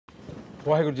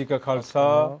ਵਾਹਿਗੁਰੂ ਜੀ ਕਾ ਖਾਲਸਾ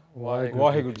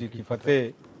ਵਾਹਿਗੁਰੂ ਜੀ ਕੀ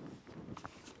ਫਤਿਹ।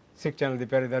 ਸਿੱਖ ਚੈਨਲ ਦੇ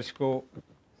ਪਿਆਰੇ ਦਰਸ਼ਕੋ,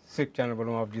 ਸਿੱਖ ਚੈਨਲ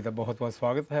ਵੱਲੋਂ ਆਪ ਜੀ ਦਾ ਬਹੁਤ ਬਹੁਤ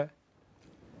ਸਵਾਗਤ ਹੈ।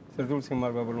 ਸਰਦੂਲ ਸਿੰਘ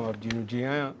ਮਾਰਵਾ ਵੱਲੋਂ ਆਪ ਜੀ ਨੂੰ ਜੀ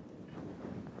ਆਇਆਂ।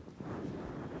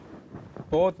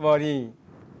 ਬਹੁਤ ਵਾਰੀ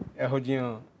ਇਹੋ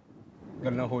ਜਿਹੀਆਂ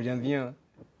ਗੱਲਾਂ ਹੋ ਜਾਂਦੀਆਂ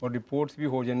ਔਰ ਰਿਪੋਰਟਸ ਵੀ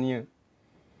ਹੋ ਜਾਂਦੀਆਂ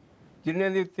ਜਿਨ੍ਹਾਂ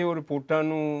ਦੇ ਉੱਤੇ ਉਹ ਰਿਪੋਰਟਾਂ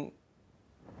ਨੂੰ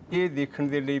ਇਹ ਦੇਖਣ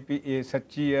ਦੇ ਲਈ ਵੀ ਇਹ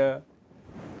ਸੱਚੀ ਆ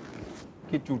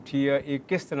ਕਿ ਝੂਠੀ ਆ, ਇਹ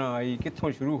ਕਿਸ ਤਰ੍ਹਾਂ ਆਈ, ਕਿੱਥੋਂ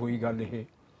ਸ਼ੁਰੂ ਹੋਈ ਗੱਲ,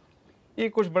 ਇਹ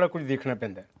ਕੁਝ ਬੜਾ ਕੁਝ ਦੇਖਣਾ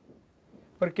ਪੈਂਦਾ।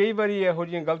 ਪਰ ਕਈ ਵਾਰੀ ਇਹੋ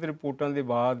ਜਿਹੀਆਂ ਗਲਤ ਰਿਪੋਰਟਾਂ ਦੇ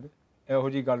ਬਾਅਦ ਇਹੋ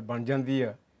ਜਿਹੀ ਗੱਲ ਬਣ ਜਾਂਦੀ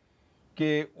ਆ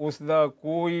ਕਿ ਉਸ ਦਾ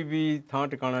ਕੋਈ ਵੀ ਥਾਂ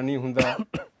ਟਿਕਾਣਾ ਨਹੀਂ ਹੁੰਦਾ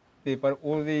ਅਤੇ ਪਰ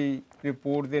ਉਹਦੀ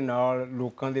ਰਿਪੋਰਟ ਦੇ ਨਾਲ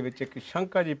ਲੋਕਾਂ ਦੇ ਵਿੱਚ ਇੱਕ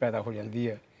ਸ਼ੰਕਾ ਜਿਹੀ ਪੈਦਾ ਹੋ ਜਾਂਦੀ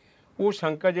ਹੈ। ਉਹ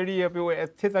ਸ਼ੰਕਾ ਜਿਹੜੀ ਹੈ ਵੀ ਉਹ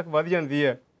ਇੱਥੇ ਤੱਕ ਵੱਧ ਜਾਂਦੀ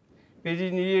ਹੈ ਵੀ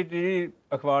ਜੀ ਨਹੀਂ, ਇਹ ਜਿਹੜੀ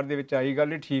ਅਖਬਾਰ ਦੇ ਵਿੱਚ ਆਈ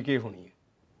ਗੱਲ ਇਹ ਠੀਕ ਹੀ ਹੋਣੀ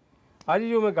ਹੈ। ਅੱਜ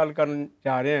ਜੋ ਮੈਂ ਗੱਲ ਕਰਨ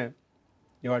ਜਾ ਰਿਹਾ,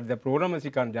 ਜੋ ਅੱਜ ਦਾ ਪ੍ਰੋਗਰਾਮ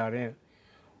ਅਸੀਂ ਕਰਨ ਜਾ ਰਹੇ ਹਾਂ,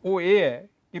 ਉਹ ਇਹ ਹੈ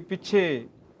ਕਿ ਪਿੱਛੇ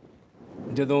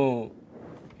ਜਦੋਂ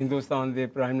ਹਿੰਦੁਸਤਾਨ ਦੇ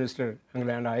ਪ੍ਰਾਈਮ ਮਿਨਿਸਟਰ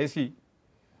ਇੰਗਲੈਂਡ ਆਏ ਸੀ,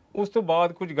 ਉਸ ਤੋਂ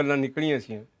ਬਾਅਦ ਕੁਝ ਗੱਲਾਂ ਨਿਕਲੀਆਂ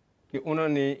ਸੀ ਕਿ ਉਹਨਾਂ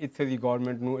ਨੇ ਇੱਥੇ ਦੀ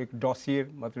ਗੌਰਮੈਂਟ ਨੂੰ ਇੱਕ ਡੋਸੀਅਰ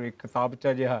ਮਤਲਬ ਇੱਕ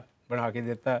ਕਿਤਾਬਚਾ ਜਿਹਾ ਬਣਾ ਕੇ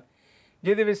ਦਿੱਤਾ,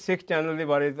 ਜਿਹਦੇ ਵਿੱਚ ਸਿੱਖ ਚੈਨਲ ਦੇ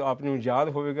ਬਾਰੇ ਤਾਂ ਆਪ ਨੂੰ ਯਾਦ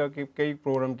ਹੋਵੇਗਾ ਕਿ ਕਈ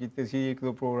ਪ੍ਰੋਗਰਾਮ ਕੀਤੇ ਸੀ, ਇੱਕ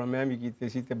ਦੋ ਪ੍ਰੋਗਰਾਮ ਮੈਂ ਵੀ ਕੀਤੇ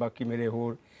ਸੀ ਅਤੇ ਬਾਕੀ ਮੇਰੇ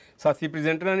ਹੋਰ ਸਾਥੀ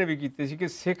ਪ੍ਰੈਜ਼ੈਂਟਰਾਂ ਨੇ ਵੀ ਕੀਤੇ ਸੀ ਕਿ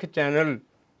ਸਿੱਖ ਚੈਨਲ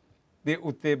ਦੇ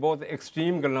ਉੱਤੇ ਬਹੁਤ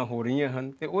ਐਕਸਟਰੀਮ ਗੱਲਾਂ ਹੋ ਰਹੀਆਂ ਹਨ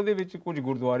ਅਤੇ ਉਹਦੇ ਵਿੱਚ ਕੁਝ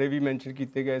ਗੁਰਦੁਆਰੇ ਵੀ ਮੈਂਸ਼ਨ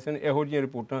ਕੀਤੇ ਗਏ ਸਨ। ਇਹੋ ਜਿਹੀਆਂ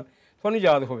ਰਿਪੋਰਟਾਂ ਤੁਹਾਨੂੰ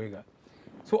ਯਾਦ ਹੋਵੇਗਾ।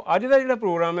 ਸੋ ਅੱਜ ਦਾ ਜਿਹੜਾ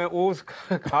ਪ੍ਰੋਗਰਾਮ ਹੈ ਉਸ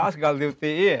ਖਾਸ ਗੱਲ ਦੇ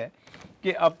ਉੱਤੇ ਇਹ ਹੈ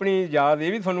ਕਿ ਆਪਣੀ ਯਾਦ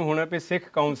ਇਹ ਵੀ ਤੁਹਾਨੂੰ ਹੋਣਾ ਵੀ ਸਿੱਖ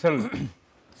ਕਾਉਂਸਲ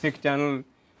ਸਿੱਖ ਚੈਨਲ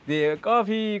ਦੇ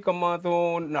ਕਾਫੀ ਕੰਮਾਂ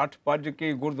ਤੋਂ ਨੱਠ ਭੱਜ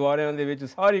ਕੇ ਗੁਰਦੁਆਰਿਆਂ ਦੇ ਵਿੱਚ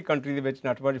ਸਾਰੀ ਕੰਟਰੀ ਦੇ ਵਿੱਚ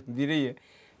ਨੱਠ ਭੱਜ ਹੁੰਦੀ ਰਹੀ ਹੈ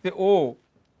ਅਤੇ ਉਹ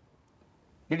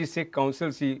ਜਿਹੜੀ ਸਿੱਖ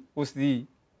ਕਾਉਂਸਲ ਸੀ ਉਸ ਦੀ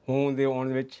ਹੋਂਦ ਦੇ ਆਉਣ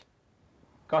ਦੇ ਵਿੱਚ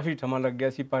ਕਾਫੀ ਸਮਾਂ ਲੱਗ ਗਿਆ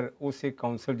ਸੀ। ਪਰ ਉਹ ਸਿੱਖ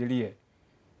ਕਾਉਂਸਲ ਜਿਹੜੀ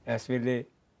ਹੈ ਇਸ ਵੇਲੇ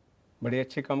ਬੜੇ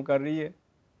ਅੱਛੇ ਕੰਮ ਕਰ ਰਹੀ ਹੈ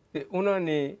ਅਤੇ ਉਹਨਾਂ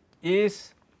ਨੇ ਇਸ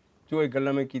ਜੋ ਇਹ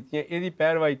ਗੱਲਾਂ ਮੈਂ ਕੀਤੀਆਂ ਇਹਦੀ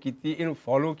ਪੈਰਵਾਈ ਕੀਤੀ, ਇਹਨੂੰ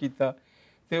ਫੋਲੋ ਕੀਤਾ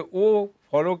ਅਤੇ ਉਹ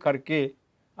ਫੋਲੋ ਕਰਕੇ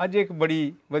ਅੱਜ ਇੱਕ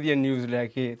ਬੜੀ ਵਧੀਆ ਨਿਊਜ਼ ਲੈ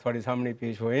ਕੇ ਤੁਹਾਡੇ ਸਾਹਮਣੇ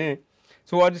ਪੇਸ਼ ਹੋਏ ਨੇ।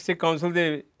 ਸੋ ਅੱਜ ਸਿੱਖ ਕਾਉਂਸਲ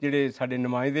ਦੇ ਜਿਹੜੇ ਸਾਡੇ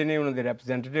ਨੁਮਾਇੰਦੇ ਨੇ, ਉਹਨਾਂ ਦੇ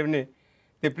ਰੈਪਰੈਜ਼ੈਂਟੇਟਿਵ ਨੇ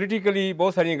ਅਤੇ ਪੋਲੀਟੀਕਲੀ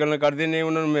ਬਹੁਤ ਸਾਰੀਆਂ ਗੱਲਾਂ ਕਰਦੇ ਨੇ,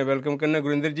 ਉਹਨਾਂ ਨੂੰ ਮੈਂ ਵੈਲਕਮ ਕਰਨਾ।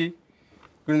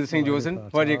 ਗੁਰਿੰਦਰ ਸਿੰਘ ਜੋਸਨ,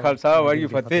 ਵਾਹਿਗੁਰੂ ਜੀ ਖਾਲਸਾ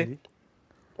ਵਾਹਿਗੁਰੂ ਫਤਿਹ।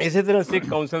 ਇਸੇ ਤਰ੍ਹਾਂ ਸਿੱਖ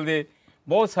ਕਾਉਂਸਲ ਦੇ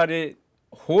ਬਹੁਤ ਸਾਰੇ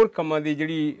ਹੋਰ ਕੰਮਾਂ ਦੀ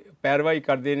ਜਿਹੜੀ ਪੈਰਵਾਈ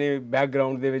ਕਰਦੇ ਨੇ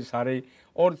ਬੈਕਗਰਾਊਂਡ ਦੇ ਵਿੱਚ ਸਾਰੇ,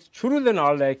 ਔਰ ਸ਼ੁਰੂ ਦੇ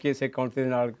ਨਾਲ ਲੈ ਕੇ ਸਿੱਖ ਕਾਉਂਸਲ ਦੇ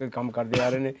ਨਾਲ ਕੰਮ ਕਰਦੇ ਆ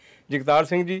ਰਹੇ ਨੇ। ਜਗਤਾਰ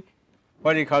ਸਿੰਘ ਜੀ,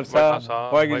 ਵਾਹਿਗੁਰੂ ਜੀ ਖਾਲਸਾ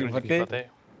ਵਾਹਿਗੁਰੂ ਜੀ ਫਤਿਹ।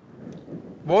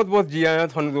 ਬਹੁਤ ਬਹੁਤ ਜੀ ਆਇਆਂ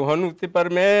ਤੁਹਾਨੂੰ ਦੋਹਾਂ ਨੂੰ। ਅਤੇ ਪਰ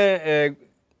ਮੈਂ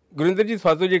ਗੁਰਿੰਦਰ ਜੀ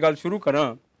ਤੁਹਾਡੇ ਤੋਂ ਜੇ ਗੱਲ ਸ਼ੁਰੂ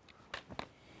ਕਰਾਂ,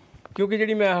 ਕਿਉਂਕਿ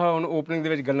ਜਿਹੜੀ ਮੈਂ ਹੁਣ ਓਪਨਿੰਗ ਦੇ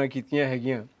ਵਿੱਚ ਗੱਲਾਂ ਕੀਤੀਆਂ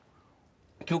ਹੈਗੀਆਂ,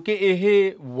 ਕਿਉਂਕਿ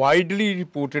ਇਹ ਵਾਈਡਲੀ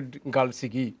ਰਿਪੋਰਟਡ ਗੱਲ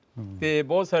ਸੀਗੀ ਅਤੇ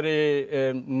ਬਹੁਤ ਸਾਰੇ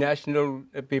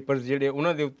ਨੈਸ਼ਨਲ ਪੇਪਰਸ ਜਿਹੜੇ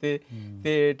ਉਹਨਾਂ ਦੇ ਉੱਤੇ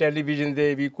ਅਤੇ ਟੈਲੀਵਿਜ਼ਨ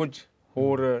ਦੇ ਵੀ ਕੁਝ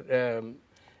ਹੋਰ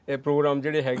ਪ੍ਰੋਗਰਾਮ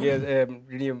ਜਿਹੜੇ ਹੈਗੇ ਆ,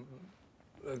 ਜਿਹੜੀਆਂ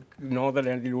ਨਾਂ ਤਾਂ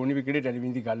ਲੈਣ ਦੀ ਲੋੜ ਨਹੀਂ ਵੀ ਕਿਹੜੇ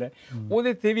ਟੈਲੀਵਿਜ਼ਨ ਦੀ ਗੱਲ ਹੈ,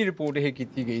 ਉਹਦੇ 'ਤੇ ਵੀ ਰਿਪੋਰਟ ਇਹ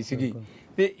ਕੀਤੀ ਗਈ ਸੀਗੀ।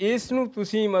 ਅਤੇ ਇਸ ਨੂੰ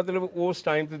ਤੁਸੀਂ ਮਤਲਬ ਉਸ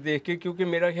ਟਾਈਮ ਤੋਂ ਦੇਖ ਕੇ, ਕਿਉਂਕਿ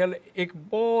ਮੇਰਾ ਖਿਆਲ ਇੱਕ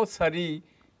ਬਹੁਤ ਸਾਰੀ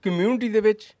ਕਮਿਊਨਿਟੀ ਦੇ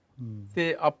ਵਿੱਚ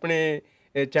ਅਤੇ ਆਪਣੇ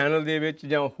ਚੈਨਲ ਦੇ ਵਿੱਚ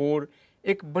ਜਾਂ ਹੋਰ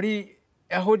ਇੱਕ ਬੜੀ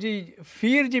ਇਹੋ ਜਿਹੀ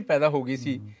ਫੀਅਰ ਜਿਹੀ ਪੈਦਾ ਹੋ ਗਈ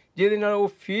ਸੀ, ਜਿਹਦੇ ਨਾਲ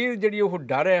ਉਹ ਫੀਅਰ ਜਿਹੜੀ ਉਹ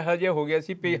ਡਰ ਇਹੋ ਜਿਹਾ ਹੋ ਗਿਆ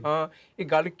ਸੀ ਵੀ ਹਾਂ ਇਹ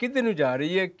ਗੱਲ ਕਿੱਧਰ ਨੂੰ ਜਾ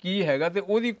ਰਹੀ ਹੈ, ਕੀ ਹੈਗਾ, ਅਤੇ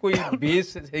ਉਹਦੀ ਕੋਈ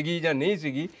ਬੇਸ ਹੈਗੀ ਜਾਂ ਨਹੀਂ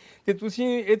ਸੀਗੀ। ਅਤੇ ਤੁਸੀਂ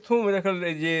ਇੱਥੋਂ ਮੇਰਾ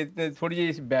ਖਿਆਲ ਜੇ ਥੋੜ੍ਹੀ ਜਿਹੀ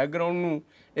ਇਸ ਬੈਕਗਰਾਊਂਡ ਨੂੰ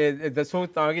ਦੱਸੋ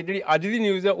ਤਾਂ ਕਿ ਜਿਹੜੀ ਅੱਜ ਦੀ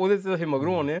ਨਿਊਜ਼ ਹੈ ਉਹਦੇ 'ਤੇ ਅਸੀਂ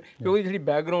ਮਗਰੋਂ ਆਉਂਦੇ ਹਾਂ ਕਿ ਉਹਦੀ ਜਿਹੜੀ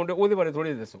ਬੈਕਗਰਾਊਂਡ ਹੈ ਉਹਦੇ ਬਾਰੇ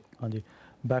ਥੋੜ੍ਹਾ ਜਿਹਾ ਦੱਸੋ। ਹਾਂਜੀ,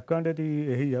 ਬੈਕਗਰਾਊਂਡ ਇਹਦੀ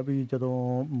ਇਹੀ ਆ ਵੀ ਜਦੋਂ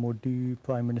ਮੋਦੀ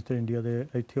ਪ੍ਰਾਈਮ ਮਿਨਿਸਟਰ ਇੰਡੀਆ ਦੇ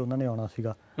ਇੱਥੇ ਉਹਨਾਂ ਨੇ ਆਉਣਾ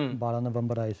ਸੀਗਾ, 12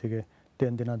 ਨਵੰਬਰ ਆਏ ਸੀਗੇ,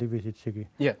 3 ਦਿਨਾਂ ਦੀ ਵਿਜ਼ਿਟ ਸੀਗੀ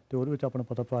ਅਤੇ ਉਹਦੇ ਵਿੱਚ ਆਪਾਂ ਨੂੰ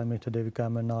ਪਤਾ ਪ੍ਰਾਈਮ ਮਿਨਿਸਟਰ ਦੇ ਵੀ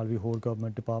ਕੈਮਰੇ ਨਾਲ ਵੀ ਹੋਰ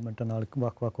ਗਵਰਨਮੈਂਟ ਡਿਪਾਰਟਮੈਂਟਾਂ ਨਾਲ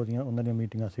ਵੱਖ-ਵੱਖ ਉਹਨਾਂ ਦੀਆਂ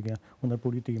ਮੀਟਿੰਗਾਂ ਸੀਗੀਆਂ, ਉਹਨਾਂ ਦੀ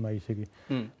ਪੂਰੀ ਟੀਮ ਆਈ ਸੀਗੀ।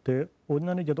 ਅਤੇ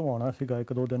ਉਹਨਾਂ ਨੇ ਜਦੋਂ ਆਉਣਾ ਸੀਗਾ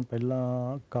 1-2 ਦਿਨ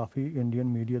ਪਹਿਲਾਂ ਕਾਫੀ ਇੰਡੀਅਨ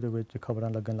ਮੀਡੀਆ ਦੇ ਵਿੱਚ ਖਬਰਾਂ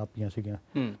ਲੱਗਣ ਲੱਗ ਪਈਆਂ ਸੀਗੀਆਂ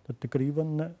ਅਤੇ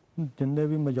ਤਕਰੀਬਨ ਜਿੰਨੇ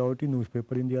ਵੀ ਮੈਜੋਰਿਟੀ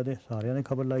ਨਿਊਜ਼ਪੇਪਰ ਇੰਡੀਆ ਦੇ ਸਾਰਿਆਂ ਨੇ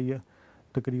ਖਬਰ ਲਾਈ ਹੈ।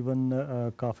 ਤਕਰੀਬਨ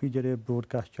ਕਾਫੀ ਜਿਹੜੇ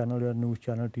ਬਰੋਡਕਾਸਟ ਚੈਨਲ ਆ, ਨਿਊਜ਼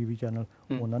ਚੈਨਲ, TV ਚੈਨਲ,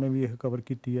 ਉਹਨਾਂ ਨੇ ਵੀ ਇਹ ਖਬਰ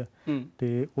ਕੀਤੀ ਹੈ।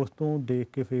 ਅਤੇ ਉਸ ਤੋਂ ਦੇਖ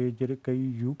ਕੇ ਫਿਰ ਜਿਹੜੇ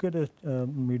ਕਈ UK ਦੇ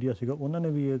ਮੀਡੀਆ ਸੀਗਾ ਉਹਨਾਂ ਨੇ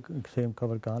ਵੀ ਇਹ ਸੇਮ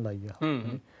ਖਬਰ ਕਾਂ ਲਾਈ ਆ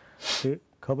ਅਤੇ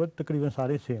ਖਬਰ ਤਕਰੀਬਨ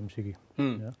ਸਾਰੇ ਸੇਮ ਸੀਗੀ।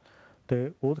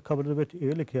 ਅਤੇ ਉਸ ਖਬਰ ਦੇ ਵਿੱਚ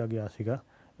ਇਹ ਲਿਖਿਆ ਗਿਆ ਸੀਗਾ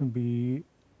ਵੀ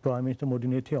ਪ੍ਰਾਈਮ ਮਿਨਿਸਟਰ ਮੋਦੀ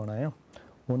ਨੇ ਇੱਥੇ ਆਉਣਾ ਆ,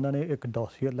 ਉਹਨਾਂ ਨੇ ਇੱਕ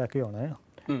ਡੋਸੀਅਰ ਲੈ ਕੇ ਆਉਣਾ ਆ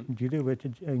ਜਿਹਦੇ ਵਿੱਚ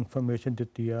ਇਨਫੋਰਮੇਸ਼ਨ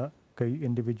ਦਿੱਤੀ ਆ। ਕਈ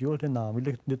ਇੰਡੀਵਿਜੂਅਲ ਦੇ ਨਾਮ ਵੀ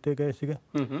ਲਿਖ ਦਿੱਤੇ ਗਏ ਸੀਗੇ,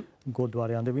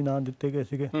 ਗੁਰਦੁਆਰਿਆਂ ਦੇ ਵੀ ਨਾਮ ਦਿੱਤੇ ਗਏ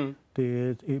ਸੀਗੇ ਅਤੇ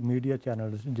ਇਹ ਮੀਡੀਆ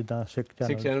ਚੈਨਲ ਜਿੱਦਾਂ ਸਿੱਖ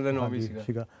ਚੈਨਲ ਦਾ ਨਾਮ ਵੀ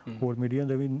ਸੀਗਾ, ਹੋਰ ਮੀਡੀਆ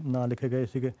ਦੇ ਵੀ ਨਾਂ ਲਿਖੇ ਗਏ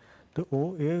ਸੀਗੇ। ਅਤੇ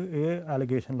ਉਹ ਇਹ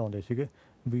ਐਲੀਗੇਸ਼ਨ ਲਾਉਂਦੇ ਸੀਗੇ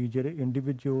ਵੀ ਜਿਹੜੇ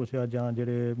ਇੰਡੀਵਿਜੂਅਲਸ ਆ ਜਾਂ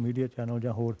ਜਿਹੜੇ ਮੀਡੀਆ ਚੈਨਲ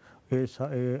ਜਾਂ ਹੋਰ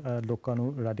ਇਹ ਲੋਕਾਂ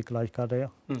ਨੂੰ ਰੈਡੀਕਲਾਈਜ਼ ਕਰ ਰਹੇ ਆ,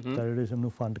 ਟੈਰਰਿਜ਼ਮ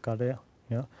ਨੂੰ ਫੰਡ ਕਰ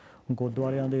ਰਹੇ ਆ।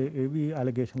 ਗੁਰਦੁਆਰਿਆਂ ਦੇ ਇਹ ਵੀ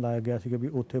ਐਲੀਗੇਸ਼ਨ ਲਾਇਆ ਗਿਆ ਸੀਗਾ ਵੀ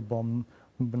ਉੱਥੇ ਬੰਬ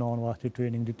ਬਣਾਉਣ ਵਾਸਤੇ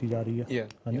ਟ੍ਰੇਨਿੰਗ ਦਿੱਤੀ ਜਾ ਰਹੀ ਹੈ।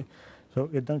 ਹਾਂਜੀ, ਸੋ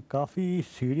ਇੱਦਾਂ ਕਾਫੀ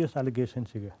ਸੀਰੀਅਸ ਐਲੀਗੇਸ਼ਨ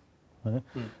ਸੀਗੇ। ਹੈ ਨਾ।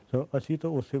 ਸੋ ਅਸੀਂ ਤਾਂ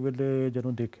ਉਸੇ ਵੇਲੇ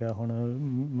ਜਦੋਂ ਦੇਖਿਆ, ਹੁਣ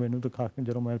ਮੈਨੂੰ ਤਾਂ ਖਾਸ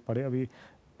ਜਦੋਂ ਮੈਂ ਪੜ੍ਹਿਆ ਵੀ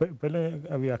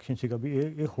ਪਹਿਲਾਂ ਵੀ ਐਕਸ਼ਨ ਸੀਗਾ ਵੀ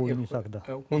ਇਹ ਹੋ ਹੀ ਨਹੀਂ ਸਕਦਾ,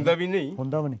 ਹੁੰਦਾ ਵੀ ਨਹੀਂ।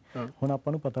 ਹੁਣ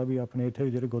ਆਪਾਂ ਨੂੰ ਪਤਾ ਵੀ ਆਪਣੇ ਇੱਥੇ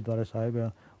ਜਿਹੜੇ ਗੁਰਦੁਆਰੇ ਸਾਹਿਬ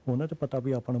ਆ ਉਹਨਾਂ 'ਚ ਪਤਾ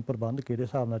ਵੀ ਆਪਾਂ ਨੂੰ ਪ੍ਰਬੰਧ ਕਿਹੜੇ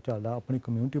ਹਿਸਾਬ ਨਾਲ ਚੱਲਦਾ, ਆਪਣੀ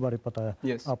ਕਮਿਊਨਿਟੀ ਬਾਰੇ ਪਤਾ ਆ,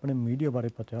 ਆਪਣੇ ਮੀਡੀਆ ਬਾਰੇ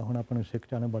ਪਤਾ ਆ, ਹੁਣ ਆਪਾਂ ਨੂੰ ਸਿੱਖ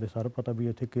ਚੈਨਲ ਬਾਰੇ ਸਾਰਾ ਪਤਾ ਵੀ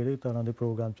ਇੱਥੇ ਕਿਹੜੇ ਤਰ੍ਹਾਂ ਦੇ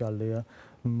ਪ੍ਰੋਗਰਾਮ ਚੱਲਦੇ ਆ,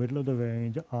 middle of the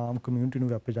range Aam community ਨੂੰ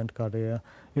ਰੈਪਰਜੈਂਟ ਕਰ ਰਹੇ ਆ।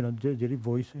 ਜਿਹੜੀ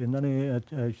ਵੋਇਸ ਇਹਨਾਂ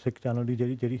ਨੇ ਸਿੱਖ ਚੈਨਲ ਦੀ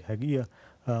ਜਿਹੜੀ ਹੈਗੀ ਆ,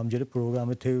 ਜਿਹੜੇ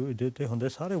ਪ੍ਰੋਗਰਾਮ ਇੱਥੇ ਜਿਹਦੇ 'ਤੇ ਹੁੰਦੇ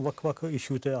ਸਾਰੇ ਵੱਖ-ਵੱਖ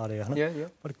ਇਸ਼ੂ 'ਤੇ ਆ ਰਹੇ ਹਨ,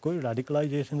 ਪਰ ਕੋਈ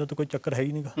ਰੈਡੀਕਲਾਈਜੇਸ਼ਨ ਦਾ ਤਾਂ ਕੋਈ ਚੱਕਰ ਹੈ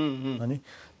ਹੀ ਨਹੀਂਗਾ, ਹਾਂਜੀ।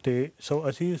 ਅਤੇ ਸੋ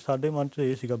ਸਾਡੇ ਮਨ 'ਚ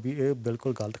ਇਹ ਸੀਗਾ ਵੀ ਇਹ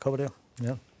ਬਿਲਕੁਲ ਗਲਤ ਖਬਰ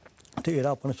ਆ ਅਤੇ ਇਹਦਾ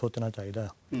ਆਪਾਂ ਨੂੰ ਸੋਚਣਾ ਚਾਹੀਦਾ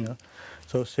ਆ।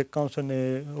 ਸੋ ਸਿੱਖ ਕਾਉਂਸਲ ਨੇ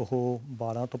ਉਹ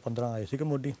 12 ਤੋਂ 15 ਆਏ ਸੀਗੇ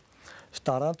ਮੋਢੀ,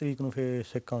 17 ਤਰੀਕ ਨੂੰ ਫਿਰ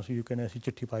ਸਿੱਖ ਕਾਉਂਸਲ UK ਨੇ ਅਸੀਂ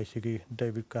ਚਿੱਠੀ ਪਾਈ ਸੀਗੀ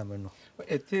ਡੇਵਿਡ ਕੈਮਰਨ ਨੂੰ।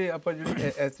 ਇੱਥੇ ਆਪਾਂ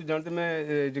ਜਿਹੜੀ ਇੱਥੇ ਜਾਣ 'ਤੇ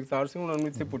ਮੈਂ ਜਗਤਾਰ ਸਿੰਘ ਉਹਨਾਂ ਨੂੰ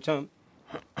ਇੱਥੇ ਪੁੱਛਾਂ,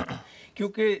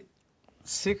 ਕਿਉਂਕਿ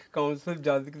ਸਿੱਖ ਕਾਉਂਸਲ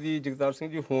ਜਦ ਦੀ ਜਗਤਾਰ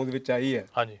ਸਿੰਘ ਜੀ ਹੋਂਦ ਵਿੱਚ ਆਈ ਹੈ,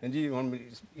 ਹਾਂਜੀ, ਹੁਣ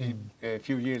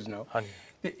ਫਿਊ ਈਅਰਸ ਨਾਓ,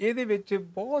 ਅਤੇ ਇਹਦੇ ਵਿੱਚ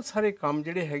ਬਹੁਤ ਸਾਰੇ ਕੰਮ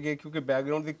ਜਿਹੜੇ ਹੈਗੇ, ਕਿਉਂਕਿ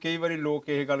ਬੈਕਗਰਾਊਂਡ ਦੇ ਕਈ ਵਾਰੀ ਲੋਕ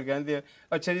ਇਹ ਗੱਲ ਕਹਿੰਦੇ ਆ,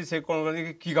 ਅੱਛਾ ਜੀ ਸਿੱਖ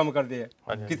ਕਾਉਂਸਲ ਕੀ ਕੰਮ ਕਰਦੇ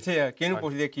ਆ, ਕਿੱਥੇ ਆ, ਕਿਹਨੂੰ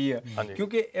ਪੁੱਛਦੇ ਕੀ ਆ,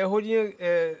 ਕਿਉਂਕਿ ਇਹੋ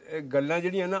ਜਿਹੀਆਂ ਗੱਲਾਂ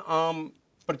ਜਿਹੜੀਆਂ ਨਾ ਆਮ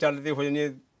ਪ੍ਰਚਲਿਤ ਹੋ ਜਾਂਦੀਆਂ।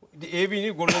 ਇਹ ਵੀ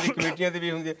ਨਹੀਂ ਗੁਰਦੁਆਰੇ ਦੀ ਕਮੇਟੀਆਂ 'ਤੇ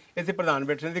ਵੀ ਹੁੰਦੀਆਂ, ਇੱਥੇ ਪ੍ਰਧਾਨ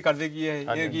ਬੈਠੇ ਨੇ ਕਰਦੇ ਕੀ ਹੈ,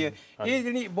 ਇਹ ਕੀ ਹੈ, ਇਹ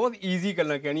ਜਿਹੜੀ ਬਹੁਤ ਈਜ਼ੀ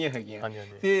ਗੱਲਾਂ ਕਹਿਣੀਆਂ ਹੈਗੀਆਂ।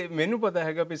 ਅਤੇ ਮੈਨੂੰ ਪਤਾ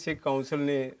ਹੈਗਾ ਵੀ ਸਿੱਖ ਕਾਉਂਸਲ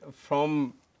ਨੇ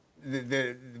ਫਰੋਮ ਦ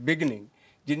ਬਿਗਨਿੰਗ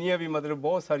ਜਿੰਨੀਆਂ ਵੀ ਮਤਲਬ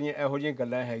ਬਹੁਤ ਸਾਰੀਆਂ ਇਹੋ ਜਿਹੀਆਂ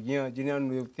ਗੱਲਾਂ ਹੈਗੀਆਂ ਜਿਨ੍ਹਾਂ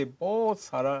ਨੂੰ ਉੱਤੇ ਬਹੁਤ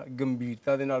ਸਾਰਾ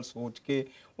ਗੰਭੀਰਤਾ ਦੇ ਨਾਲ ਸੋਚ ਕੇ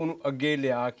ਉਹਨੂੰ ਅੱਗੇ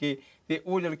ਲਿਆ ਕੇ ਅਤੇ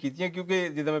ਉਹ ਜਦ ਕੀਤੀਆਂ, ਕਿਉਂਕਿ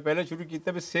ਜਿੱਦਾਂ ਮੈਂ ਪਹਿਲਾਂ ਸ਼ੁਰੂ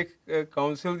ਕੀਤਾ ਵੀ ਸਿੱਖ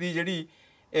ਕਾਉਂਸਲ ਦੀ ਜਿਹੜੀ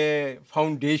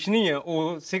ਫਾਊਂਡੇਸ਼ਨ ਹੀ ਆ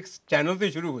ਉਹ ਸਿੱਖ ਚੈਨਲ 'ਤੇ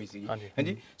ਸ਼ੁਰੂ ਹੋਈ ਸੀ,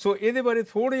 ਹਾਂਜੀ। ਸੋ ਇਹਦੇ ਬਾਰੇ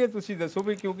ਥੋੜ੍ਹਾ ਜਿਹਾ ਤੁਸੀਂ ਦੱਸੋ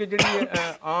ਵੀ, ਕਿਉਂਕਿ ਜਿਹੜੀ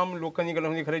ਆਮ ਲੋਕਾਂ ਦੀਆਂ ਗੱਲਾਂ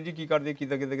ਹੁੰਦੀਆਂ, ਖਰੇ ਜੀ ਕੀ ਕਰਦੇ,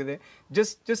 ਕਿੱਦਾਂ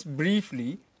ਜਸਟ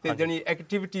ਬਰੀਫਲੀ, ਅਤੇ ਜਿਹੜੀ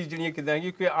ਐਕਟੀਵਿਟੀਜ਼ ਜਿਹੜੀਆਂ ਕਿੱਦਾਂ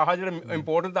ਹੈਗੀ, ਕਿ ਆਹ ਜਿਹੜਾ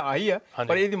ਇੰਪੋਰਟੈਂਟ ਤਾਂ ਆਹੀ ਆ,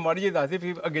 ਪਰ ਇਹਦੀ ਮਾੜੀ ਜਿਹੀ ਦੱਸਦੇ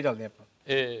ਫਿਰ ਅੱਗੇ ਚੱਲਦੇ ਆਪਾਂ।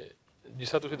 ਇਹ ਜਿਸ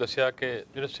ਤਰ੍ਹਾਂ ਤੁਸੀਂ ਦੱਸਿਆ ਕਿ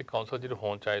ਜਿਹੜੇ ਸਿੱਖ ਕਾਉਂਸਲ ਜਿਹੜੇ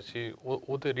ਹੋਣ 'ਚ ਆਏ ਸੀ,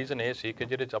 ਉਹਦੇ ਰੀਜ਼ਨ ਇਹ ਸੀ ਕਿ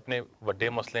ਜਿਹੜੇ ਆਪਣੇ ਵੱਡੇ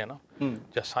ਮਸਲੇ ਆ ਨਾ,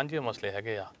 ਜਾਂ ਸਾਂਝੇ ਮਸਲੇ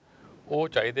ਹੈਗੇ ਆ, ਉਹ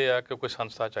ਚਾਹੀਦੇ ਆ ਕਿ ਕੋਈ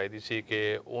ਸੰਸਥਾ ਚਾਹੀਦੀ ਸੀ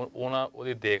ਕਿ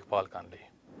ਉਹਦੀ ਦੇਖਭਾਲ ਕਰਨ ਲਈ।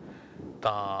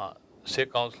 ਤਾਂ ਸਿੱਖ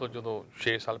ਕਾਉਂਸਲ ਜਦੋਂ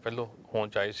 6 ਸਾਲ ਪਹਿਲੋਂ ਹੋਣ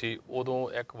 'ਚ ਆਈ ਸੀ, ਉਦੋਂ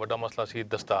ਇੱਕ ਵੱਡਾ ਮਸਲਾ ਸੀ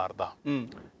ਦਸਤਾਰ ਦਾ,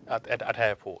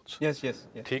 ਐਟ ਫੋਰਟਸ,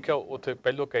 ਠੀਕ ਹੈ। ਉੱਥੇ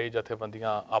ਪਹਿਲੋਂ ਕਈ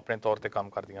ਜਥੇਬੰਦੀਆਂ ਆਪਣੇ ਤੌਰ 'ਤੇ ਕੰਮ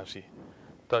ਕਰਦੀਆਂ ਸੀ।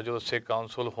 ਤਾਂ ਜਦੋਂ ਸਿੱਖ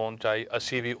ਕਾਉਂਸਲ ਹੋਣ 'ਚ ਆਈ,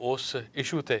 ਅਸੀਂ ਵੀ ਉਸ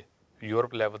ਇਸ਼ੂ 'ਤੇ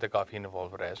ਯੂਰਪ ਲੈਵਲ 'ਤੇ ਕਾਫੀ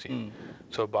ਇਨਵੋਲਵ ਰਹੇ ਸੀ।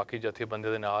 ਸੋ ਬਾਕੀ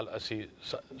ਜਥੇਬੰਦੀਆਂ ਦੇ ਨਾਲ ਅਸੀਂ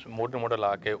ਮੋਢੇ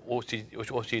ਲਾ ਕੇ ਉਸ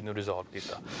ਚੀਜ਼ ਨੂੰ ਰਿਜ਼ੋਲਵ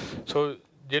ਕੀਤਾ। ਸੋ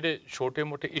ਜਿਹੜੇ ਛੋਟੇ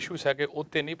ਮੋਟੇ ਇਸ਼ੂਜ਼ ਹੈਗੇ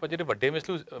ਉੱਤੇ ਨਹੀਂ, ਪਰ ਜਿਹੜੇ ਵੱਡੇ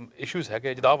ਇਸ਼ੂਜ਼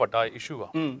ਹੈਗੇ, ਜਿਹਦਾ ਵੱਡਾ ਇਸ਼ੂ ਆ,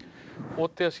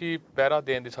 ਉੱਤੇ ਅਸੀਂ ਪਹਿਰਾ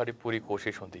ਦੇਣ ਦੀ ਸਾਡੀ ਪੂਰੀ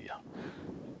ਕੋਸ਼ਿਸ਼ ਹੁੰਦੀ ਆ।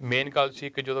 ਮੇਨ ਗੱਲ ਸੀ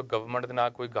ਕਿ ਜਦੋਂ ਗਵਰਨਮੈਂਟ ਦੇ ਨਾਲ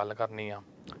ਕੋਈ ਗੱਲ ਕਰਨੀ ਆ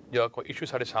ਜਾਂ ਕੋਈ ਇਸ਼ੂ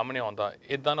ਸਾਡੇ ਸਾਹਮਣੇ ਆਉਂਦਾ,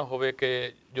 ਇੱਦਾਂ ਨਾ ਹੋਵੇ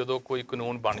ਕਿ ਜਦੋਂ ਕੋਈ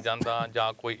ਕਾਨੂੰਨ ਬਣ ਜਾਂਦਾ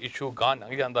ਜਾਂ ਕੋਈ ਇਸ਼ੂ ਗਾਂਹ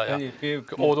ਲੰਘ ਜਾਂਦਾ ਆ,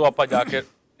 ਉਦੋਂ ਆਪਾਂ ਜਾ ਕੇ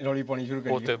ਰੌਲੀ ਪਾਉਣੀ ਸ਼ੁਰੂ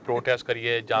ਕਰੀਏ, ਉੱਥੇ ਪ੍ਰੋਟੈਸਟ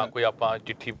ਕਰੀਏ, ਜਾਂ ਕੋਈ ਆਪਾਂ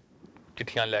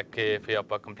ਚਿੱਠੀਆਂ ਲੈ ਕੇ ਫਿਰ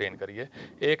ਆਪਾਂ ਕੰਪਲੇਨ ਕਰੀਏ।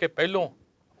 ਇਹ ਕਿ ਪਹਿਲੋਂ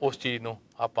ਉਸ ਚੀਜ਼ ਨੂੰ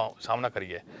ਆਪਾਂ ਸਾਹਮਣਾ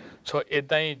ਕਰੀਏ। ਸੋ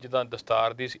ਇੱਦਾਂ ਹੀ ਜਿੱਦਾਂ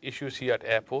ਦਸਤਾਰ ਦੀ ਇਸ਼ੂ ਸੀ ਐਟ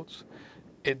에ਅਰਪੋਰਟਸ,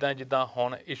 ਇੱਦਾਂ ਜਿੱਦਾਂ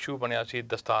ਹੁਣ ਇਸ਼ੂ ਬਣਿਆ ਸੀ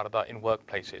ਦਸਤਾਰ ਦਾ ਇਨ ਵਰਕ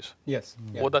ਪਲੇਸਿਸ,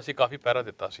 ਉਹਦਾ ਅਸੀਂ ਕਾਫੀ ਪਹਿਰਾ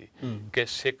ਦਿੱਤਾ ਸੀ ਕਿ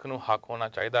ਸਿੱਖ ਨੂੰ ਹੱਕ ਹੋਣਾ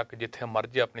ਚਾਹੀਦਾ ਕਿ ਜਿੱਥੇ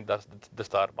ਮਰਜ਼ੀ ਆਪਣੀ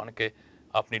ਦਸਤਾਰ ਬਣ ਕੇ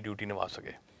ਆਪਣੀ ਡਿਊਟੀ ਨਿਭਾ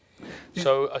ਸਕੇ।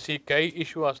 ਸੋ ਅਸੀਂ ਕਈ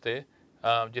ਇਸ਼ੂ ਵਾਸਤੇ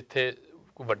ਜਿੱਥੇ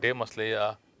ਵੱਡੇ ਮਸਲੇ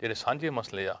ਆ, ਜਿਹੜੇ ਸਾਂਝੇ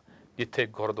ਮਸਲੇ ਆ, ਜਿੱਥੇ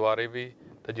ਗੁਰਦੁਆਰੇ ਵੀ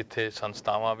ਅਤੇ ਜਿੱਥੇ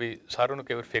ਸੰਸਥਾਵਾਂ ਵੀ, ਸਾਰਿਆਂ ਨੂੰ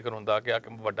ਕਈ ਵਾਰ ਫਿਕਰ ਹੁੰਦਾ ਕਿ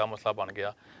ਵੱਡਾ ਮਸਲਾ ਬਣ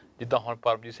ਗਿਆ, ਜਿੱਦਾਂ ਹੁਣ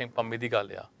ਪਰਮਜੀਤ ਸਿੰਘ ਪੰਮੀ ਦੀ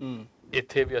ਗੱਲ ਆ,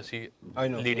 ਇੱਥੇ ਵੀ ਅਸੀਂ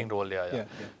ਲੀਡਿੰਗ ਰੋਲ ਲਿਆ ਆ।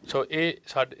 ਸੋ ਇਹ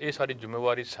ਸਾਡੀ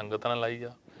ਜ਼ਿੰਮੇਵਾਰੀ ਸੰਗਤ ਨਾਲ ਲਾਈ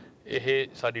ਆ, ਇਹ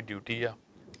ਸਾਡੀ ਡਿਊਟੀ ਆ,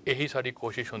 ਇਹੀ ਸਾਡੀ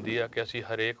ਕੋਸ਼ਿਸ਼ ਹੁੰਦੀ ਆ ਕਿ ਅਸੀਂ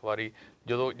ਹਰੇਕ ਵਾਰੀ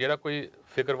ਜਦੋਂ ਜਿਹੜਾ ਕੋਈ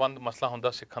ਫਿਕਰਮੰਦ ਮਸਲਾ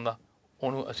ਹੁੰਦਾ ਸਿੱਖਾਂ ਦਾ,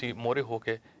 ਉਹਨੂੰ ਅਸੀਂ ਮੋਹਰੇ ਹੋ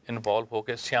ਕੇ ਇਨਵੋਲਵ ਹੋ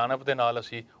ਕੇ ਸਿਆਣਪ ਦੇ ਨਾਲ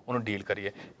ਅਸੀਂ ਉਹਨੂੰ ਡੀਲ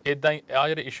ਕਰੀਏ। ਇੱਦਾਂ ਹੀ ਆਹ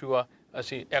ਜਿਹੜੇ ਇਸ਼ੂ ਆ,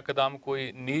 ਅਸੀਂ ਇੱਕਦਮ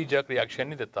ਕੋਈ ਨੀ ਜੈਕ ਰਿਐਕਸ਼ਨ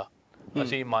ਨਹੀਂ ਦਿੱਤਾ।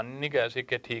 ਅਸੀਂ ਮੰਨ ਨਹੀਂ ਗਏ ਸੀ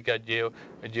ਕਿ ਠੀਕ ਹੈ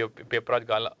ਜੇ ਪੇਪਰਾਂ 'ਚ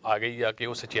ਗੱਲ ਆ ਗਈ ਆ ਕਿ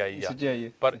ਉਹ ਸੱਚਾਈ ਆ,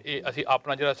 ਪਰ ਇਹ ਅਸੀਂ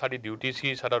ਆਪਣਾ ਜਿਹੜਾ ਸਾਡੀ ਡਿਊਟੀ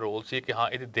ਸੀ, ਸਾਡਾ ਰੋਲ ਸੀ ਕਿ ਹਾਂ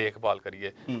ਇਹਦੀ ਦੇਖਭਾਲ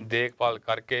ਕਰੀਏ। ਦੇਖਭਾਲ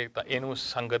ਕਰਕੇ ਤਾਂ ਇਹਨੂੰ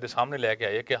ਸੰਗਤ ਦੇ ਸਾਹਮਣੇ ਲੈ ਕੇ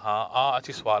ਆਏ ਕਿ ਹਾਂ ਆਹ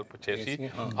ਅਸੀਂ ਸਵਾਲ ਪੁੱਛੇ ਸੀ,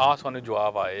 ਆਹ ਸਾਨੂੰ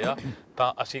ਜਵਾਬ ਆਏ ਆ,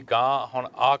 ਤਾਂ ਅਸੀਂ ਗਾਂਹ ਹੁਣ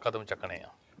ਆਹ ਕਦਮ ਚੱਕਣੇ ਆ।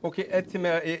 ਓਕੇ, ਇੱਥੇ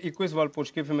ਮੈਂ ਇੱਕੋ ਹੀ ਸਵਾਲ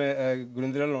ਪੁੱਛ ਕੇ ਫਿਰ ਮੈਂ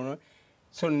ਗੁਰਿੰਦਰ ਨਾਲ ਲਾਉਣਾ।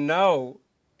 ਸੋ ਨਾਓ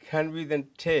can we then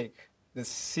take the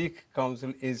Sikh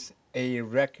council is a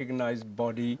recognized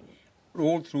body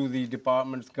all through the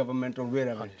departments, government or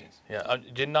wherever it is?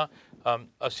 ਜਿੰਨਾ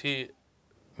ਅਸੀਂ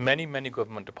many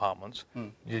government departments,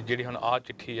 ਜਿਹੜੀ ਹੁਣ ਆਹ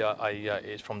ਚਿੱਠੀ ਆਈ ਆ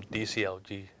is from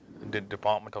DCLG, the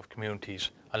Department of Communities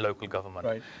and local government.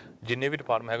 Right. ਜਿੰਨੇ ਵੀ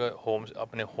department ਹੈਗਾ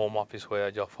ਆਪਣੇ ਹੋਮ ਆਫਿਸ ਹੋਇਆ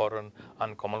ਜਾਂ ਫੋਰਨ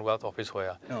ਐਂਡ ਕਾਮਨਵੈਲਥ ਆਫਿਸ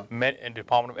ਹੋਇਆ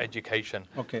ਡਿਪਾਰਟਮੈਂਟ ਆਫ ਐਜੂਕੇਸ਼ਨ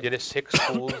ਜਿਹੜੇ ਸਿੱਖ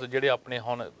ਸਕੂਲਸ ਜਿਹੜੇ ਆਪਣੇ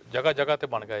ਹੁਣ ਜਗ੍ਹਾ ਜਗ੍ਹਾ ਤੇ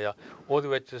ਬਣ ਗਏ ਆ ਉਹਦੇ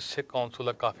ਵਿੱਚ ਸਿੱਖ ਕੌਂਸਲ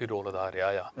ਦਾ ਕਾਫੀ ਰੋਲ ਅਦਾ ਰਿਹਾ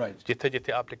ਆ ਜਿੱਥੇ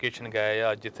ਜਿੱਥੇ ਐਪਲੀਕੇਸ਼ਨ ਗਏ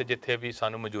ਆ ਜਿੱਥੇ ਜਿੱਥੇ ਵੀ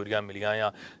ਸਾਨੂੰ ਮਨਜ਼ੂਰੀਆਂ ਮਿਲੀਆਂ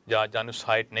ਆ ਜਾਂ ਸਾਨੂੰ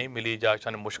ਸਾਈਟ ਨਹੀਂ ਮਿਲੀ ਜਾਂ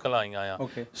ਸਾਨੂੰ ਮੁਸ਼ਕਲਾਂ ਆਈਆਂ ਆ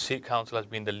ਸਿੱਖ council has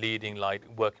been the leading light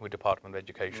working with department of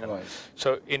education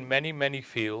ਸੋ ਇਨ ਮੈਨੀ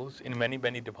ਫੀਲਡਸ ਇਨ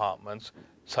ਮੈਨੀ ਡਿਪਾਰਟਮੈਂਟਸ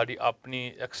ਸਾਡੀ ਆਪਣੀ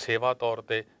ਇੱਕ ਸੇਵਾ ਤੌਰ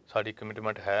ਤੇ ਸਾਡੀ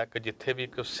ਕਮਿਟਮੈਂਟ ਹੈ ਕਿ ਜਿੱਥੇ ਵੀ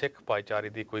ਇੱਕ ਸਿੱਖ ਭਾਈਚਾਰੇ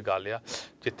ਦੀ ਕੋਈ ਗੱਲ ਆ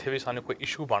ਜਿੱਥੇ ਵੀ ਸਾਨੂੰ ਕੋਈ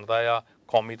ਇਸ਼ੂ ਬਣਦਾ ਆ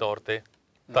ਕੌਮੀ ਤੌਰ ਤੇ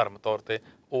ਧਰਮ ਤੌਰ ਤੇ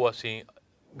ਉਹ ਅਸੀਂ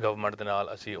ਗਵਰਨਮੈਂਟ ਦੇ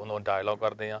ਨਾਲ ਅਸੀਂ ਉਹਨੂੰ ਡਾਇਲੋਗ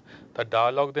ਕਰਦੇ ਹਾਂ ਤਾਂ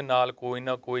ਡਾਇਲੋਗ ਦੇ ਨਾਲ ਕੋਈ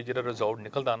ਨਾ ਕੋਈ ਜਿਹੜਾ ਰਿਜ਼ਲਟ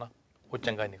ਨਿਕਲਦਾ ਨਾ ਉਹ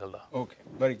ਚੰਗਾ ਹੀ ਨਿਕਲਦਾ ਓਕੇ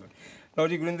ਵੈਰੀ ਗੁੱਡ ਲਓ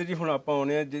ਜੀ ਗੁਰਿੰਦਰ ਜੀ ਹੁਣ ਆਪਾਂ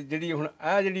ਆਉਂਦੇ ਹਾਂ ਜਿਹੜੀ ਹੁਣ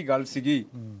ਇਹ ਜਿਹੜੀ ਗੱਲ ਸੀਗੀ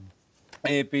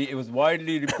ਇਟ ਵਾਸ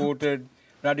ਵਾਈਡਲੀ ਰਿਪੋਰਟਡ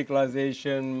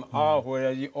ਰੈਡੀਕਲਾਈਜੇਸ਼ਨ ਹੋ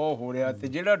ਰਿਹਾ ਜੀ ਉਹ ਹੋ ਰਿਹਾ ਤੇ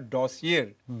ਜਿਹੜਾ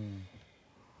ਡੋਸੀਅਰ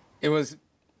ਇਟ ਵਾਸ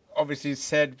obviously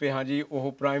said ਵੀ ਹਾਂ ਜੀ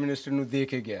ਉਹ ਪ੍ਰਾਈਮ ਮਿਨਿਸਟਰ ਨੂੰ ਦੇ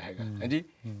ਕੇ ਗਿਆ ਹੈਗਾ ਹਾਂਜੀ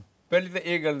ਪਹਿਲੀ ਤਾਂ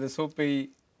ਇਹ ਗੱਲ ਦੱਸੋ ਵੀ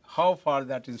how for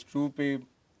that is true we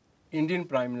Indian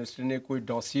prime minister ਨੇ ਕੋਈ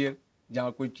ਡੋਸੀਅਰ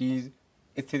ਜਾਂ ਕੋਈ ਚੀਜ਼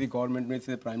ਇੱਥੇ ਦੀ ਗਵਰਨਮੈਂਟ ਨੇ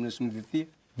ਇੱਥੇ ਦੇ ਪ੍ਰਾਈਮ ਮਿਨਿਸਟਰ ਨੂੰ ਦਿੱਤੀ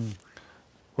ਹੈ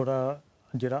ਉਹਦਾ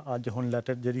ਜਿਹੜਾ ਅੱਜ ਹੁਣ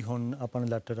ਲੈਟਰ ਜਿਹੜੀ ਹੁਣ ਆਪਾਂ ਨੇ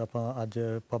ਲੈਟਰ ਆਪਾਂ ਅੱਜ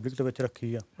ਪਬਲਿਕ ਦੇ ਵਿੱਚ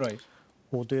ਰੱਖੀ ਆ ਰਾਈਟ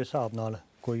ਉਹਦੇ ਹਿਸਾਬ ਨਾਲ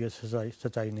ਕੋਈ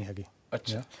ਸੱਚਾਈ ਨਹੀਂ ਹੈਗੀ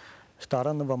ਅੱਛਾ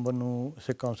 17 ਨਵੰਬਰ ਨੂੰ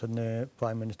ਸਿੱਖ ਕੌਂਸਲ ਨੇ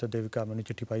ਪ੍ਰਾਈਮ ਮਿਨਿਸਟਰ ਡੇਵਿਡ ਕੈਮਰਨ ਨੂੰ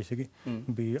ਚਿੱਠੀ ਪਾਈ ਸੀਗੀ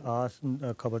ਵੀ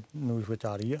ਆਹ ਖਬਰ ਨਿਊਜ਼ ਵਿੱਚ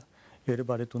ਆ ਰਹੀ ਆ ਇਹਦੇ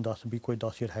ਬਾਰੇ ਤੂੰ ਦੱਸ ਵੀ ਕੋਈ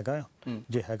ਡੋਸੀਅਰ ਹੈਗਾ ਆ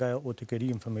ਜੇ ਹੈਗਾ ਆ ਉਹ 'ਤੇ ਕਿਹੜੀ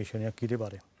ਇਨਫੋਰਮੇਸ਼ਨ ਆ ਕਿਹਦੇ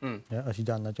ਬਾਰੇ ਅਸੀਂ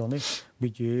ਜਾਣਨਾ ਚਾਹੁੰਦੇ ਵੀ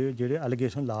ਜਿਹੜੇ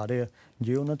ਐਲੀਗੇਸ਼ਨ ਲਾ ਰਹੇ ਆ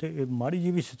ਜੇ ਉਹਨਾਂ 'ਤੇ ਮਾੜੀ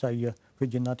ਜਿਹੀ ਵੀ ਸੱਚਾਈ ਆ ਫਿਰ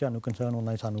ਜਿੰਨਾ ਤੁਹਾਨੂੰ ਕੰਸਰਨ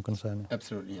ਉਹਨਾਂ ਹੀ ਸਾਨੂੰ ਕੰਸਰਨ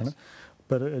ਹੈ ਨਾ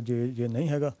ਪਰ ਜੇ ਨਹੀਂ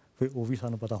ਹੈਗਾ ਫਿਰ ਉਹ ਵੀ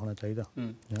ਸਾਨੂੰ ਪਤਾ ਹੋਣਾ ਚਾਹੀਦਾ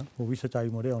ਉਹ ਵੀ ਸੱਚਾਈ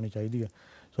ਮੋੜੇ ਆਉਣੀ ਚਾਹੀਦੀ ਆ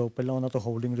ਸੋ ਪਹਿਲਾਂ ਉਹਨਾਂ ਤੋਂ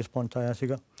ਹੋਲਡਿੰਗ ਰਿਸਪੌਂਸ ਆਇਆ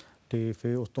ਸੀਗਾ ਅਤੇ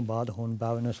ਫਿਰ ਉਸ ਤੋਂ ਬਾਅਦ ਹੁਣ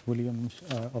ਬੈਰਨਸ ਵਿਲੀਅਮਸ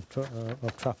ਆਫ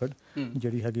ਟ੍ਰੈਫਰਡ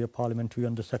ਜਿਹੜੀ ਹੈਗੀ ਆ parliamentary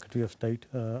under secretary of state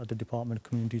ਅਤੇ department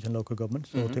communities and local government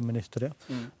ਸੋ ਉੱਥੇ ਮਿਨਿਸਟਰ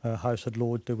ਆ ਹਾਊਸਡ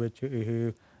ਲੋਜ ਦੇ ਵਿੱਚ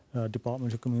ਇਹ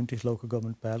department of communities local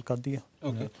government ਪਹਿਲ ਕਰਦੀ ਆ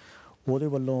ਉਹਦੇ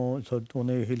ਵੱਲੋਂ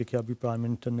ਉਹਨੇ ਇਹ ਲਿਖਿਆ ਵੀ ਪ੍ਰਾਈਮ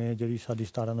ਮਿਨਿਸਟਰ ਨੇ ਜਿਹੜੀ ਸਾਡੀ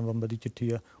 17 ਨਵੰਬਰ ਦੀ ਚਿੱਠੀ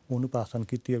ਆ ਉਹਨੂੰ ਪਾਸਨ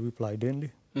ਕੀਤੀ ਆ ਰਿਪਲਾਈ ਦੇਣ ਲਈ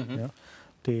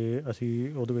ਅਤੇ ਅਸੀਂ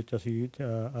ਉਹਦੇ ਵਿੱਚ ਅਸੀਂ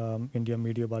ਇੰਡੀਆ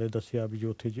ਮੀਡੀਆ ਬਾਰੇ ਦੱਸਿਆ ਵੀ ਜੋ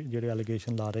ਉੱਥੇ ਜਿਹੜੇ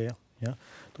ਐਲੀਗੇਸ਼ਨ ਲਾ ਰਹੇ ਆ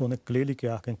ਤਾਂ ਉਹਨੇ ਕਲੀਅਰਲੀ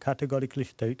ਕਿਹਾ ਕਿ categorically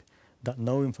state that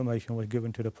no information was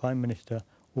given to the Prime Minister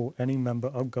or any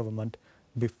member of government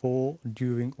before,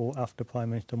 during or after Prime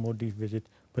Minister Modi's visit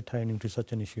pertaining to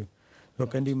such an issue. ਸੋ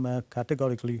ਕਹਿੰਦੀ ਮੈਂ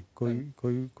ਕੈਟੇਗੋਰੀਕਲੀ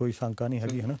ਕੋਈ ਸ਼ੰਕਾ ਨਹੀਂ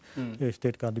ਹੈਗੀ ਹੈ ਨਾ ਇਹ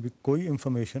ਸਟੇਟ ਕਰਦੀ ਵੀ ਕੋਈ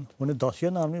ਇਨਫੋਰਮੇਸ਼ਨ ਉਹਨੇ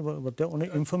ਡੋਸੀਅਰ ਨਾਮ ਨਹੀਂ ਵਰਤਿਆ ਉਹਨੇ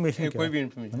ਇਨਫੋਰਮੇਸ਼ਨ ਕੋਈ ਵੀ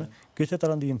ਇਨਫੋਰਮੇਸ਼ਨ ਕਿਸੇ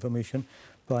ਤਰ੍ਹਾਂ ਦੀ ਇਨਫੋਰਮੇਸ਼ਨ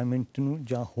ਪ੍ਰਾਈਮ ਮਿਨਿਸਟਰ ਨੂੰ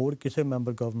ਜਾਂ ਹੋਰ ਕਿਸੇ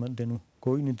ਮੈਂਬਰ ਗਵਰਨਮੈਂਟ ਦੇ ਨੂੰ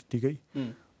ਕੋਈ ਨਹੀਂ ਦਿੱਤੀ ਗਈ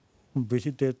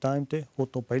ਵਿਜ਼ਿਟ ਦੇ ਟਾਈਮ 'ਤੇ ਉਹ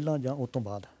ਤੋਂ ਪਹਿਲਾਂ ਜਾਂ ਉਹ ਤੋਂ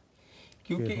ਬਾਅਦ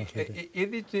ਕਿਉਂਕਿ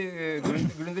ਇਹਦੇ 'ਚ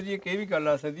ਗੁਰਿੰਦਰ ਜੀ ਇੱਕ ਇਹ ਵੀ ਗੱਲ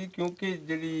ਆ ਸਕਦੀ ਕਿਉਂਕਿ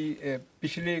ਜਿਹੜੀ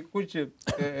ਪਿਛਲੇ ਕੁਝ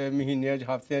ਮਹੀਨਿਆਂ 'ਚ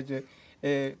ਹਫ਼ਤਿਆਂ 'ਚ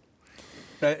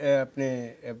ਆਪਣੇ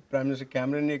ਪ੍ਰਾਈਮ ਮਿਨਿਸਟਰ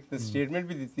ਕੈਮਰਨ ਨੇ ਇੱਕ ਸਟੇਟਮੈਂਟ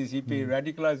ਵੀ ਦਿੱਤੀ ਸੀ ਕਿ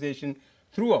ਰੈਡੀਕਲਾਈਜੇਸ਼ਨ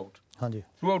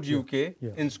throughout UK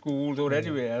in schools or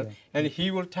everywhere and he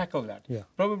will tackle that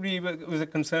probably it was a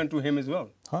concern to him as well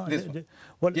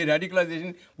ਜੇ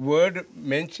ਰੈਡੀਕਲਾਈਜੇਸ਼ਨ ਵਰਡ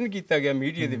ਮੈਂਸ਼ਨ ਕੀਤਾ ਗਿਆ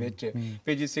ਮੀਡੀਆ ਦੇ ਵਿੱਚ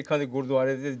ਕਿ ਜੇ ਸਿੱਖਾਂ ਦੇ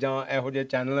ਗੁਰਦੁਆਰੇ ਤੇ ਜਾਂ ਇਹੋ ਜਿਹੇ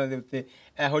ਚੈਨਲਾਂ ਦੇ ਉੱਤੇ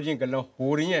ਇਹੋ ਜਿਹੀਆਂ ਗੱਲਾਂ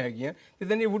ਹੋ ਰਹੀਆਂ ਹੈਗੀਆਂ ਤੇ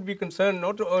then it would be concern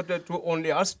not to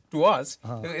only us to us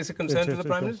it's a concern to the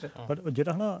prime minister but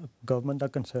ਜਿਹੜਾ ਨਾ ਗਵਰਨਮੈਂਟ ਦਾ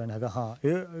ਕੰਸਰਨ ਹੈਗਾ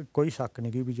ਇਹ ਕੋਈ ਸ਼ੱਕ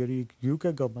ਨਹੀਂ ਕਿ ਵੀ ਜਿਹੜੀ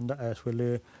UK ਗਵਰਨਮੈਂਟ ਦਾ ਇਸ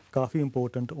ਵੇਲੇ ਕਾਫੀ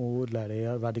ਇੰਪੋਰਟੈਂਟ ਉਹ ਲੈ ਰਹੇ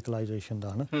ਆ ਰੈਡੀਕਲਾਈਜੇਸ਼ਨ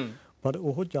ਦਾ ਪਰ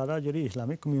ਉਹ ਜ਼ਿਆਦਾ ਜਿਹੜੀ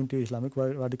ਇਸਲਾਮਿਕ ਕਮਿਊਨਿਟੀ ਇਸਲਾਮਿਕ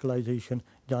ਰੈਡੀਕਲਾਈਜੇਸ਼ਨ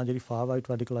ਜਾਂ ਜਿਹੜੀ ਫਾਰ ਰਾਈਟ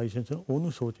ਰੈਡੀਕਲਾਈਜੇਸ਼ਨ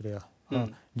ਉਹਨੂੰ ਸੋਚ ਰਿਹਾ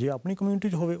ਜੇ ਆਪਣੀ ਕਮਿਊਨਿਟੀ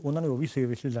 'ਚ ਹੋਵੇ ਉਹਨਾਂ ਨੇ ਉਹ ਵੀ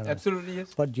ਸੀਰੀਅਸਲੀ ਲੈਣਾ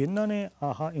ਪਰ ਜਿਨ੍ਹਾਂ ਨੇ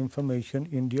ਆਹ ਇਨਫੋਰਮੇਸ਼ਨ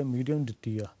ਇੰਡੀਅਨ ਮੀਡੀਆ ਨੂੰ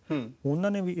ਦਿੱਤੀ ਆ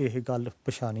ਉਹਨਾਂ ਨੇ ਵੀ ਇਹ ਗੱਲ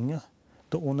ਪਛਾਣੀ ਆ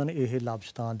ਤਾਂ ਉਹਨਾਂ ਨੇ ਇਹ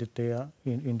ਲਫ਼ਜ਼ਾਂ ਦਿੱਤੇ ਆ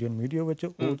ਇੰਡੀਅਨ ਮੀਡੀਆ ਵਿੱਚ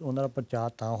ਉਹਨਾਂ ਦਾ ਪ੍ਰਚਾਰ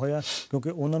ਤਾਂ ਹੋਇਆ ਕਿਉਂਕਿ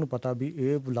ਉਹਨਾਂ ਨੂੰ ਪਤਾ ਵੀ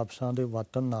ਇਹ ਲਫ਼ਜ਼ਾਂ ਦੇ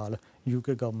ਵਰਤਣ ਨਾਲ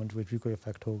UK ਗਵਰਨਮੈਂਟ ਵਿੱਚ ਵੀ ਕੋਈ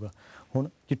ਇਫੈਕਟ ਹੋਊਗਾ ਹੁਣ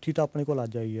ਚਿੱਠੀ ਤਾਂ ਆਪਣੇ ਕੋਲ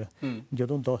ਅੱਜ ਆਈ ਆ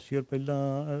ਜਦੋਂ ਡੋਸੀਅਰ ਪਹਿਲਾਂ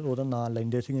ਉਹਦਾ ਨਾਂ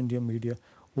ਲੈਂਦੇ ਸੀ ਇੰਡੀਅਨ ਮੀਡੀਆ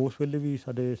ਉਸ ਵੇਲੇ ਵੀ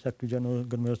ਸਾਡੇ ਸੈਕਟਰੀ ਜਨਰਲ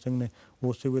ਗੁਰਮੇਲ ਸਿੰਘ ਨੇ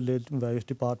ਉਸੇ ਵੇਲੇ ਵੈਰੀਅਸ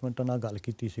ਡਿਪਾਰਟਮੈਂਟਾਂ ਨਾਲ ਗੱਲ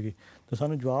ਕੀਤੀ ਸੀਗੀ ਤਾਂ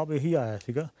ਸਾਨੂੰ ਜਵਾਬ ਇਹੀ ਆਇਆ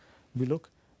ਸੀਗਾ ਵੀ ਲੋਕ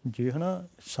ਜੇ ਹੈ ਨਾ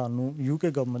ਸਾਨੂੰ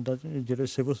UK ਗਵਰਨਮੈਂਟ ਦਾ ਜਿਹੜੇ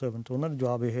ਸਿਵਲ ਸਰਵੈਂਟ ਉਹਨਾਂ ਦਾ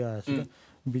ਜਵਾਬ ਇਹ ਆਇਆ ਸੀਗਾ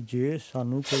ਵੀ ਜੇ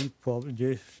ਸਾਨੂੰ ਕੋਈ ਪ੍ਰੋਬਲਮ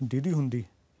ਜੇ ਦੀਦੀ ਹੁੰਦੀ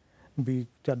ਵੀ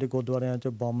ਸਾਡੇ ਗੁਰਦੁਆਰਿਆਂ 'ਚ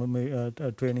ਬੰਬ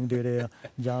ਟ੍ਰੇਨਿੰਗ ਦੇ ਰਹੇ ਆ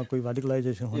ਜਾਂ ਕੋਈ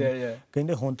ਰੈਡੀਕਲਾਈਜੇਸ਼ਨ ਹੋਣੀ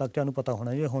ਕਹਿੰਦੇ ਹੁਣ ਤੱਕ ਤੁਹਾਨੂੰ ਪਤਾ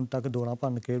ਹੋਣਾ ਜੀ ਹੁਣ ਤੱਕ ਦੌੜਾਂ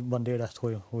ਭੰਨ ਕੇ ਬੰਦੇ ਅਰੈਸਟ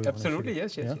ਹੋਏ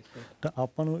ਤਾਂ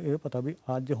ਆਪਾਂ ਨੂੰ ਇਹ ਪਤਾ ਵੀ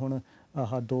ਅੱਜ ਹੁਣ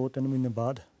ਆਹ 2-3 ਮਹੀਨੇ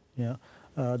ਬਾਅਦ ਜਾਂ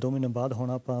 2 ਮਹੀਨੇ ਬਾਅਦ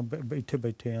ਹੁਣ ਆਪਾਂ ਇੱਥੇ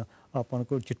ਬੈਠੇ ਆ ਆਪਾਂ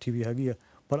ਕੋਲ ਚਿੱਠੀ ਵੀ ਹੈਗੀ ਆ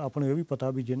ਪਰ ਆਪਾਂ ਨੂੰ ਇਹ ਵੀ ਪਤਾ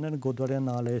ਵੀ ਜਿਨ੍ਹਾਂ ਨੇ ਗੁਰਦੁਆਰਿਆਂ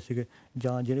ਨਾਂ ਲਏ ਸੀਗੇ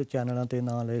ਜਾਂ ਜਿਹੜੇ ਚੈਨਲਾਂ 'ਤੇ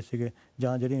ਨਾਂ ਲਏ ਸੀਗੇ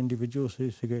ਜਾਂ ਜਿਹੜੇ ਇੰਡੀਵਿਜੂਅਲ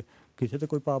ਸੀਗੇ ਕਿਸੇ 'ਤੇ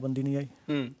ਕੋਈ ਪਾਬੰਦੀ ਨਹੀਂ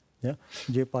ਆਈ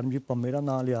ਜੇ ਪਰਮਜੀਤ ਪੰਮੇ ਦਾ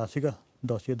ਨਾਂ ਲਿਆ ਸੀਗਾ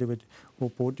ਡੋਸੀਅਰ ਦੇ ਵਿੱਚ ਉਹ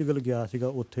ਪੋਰਚੁਗਲ ਗਿਆ ਸੀਗਾ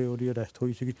ਉੱਥੇ ਉਹਦੀ ਅਰੈਸਟ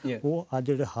ਹੋਈ ਸੀਗੀ ਉਹ ਅੱਜ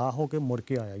ਜਿਹੜੇ ਹੋ ਕੇ ਮੁੜ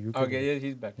ਕੇ ਆਇਆ UK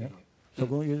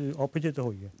ਸਗੋਂ ਆਪੋਜੀਟ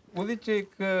ਹੋਈ ਹੈ। ਉਹਦੇ 'ਚ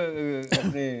ਇੱਕ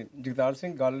ਆਪਣੇ ਜਗਤਾਰ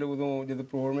ਸਿੰਘ ਗੱਲ ਉਦੋਂ ਜਦੋਂ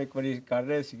ਪ੍ਰੋਗਰਾਮ ਇੱਕ ਵਾਰੀ ਕਰ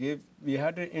ਰਹੇ ਸੀਗੇ, ਵੀ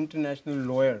head international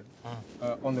lawyer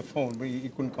on the phone, ਬਈ ਹੀ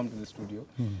couldn't come to the studio.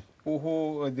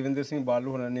 ਉਹ ਦਵਿੰਦਰ ਸਿੰਘ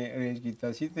ਬਾਲੂ ਹੋਰਾਂ ਨੇ ਅਰੇਂਜ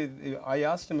ਕੀਤਾ ਸੀ, ਤੇ ਆਈ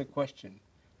asked him a question,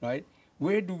 right,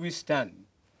 wear do we stand,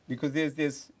 because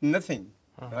there's nothing,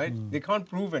 right? They can't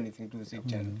prove anything to the Sikh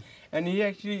channel. And he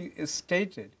actually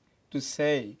stated to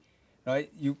say, right,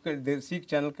 the Sikh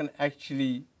channel can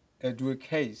actually do a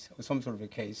case, or some sort of a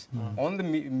case, on the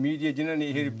media ਜਿਨ੍ਹਾਂ ਨੇ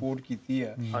ਇਹ report ਕੀਤੀ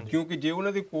ਹੈ, ਕਿਉਂਕਿ ਜੇ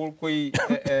ਉਹਨਾਂ ਦੇ ਕੋਲ ਕੋਈ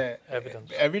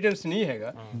evidence ਨਹੀਂ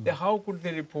ਹੈਗਾ, ਤੇ how could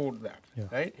they report that,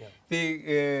 right? ਤੇ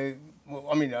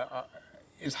I mean,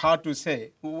 it's hard to say.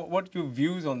 What your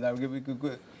views on that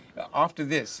after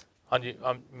this? ਹਾਂਜੀ,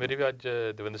 ਮੇਰੀ ਵੀ ਅੱਜ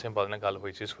ਦਵਿੰਦਰ ਸਿੰਘ ਬਾਦਲ ਨਾਲ ਗੱਲ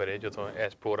ਹੋਈ ਸੀ ਸਵੇਰੇ, ਜਦੋਂ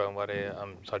ਇਸ ਪ੍ਰੋਗਰਾਮ ਬਾਰੇ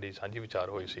ਸਾਡੀ ਸਾਂਝੀ ਵਿਚਾਰ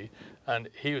ਹੋਈ ਸੀ, and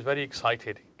he was very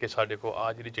excited ਕਿ ਸਾਡੇ ਕੋਲ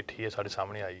ਆ ਜਿਹੜੀ ਚਿੱਠੀ ਹੈ ਸਾਡੇ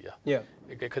ਸਾਹਮਣੇ ਆਈ ਆ,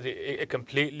 because it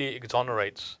completely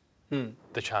exonerates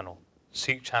the channel,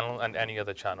 Sikh channel and any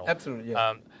other channel. Absolutely,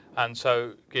 yeah. And so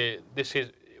ਕਿ this is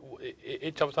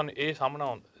ਇਹ ਜਦ ਸਾਨੂੰ ਇਹ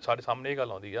ਸਾਡੇ ਸਾਹਮਣੇ ਇਹ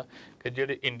ਗੱਲ ਆਉਂਦੀ ਆ ਕਿ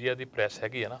ਜਿਹੜੇ ਇੰਡੀਆ ਦੀ ਪ੍ਰੈਸ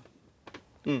ਹੈਗੀ ਆ ਨਾ,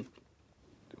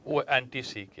 ਉਹ ਐਂਟੀ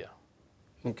ਸਿੱਖ ਆ।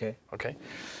 Okay.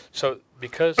 So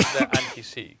because they're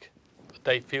anti-Sikh,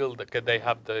 they feel that they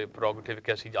have the prerogative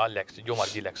ਕਿ ਅਸੀਂ ਜੋ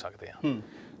ਮਰਜ਼ੀ ਲਿਖ ਸਕਦੇ ਹਾਂ।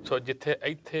 So ਜਿੱਥੇ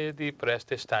ਇੱਥੇ ਦੀ ਪ੍ਰੈਸ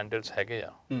ਦੇ ਸਟੈਂਡਰਡਸ ਹੈਗੇ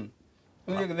ਆ, and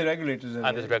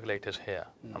there's regulators here,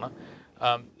 ਹਨਾ,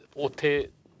 ਉੱਥੇ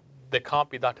they can't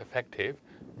be that effective,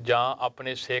 ਜਾਂ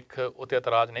ਆਪਣੇ ਸਿੱਖ ਉੱਤੇ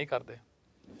ਇਤਰਾਜ਼ ਨਹੀਂ ਕਰਦੇ।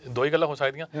 ਦੋ ਹੀ ਗੱਲਾਂ ਹੋ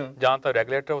ਸਕਦੀਆਂ, ਜਾਂ ਤਾਂ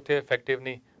ਰੈਗੂਲੇਟਰ ਉੱਥੇ ਇਫੈਕਟਿਵ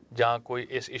ਨਹੀਂ, ਜਾਂ ਕੋਈ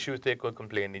ਇਸ ਇਸ਼ੂ ਤੇ ਕੋਈ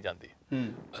ਕੰਪਲੇਨ ਨਹੀਂ ਜਾਂਦੀ।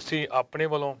 ਅਸੀਂ ਆਪਣੇ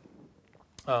ਵੱਲੋਂ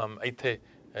ਇੱਥੇ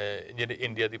ਜਿਹੜੀ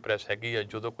ਇੰਡੀਆ ਦੀ ਪ੍ਰੈਸ ਹੈਗੀ ਆ,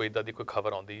 ਜਦੋਂ ਕੋਈ ਇੱਦਾਂ ਦੀ ਕੋਈ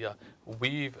ਖਬਰ ਆਉਂਦੀ ਆ,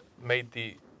 we've made the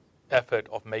effort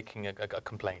of making a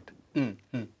complaint,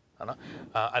 ਹਨਾ,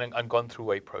 and gone through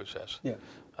a process.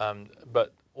 But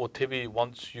ਉੱਥੇ ਵੀ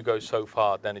once you go so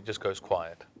far, then it just goes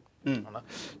quiet, ਹਨਾ।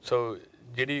 So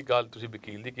ਜਿਹੜੀ ਗੱਲ ਤੁਸੀਂ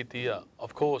ਵਕੀਲ ਦੀ ਕੀਤੀ ਆ,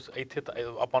 ਆਫ ਕੋਰਸ ਇੱਥੇ ਤਾਂ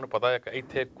ਆਪਾਂ ਨੂੰ ਪਤਾ ਹੈ ਕਿ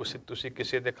ਇੱਥੇ ਤੁਸੀਂ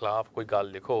ਕਿਸੇ ਦੇ ਖਿਲਾਫ ਕੋਈ ਗੱਲ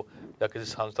ਲਿਖੋ ਜਾਂ ਕਿਸੇ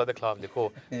ਸੰਸਥਾ ਦੇ ਖਿਲਾਫ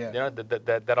ਲਿਖੋ,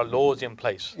 there are laws in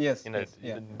place,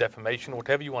 defamation,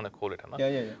 whatever you want to call it, ਹਨਾ,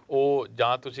 ਉਹ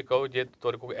ਜਾਂ ਤੁਸੀਂ ਕਹੋ ਜੇ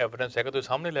ਤੁਹਾਡੇ ਕੋਲ ਐਵੀਡੈਂਸ ਹੈਗਾ ਤੁਸੀਂ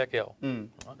ਸਾਹਮਣੇ ਲੈ ਕੇ ਆਓ।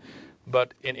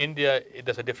 But in India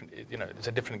there's a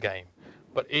different game.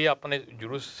 ਪਰ ਇਹ ਆਪਣੇ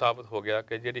ਜ਼ਰੂਰ ਸਾਬਤ ਹੋ ਗਿਆ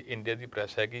ਕਿ ਜਿਹੜੀ ਇੰਡੀਆ ਦੀ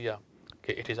ਪ੍ਰੈਸ ਹੈਗੀ ਆ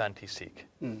ਕਿ it is anti-Sikh.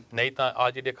 ਨਹੀਂ ਤਾਂ ਆ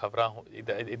ਜਿਹੜੀਆਂ ਖਬਰਾਂ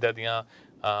ਇੱਦਾਂ ਦੀਆਂ,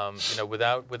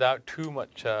 without too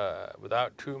much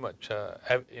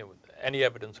any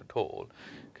evidence at all,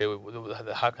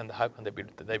 how can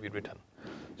they be written?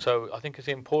 So I think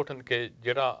it's important ਕਿ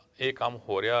ਜਿਹੜਾ ਇਹ ਕੰਮ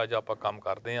ਹੋ ਰਿਹਾ ਜਾਂ ਆਪਾਂ ਕੰਮ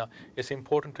ਕਰਦੇ ਹਾਂ, it's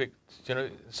important to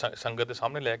ਸੰਗਤ ਦੇ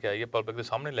ਸਾਹਮਣੇ ਲੈ ਕੇ ਆਈਏ, ਪਬਲਿਕ ਦੇ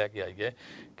ਸਾਹਮਣੇ ਲੈ ਕੇ ਆਈਏ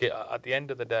ਕਿ at the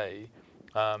end of the day,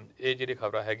 ਇਹ ਜਿਹੜੀ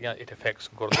ਖਬਰਾਂ ਹੈਗੀਆਂ, it affects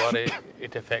ਗੁਰਦੁਆਰੇ,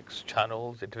 it affects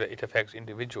channels, it affects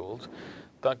individuals.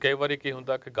 ਤਾਂ ਕਈ ਵਾਰੀ ਕੀ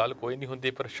ਹੁੰਦਾ ਕਿ ਗੱਲ ਕੋਈ ਨਹੀਂ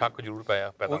ਹੁੰਦੀ, ਪਰ ਸ਼ੱਕ ਜ਼ਰੂਰ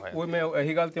ਪੈਦਾ ਹੋਇਆ। ਉਹ ਮੈਂ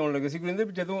ਇਹੀ ਗੱਲ ਤੇ ਆਉਣ ਲੱਗਾ ਸੀ ਕਿ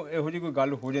ਜਦੋਂ ਇਹੋ ਜਿਹੀ ਕੋਈ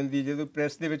ਗੱਲ ਹੋ ਜਾਂਦੀ, ਜਦੋਂ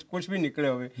ਪ੍ਰੈਸ ਦੇ ਵਿੱਚ ਕੁਝ ਵੀ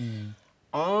ਨਿਕਲਿਆ ਹੋਵੇ,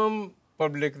 ਆਮ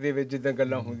ਪਬਲਿਕ ਦੇ ਵਿੱਚ ਜਿੱਦਾਂ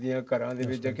ਗੱਲਾਂ ਹੁੰਦੀਆਂ ਘਰਾਂ ਦੇ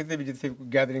ਵਿੱਚ ਜਾਂ ਕਿਤੇ ਵੀ ਜਿੱਥੇ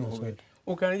ਗੈਦਰਿੰਗ ਹੋਵੇ,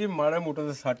 ਉਹ ਕਹਿੰਦੇ ਜੀ ਮਾੜਾ ਮੋਟਾ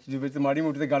ਤਾਂ ਸੱਚ ਦੇ ਵਿੱਚ ਮਾੜੀ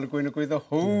ਮੋਟੀ ਤਾਂ ਗੱਲ ਕੋਈ ਨਾ ਕੋਈ ਤਾਂ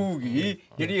ਹੋਊਗੀ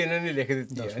ਜਿਹੜੀ ਇਹਨਾਂ ਨੇ ਲਿਖ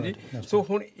ਦਿੱਤੀ ਹੈ ਜੀ। ਸੋ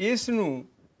ਹੁਣ ਇਸ ਨੂੰ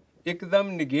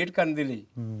ਇੱਕਦਮ ਨਿਗੇਟ ਕਰਨ ਦੇ ਲਈ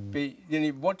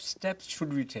ਯਾਨੀ ਵਾਟ ਸਟੈਪਸ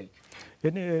ਸ਼ੁੱਡ ਵੀ ਟੇਕ?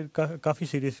 ਇਹਨੇ ਕਾਫੀ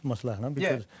ਸੀਰੀਅਸ ਮਸਲਾ ਹੈ ਨਾ,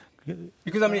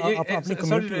 because I mean,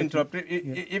 sorry to interrupt,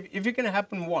 if it can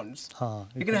happen once,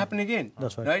 it can happen again,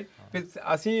 right?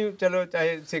 ਅਸੀਂ ਚਲੋ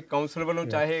ਚਾਹੇ ਸੇ ਕਾਉਂਸਲ ਵੱਲੋਂ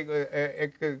ਚਾਹੇ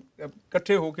ਇੱਕ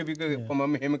ਇਕੱਠੇ ਹੋ ਕੇ ਵੀ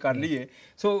ਮੁਹਿੰਮ ਕਰ ਲਈਏ,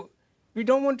 so we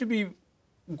don't want to be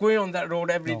going on that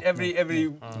road every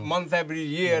month, every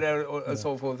year, or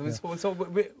so forth. So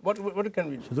what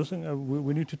can we do? So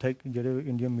we need to take ਜਿਹੜੇ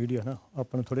ਇੰਡੀਅਨ ਮੀਡੀਆ ਨਾ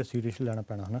ਆਪਾਂ ਨੂੰ ਥੋੜੇ ਸੀਰੀਅਸ ਲੈਣਾ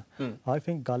ਪੈਣਾ ਹੈ ਨਾ। ਆਈ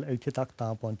ਥਿੰਕ ਗੱਲ ਇੱਥੇ ਤੱਕ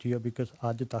ਤਾਂ ਪਹੁੰਚੀ ਆ ਬਿਕਾਜ਼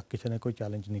ਅੱਜ ਤੱਕ ਕਿਸੇ ਨੇ ਕੋਈ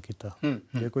ਚੈਲੰਜ ਨਹੀਂ ਕੀਤਾ।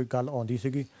 ਜੇ ਕੋਈ ਗੱਲ ਆਉਂਦੀ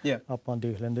ਸੀਗੀ ਆਪਾਂ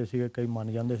ਦੇਖ ਲੈਂਦੇ ਸੀਗੇ, ਕਈ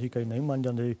ਮੰਨ ਜਾਂਦੇ ਸੀ, ਕਈ ਨਹੀਂ ਮੰਨ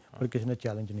ਜਾਂਦੇ ਸੀ, ਪਰ ਕਿਸੇ ਨੇ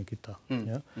ਚੈਲੰਜ ਨਹੀਂ ਕੀਤਾ।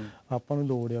 ਆਪਾਂ ਨੂੰ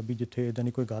ਲੋੜ ਆ ਵੀ ਜਿੱਥੇ ਇੱਦਾਂ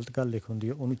ਦੀ ਕੋਈ ਗਲਤ ਗੱਲ ਲਿਖ ਹੁੰਦੀ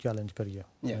ਆ ਉਹਨੂੰ ਚੈਲੰਜ ਕਰੀਏ।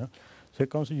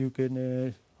 ਸਿੱਖਾਂ ਯੂਕੇ ਨੇ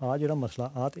ਆਹ ਜਿਹੜਾ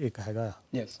ਮਸਲਾ ਆਹ ਤਾਂ ਇੱਕ ਹੈਗਾ ਆ,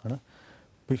 ਹੈ ਨਾ।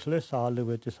 ਪਿਛਲੇ ਸਾਲ ਦੇ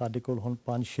ਵਿੱਚ ਸਾਡੇ ਕੋਲ ਹੁਣ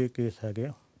 5-6 ਕੇਸ ਹੈਗੇ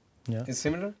ਆ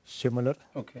ਸਿਮਿਲਰ,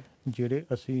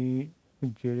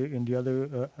 ਜਿਹੜੇ ਇੰਡੀਆ ਦੇ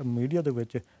ਮੀਡੀਆ ਦੇ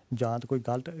ਵਿੱਚ ਜਾਂ ਤਾਂ ਕੋਈ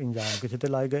ਗਲਤ ਇਲਜ਼ਾਮ ਕਿਸੇ ਤੇ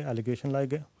ਲਾਏ ਗਏ, ਐਲੀਗੇਸ਼ਨ ਲਾਏ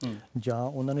ਗਏ, ਜਾਂ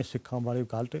ਉਹਨਾਂ ਨੇ ਸਿੱਖਾਂ ਬਾਰੇ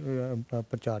ਗਲਤ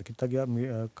ਪ੍ਰਚਾਰ ਕੀਤਾ ਗਿਆ,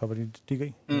 ਖਬਰ ਦਿੱਤੀ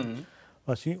ਗਈ।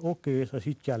 ਅਸੀਂ ਉਹ ਕੇਸ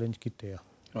ਚੈਲੰਜ ਕੀਤੇ ਆ।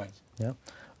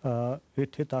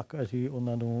 ਇੱਥੇ ਤੱਕ ਅਸੀਂ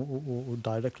ਉਹਨਾਂ ਨੂੰ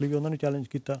ਡਾਇਰੈਕਟਲੀ ਉਹਨਾਂ ਨੂੰ ਚੈਲੰਜ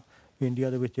ਕੀਤਾ। ਇੰਡੀਆ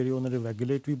ਦੇ ਵਿੱਚ ਜਿਹੜੀ ਉਹਨਾਂ ਦੇ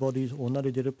ਰੈਗੂਲੇਟਰੀ ਬੋਡੀਜ਼, ਉਹਨਾਂ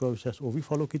ਦੇ ਜਿਹੜੇ ਪ੍ਰੋਸੈਸ ਉਹ ਵੀ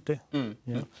ਫੋਲੋ ਕੀਤੇ।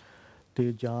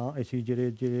 ਅਤੇ ਜਾਂ ਅਸੀਂ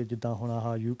ਜਿਹੜੇ ਜਿੱਦਾਂ ਹੁਣ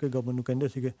ਆਹ ਯੂਕੇ ਗਵਰਨਮੈਂਟ ਨੂੰ ਕਹਿੰਦੇ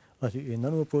ਸੀਗੇ, ਅਸੀਂ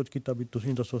ਇਹਨਾਂ ਨੂੰ ਅਪਰੋਚ ਕੀਤਾ ਵੀ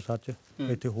ਤੁਸੀਂ ਦੱਸੋ ਸੱਚ।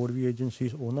 ਇੱਥੇ ਹੋਰ ਵੀ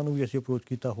ਏਜੰਸੀਜ਼, ਉਹਨਾਂ ਨੂੰ ਵੀ ਅਸੀਂ ਅਪਰੋਚ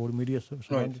ਕੀਤਾ, ਹੋਰ ਮੀਡੀਆ।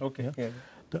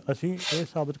 ਤਾਂ ਅਸੀਂ ਇਹ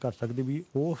ਸਾਬਤ ਕਰ ਸਕਦੇ ਵੀ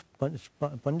ਉਹ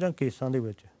 5 ਕੇਸਾਂ ਦੇ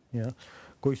ਵਿੱਚ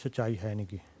ਕੋਈ ਸੱਚਾਈ ਹੈ ਨਹੀਂ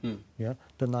ਗੀ,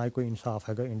 ਤਾਂ ਨਾ ਹੀ ਕੋਈ ਇਨਸਾਫ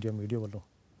ਹੈਗਾ ਇੰਡੀਅਨ ਮੀਡੀਆ ਵੱਲੋਂ।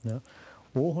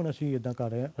 ਉਹ ਹੁਣ ਅਸੀਂ ਇੱਦਾਂ ਕਰ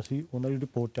ਰਹੇ ਹਾਂ, ਅਸੀਂ ਉਹਨਾਂ ਦੀ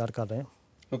ਰਿਪੋਰਟ ਤਿਆਰ ਕਰ ਰਹੇ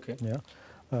ਹਾਂ। ਓਕੇ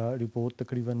ਰਿਪੋਰਟ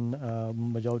ਤਕਰੀਬਨ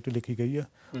ਮੈਜੋਰਟੀ ਲਿਖੀ ਗਈ ਆ।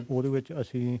 ਉਹਦੇ ਵਿੱਚ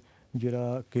ਅਸੀਂ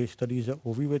ਜਿਹੜਾ ਕੇਸ ਸਟੱਡੀਜ਼ ਆ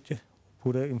ਉਹ ਵੀ ਵਿੱਚ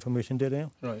ਪੂਰੇ ਇਨਫੋਰਮੇਸ਼ਨ ਦੇ ਰਹੇ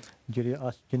ਹਾਂ। ਜਿਹੜੇ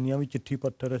ਜਿੰਨੀਆਂ ਵੀ ਚਿੱਠੀ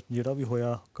ਪੱਤਰ ਜਿਹੜਾ ਵੀ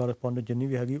ਹੋਇਆ ਕਰਸਪੋਂਡੈਂਟ ਜਿੰਨੀ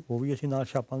ਵੀ ਹੈਗੀ ਉਹ ਵੀ ਅਸੀਂ ਨਾਲ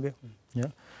ਛਾਪਾਂਗੇ।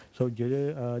 ਸੋ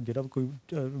ਜਿਹੜਾ ਕੋਈ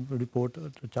ਰਿਪੋਰਟ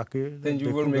ਚੱਕ ਕੇ then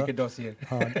you will make a dossier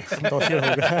dossier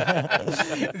ਹੋਊਗਾ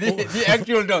the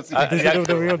actual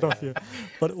dossier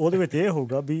ਪਰ ਉਹਦੇ ਵਿੱਚ ਇਹ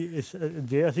ਹੋਊਗਾ ਵੀ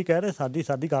ਜੇ ਅਸੀਂ ਕਹਿ ਰਹੇ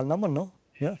ਸਾਡੀ ਗੱਲ ਨਾ ਮੰਨੋ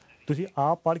ਤੁਸੀਂ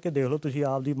ਆਪ ਪੜ੍ਹ ਕੇ ਦੇਖ ਲਓ, ਤੁਸੀਂ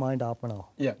ਆਪ ਦੀ ਮਾਈਂਡ ਆਪ ਬਣਾਓ।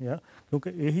 ਕਿਉਂਕਿ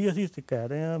ਇਹੀ ਅਸੀਂ ਕਹਿ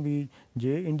ਰਹੇ ਹਾਂ ਵੀ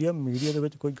ਜੇ ਇੰਡੀਆ ਮੀਡੀਆ ਦੇ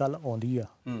ਵਿੱਚ ਕੋਈ ਗੱਲ ਆਉਂਦੀ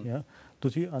ਆ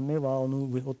ਤੁਸੀਂ ਅੰਨ੍ਹੇਵਾਹ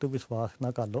ਉਹਨੂੰ ਉੱਤੇ ਵਿਸ਼ਵਾਸ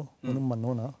ਨਾ ਕਰ ਲਓ, ਉਹਨੂੰ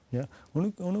ਮੰਨੋ ਨਾ।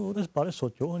 ਉਹਨੂੰ ਉਹਦੇ ਬਾਰੇ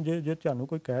ਸੋਚੋ। ਹੁਣ ਜੇ ਤੁਹਾਨੂੰ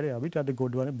ਕੋਈ ਕਹਿ ਰਿਹਾ ਵੀ ਤੁਹਾਡੇ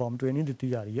ਗੁਰਦੁਆਰੇ ਨੇ ਬੰਬ ਟ੍ਰੇਨਿੰਗ ਦਿੱਤੀ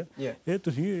ਜਾ ਰਹੀ ਹੈ, ਇਹ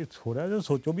ਤੁਸੀਂ ਥੋੜ੍ਹਾ ਜਿਹਾ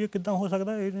ਸੋਚੋ ਵੀ ਇਹ ਕਿੱਦਾਂ ਹੋ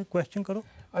ਸਕਦਾ, ਇਹ ਕੁਐਸਚਨ ਕਰੋ।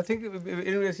 ਆਈ ਥਿੰਕ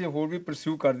ਇਹਨੂੰ ਅਸੀਂ ਹੋਰ ਵੀ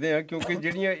ਪਰਸਿਊ ਕਰਦੇ ਹਾਂ ਕਿਉਂਕਿ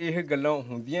ਜਿਹੜੀਆਂ ਇਹ ਗੱਲਾਂ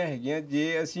ਹੁੰਦੀਆਂ ਹੈਗੀਆਂ ਜੇ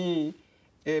ਅਸੀਂ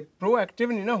proactive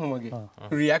ਨਹੀਂ ਨਾ ਹੋਵਾਂਗੇ,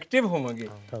 reactive ਹੋਵਾਂਗੇ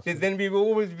ਤੇ then we will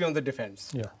always be on the defense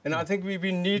and I think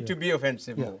we need to be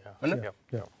offensive more ਹੈ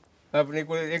ਨਾ। ਆਪਣੇ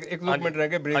ਕੋਲ ਇੱਕ ਦੋ ਮਿੰਟ ਰਹਿ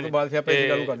ਗਏ ਬ੍ਰੇਕ ਤੋਂ ਬਾਅਦ ਫਿਰ ਆਪਾਂ ਇਹ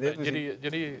ਗੱਲ ਕਰਦੇ ਹਾਂ।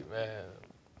 ਜਿਹੜੀ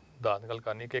ਦਾਦ ਗੱਲ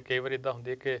ਕਰਨੀ ਕਿ ਕਈ ਵਾਰ ਇਦਾਂ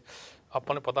ਹੁੰਦੀ ਹੈ ਕਿ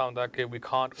ਆਪਾਂ ਨੂੰ ਪਤਾ ਹੁੰਦਾ ਕਿ we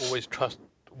can't always trust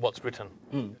what's written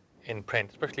in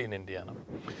print especially in India ਨਾ,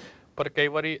 ਪਰ ਕਈ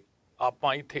ਵਾਰੀ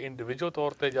ਆਪਾਂ ਇੱਥੇ ਇੰਡੀਵਿਜੂਅਲ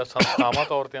ਤੌਰ ਤੇ ਜਾਂ ਸੰਸਥਾਵਾਂ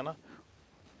ਤੌਰ ਤੇ ਨਾ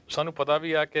ਸਾਨੂੰ ਪਤਾ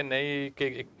ਵੀ ਆ ਕਿ ਨਹੀਂ ਕਿ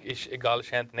ਇਹ ਗੱਲ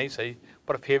ਸ਼ਾਇਦ ਨਹੀਂ ਸਹੀ,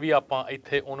 ਪਰ ਫਿਰ ਵੀ ਆਪਾਂ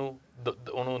ਇੱਥੇ ਉਹਨੂੰ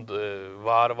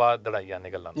ਵਾਰ-ਵਾਰ ਦੜਾਈ ਜਾਂਦੇ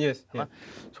ਗੱਲਾਂ ਨੂੰ।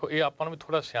 ਸੋ ਇਹ ਆਪਾਂ ਨੂੰ ਵੀ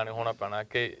ਥੋੜ੍ਹਾ ਸਿਆਣੇ ਹੋਣਾ ਪੈਣਾ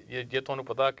ਕਿ ਜੇ ਤੁਹਾਨੂੰ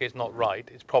ਪਤਾ ਕਿ it's not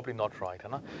right, it's probably not right ਹੈ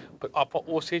ਨਾ, ਪਰ ਆਪਾਂ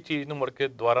ਉਸੇ ਚੀਜ਼ ਨੂੰ ਮੁੜ ਕੇ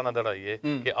ਦੁਬਾਰਾ ਨਾ ਦੜਾਈਏ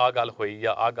ਕਿ ਆਹ ਗੱਲ ਹੋਈ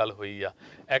ਆ, ਆਹ ਗੱਲ ਹੋਈ ਆ।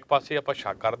 ਇੱਕ ਪਾਸੇ ਆਪਾਂ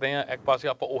ਸ਼ੱਕ ਕਰਦੇ ਹਾਂ, ਇੱਕ ਪਾਸੇ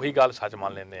ਆਪਾਂ ਉਹੀ ਗੱਲ ਸੱਚ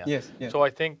ਮੰਨ ਲੈਂਦੇ ਹਾਂ। ਸੋ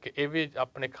ਆਈ ਥਿੰਕ ਇਹ ਵੀ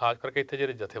ਆਪਣੇ ਖਾਸ ਕਰਕੇ ਇੱਥੇ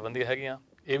ਜਿਹੜੇ ਜਥੇਬੰਦੀਆਂ ਹੈਗੀਆਂ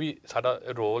ਇਹ ਵੀ ਸਾਡਾ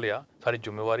ਰੋਲ ਆ, ਸਾਡੀ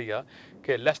ਜ਼ਿੰਮੇਵਾਰੀ ਆ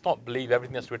ਕਿ let's not believe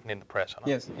everything that's written in the press ਹੈ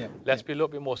ਨਾ, ਲੈਟਸ ਬੀ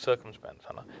ਲਿਟਲ ਮੋਰ ਸਰਕਮਸਪੈਕਟ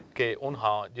ਹੈ ਨਾ ਕਿ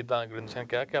ਜਿੱਦਾਂ ਗੁਰਿੰਦਰ ਸਿੰਘ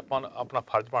ਕਿਹਾ ਕਿ ਆਪਾਂ ਆਪਣਾ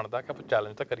ਫਰਜ਼ ਬਣਦਾ ਕਿ ਆਪਾਂ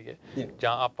ਚੈਲੰਜ ਤਾਂ ਕਰੀਏ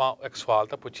ਜਾਂ ਆਪਾਂ ਇੱਕ ਸਵਾਲ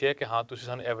ਤਾਂ ਪੁੱਛੀਏ ਕਿ ਹਾਂ ਤੁਸੀਂ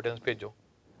ਸਾਨੂੰ ਐਵੀਡੈਂਸ ਭੇਜੋ।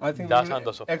 I think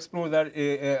we'll explore that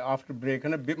after break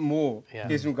and a bit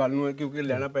more ਇਸ ਨੂੰ ਗੱਲ ਨੂੰ ਕਿਉਂਕਿ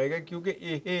ਲੈਣਾ ਪਏਗਾ ਕਿਉਂਕਿ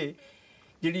ਇਹ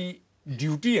ਜਿਹੜੀ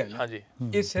ਡਿਊਟੀ ਹੈ ਨਾ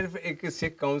ਇਹ ਸਿਰਫ ਇੱਕ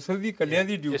ਸਿੱਖ ਕਾਉਂਸਲ ਦੀ ਇਕੱਲਿਆਂ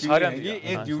ਦੀ ਡਿਊਟੀ ਨਹੀਂ ਹੈਗੀ,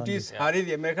 ਇਹ ਡਿਊਟੀ ਸਾਰੇ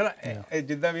ਦੀ ਹੈ। ਮੇਰੇ ਖਿਆਲ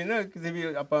ਜਿੱਦਾਂ ਵੀ ਨਾ ਕਿਸੇ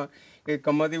ਵੀ ਆਪਾਂ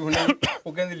ਕੰਮਾਂ ਦੀ ਹੁਣੇ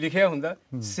ਉਹ ਕਹਿੰਦੇ ਲਿਖਿਆ ਹੁੰਦਾ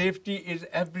safety is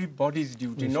everybody's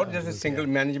duty not just a single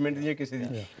management ਦੀ ਕਿਸੇ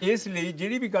ਦੀ। ਇਸ ਲਈ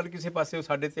ਜਿਹੜੀ ਵੀ ਗੱਲ ਕਿਸੇ ਪਾਸੇ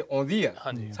ਸਾਡੇ ਤੇ ਆਉਂਦੀ ਆ,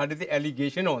 ਸਾਡੇ ਤੇ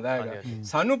ਐਲੀਗੇਸ਼ਨ ਆਉਂਦਾ ਹੈਗਾ,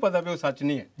 ਸਾਨੂੰ ਪਤਾ ਵੀ ਉਹ ਸੱਚ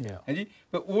ਨਹੀਂ ਹੈ ਹਾਂਜੀ,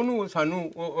 ਤੇ ਉਹਨੂੰ ਸਾਨੂੰ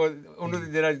ਉਹਨੂੰ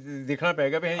ਜਿਹੜਾ ਦੇਖਣਾ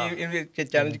ਪਏਗਾ ਵੀ ਇਹ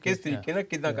ਚੈਲੰਜ ਕਿਸ ਤਰੀਕੇ ਨਾਲ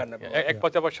ਕਿੱਦਾਂ ਕਰਨਾ ਪਏਗਾ। ਇੱਕ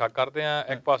ਪਾਸੇ ਆਪਾਂ ਸ਼ੱਕ ਕਰਦੇ ਹਾਂ,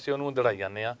 ਇੱਕ ਪਾਸੇ ਉਹਨੂੰ ਦੜਾਈ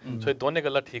ਜਾਂਦੇ ਹਾਂ, ਸੋ ਇਹ ਦੋਨੇ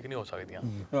ਗੱਲਾਂ ਠੀਕ ਨਹੀਂ ਹੋ ਸਕਦੀਆਂ।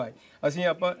 ਅਸੀਂ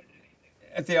ਆਪਾਂ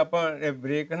ਇੱਥੇ ਆਪਾਂ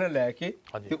ਬ੍ਰੇਕ ਨਾ ਲੈ ਕੇ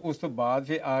ਤੇ ਉਸ ਤੋਂ ਬਾਅਦ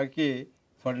ਫਿਰ ਆ ਕੇ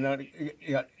ਤੁਹਾਡੇ ਨਾਲ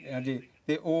ਹਾਂਜੀ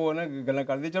ਤੇ ਉਹ ਨਾ ਗੱਲਾਂ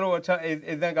ਕਰਦੇ। ਚਲੋ ਅੱਛਾ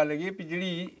ਇੱਦਾਂ ਗੱਲ ਹੈਗੀ ਵੀ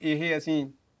ਜਿਹੜੀ ਇਹ ਅਸੀਂ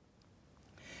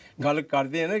ਗੱਲ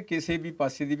ਕਰਦੇ ਹਾਂ ਨਾ ਕਿਸੇ ਵੀ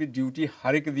ਪਾਸੇ ਦੀ ਵੀ ਡਿਊਟੀ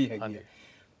ਹਰ ਇੱਕ ਦੀ ਹੈਗੀ ਹੈ,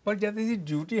 ਪਰ ਜਦ ਅਸੀਂ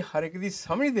ਡਿਊਟੀ ਹਰ ਇੱਕ ਦੀ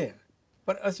ਸਮਝਦੇ ਹਾਂ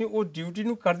ਪਰ ਅਸੀਂ ਉਹ ਡਿਊਟੀ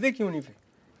ਨੂੰ ਕਰਦੇ ਕਿਉਂ ਨਹੀਂ ਫਿਰ?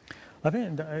 I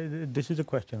think this is a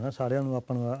question ਨਾ ਸਾਰਿਆਂ ਨੂੰ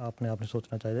ਆਪਾਂ ਨੂੰ ਆਪਣੇ ਆਪ ਨੂੰ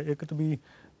ਸੋਚਣਾ ਚਾਹੀਦਾ। ਇੱਕ ਤਾਂ ਵੀ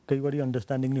ਕਈ ਵਾਰੀ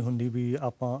ਅੰਡਰਸਟੈਂਡਿੰਗ ਨਹੀਂ ਹੁੰਦੀ ਵੀ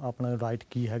ਆਪਾਂ ਆਪਣਾ ਰਾਈਟ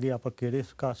ਕੀ ਹੈਗੇ, ਆਪਾਂ ਕਿਹੜੇ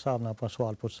ਹਿਸਾਬ ਨਾਲ ਆਪਾਂ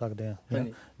ਸਵਾਲ ਪੁੱਛ ਸਕਦੇ ਹਾਂ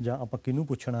ਜਾਂ ਆਪਾਂ ਕਿਹਨੂੰ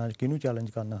ਪੁੱਛਣਾ, ਕਿਹਨੂੰ ਚੈਲੰਜ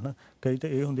ਕਰਨਾ ਹੈ ਨਾ। ਕਈ ਤਾਂ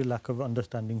ਇਹ ਹੁੰਦੀ ਲੈਕ ਆਫ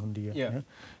ਅੰਡਰਸਟੈਂਡਿੰਗ ਹੁੰਦੀ ਹੈ।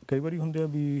 ਕਈ ਵਾਰੀ ਹੁੰਦੇ ਆ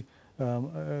ਵੀ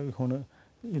ਹੁਣ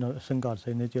ਸੰਘਰਸ਼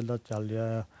ਇੰਨੇ ਚਿਰ ਦਾ ਚੱਲ ਰਿਹਾ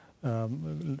ਆ,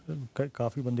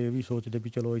 ਕਾਫੀ ਬੰਦੇ ਇਹ ਵੀ ਸੋਚਦੇ ਵੀ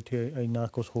ਚਲੋ ਇੱਥੇ ਇੰਨਾ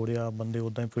ਕੁਛ ਹੋ ਰਿਹਾ, ਬੰਦੇ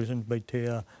ਉੱਦਾਂ ਹੀ ਪ੍ਰਿਜ਼ਨ ਬੈਠੇ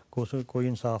ਆ, ਕੋਈ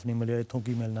ਇਨਸਾਫ ਨਹੀਂ ਮਿਲਿਆ, ਇੱਥੋਂ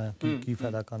ਕੀ ਮਿਲਣਾ ਹੈ, ਕੀ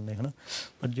ਫਾਇਦਾ ਕਰਨੇ ਹੈ ਨਾ।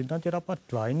 ਪਰ ਜਿੰਨਾ ਚਿਰ ਆਪਾਂ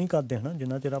ਟਰਾਈ ਨਹੀਂ ਕਰਦੇ ਹੈ ਨਾ,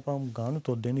 ਜਿੰਨਾ ਚਿਰ ਆਪਾਂ ਗਾਂਹ ਨੂੰ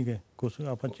ਤੁਰਦੇ ਨਹੀਂ ਗਏ, ਕੁਛ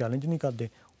ਆਪਾਂ ਚੈਲੰਜ ਨਹੀਂ ਕਰਦੇ,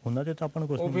 ਉਹਨਾਂ ਚਿਰ ਤਾਂ ਆਪਾਂ ਨੂੰ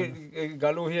ਕੁਛ ਨਹੀਂ।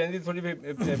 ਗੱਲ ਉਹੀ ਜਾਂਦੀ ਥੋੜੀ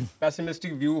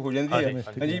ਪੈਸਿਮਿਸਟਿਕ ਵਿਊ ਹੋ ਜਾਂਦੀ ਹੈ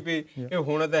ਹਾਂਜੀ ਵੀ ਇਹ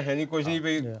ਹੋਣਾ ਤਾਂ ਹੈ ਨਹੀਂ ਕੁਛ ਨਹੀਂ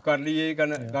ਵੀ ਕਰ ਲਈਏ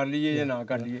ਜਾਂ ਨਾ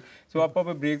ਕਰ ਲਈਏ। ਸੋ ਆਪਾਂ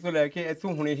ਬ੍ਰੇਕ ਤੋਂ ਲੈ ਕੇ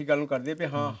ਇੱਥੋਂ ਹੁਣ ਇਹੀ ਗੱਲ ਨੂੰ ਕਰਦੇ ਵੀ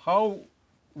ਹਾਂ how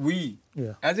we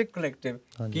as a collective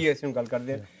ਕੀ ਅਸੀਂ ਗੱਲ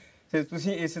ਕਰਦੇ ਹਾਂ। ਤੇ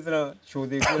ਤੁਸੀਂ ਇਸੇ ਤਰ੍ਹਾਂ ਸ਼ੋਅ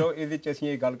ਦੇਖਦੇ ਰਹੋ। ਇਹਦੇ 'ਚ ਅਸੀਂ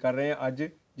ਇਹ ਗੱਲ ਕਰ ਰਹੇ ਹਾਂ ਅੱਜ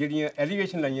ਜਿਹੜੀਆਂ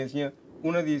ਐਲੀਗੇਸ਼ਨ ਲਾਈਆਂ ਸੀਆਂ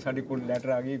ਉਹਨਾਂ ਦੀ ਸਾਡੇ ਕੋਲ ਲੈਟਰ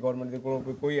ਆ ਗਈ ਗੌਰਮੈਂਟ ਦੇ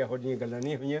ਕੋਲੋਂ, ਕੋਈ ਇਹੋ ਜਿਹੀਆਂ ਗੱਲਾਂ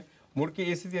ਨਹੀਂ ਹੋਈਆਂ। ਮੁੜ ਕੇ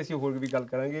ਇਸ 'ਤੇ ਅਸੀਂ ਹੋਰ ਵੀ ਗੱਲ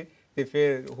ਕਰਾਂਗੇ ਤੇ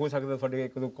ਫਿਰ ਹੋ ਸਕਦਾ ਤੁਹਾਡੇ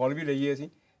ਇੱਕ ਦੋ ਕਾਲ ਵੀ ਲਈਏ ਅਸੀਂ।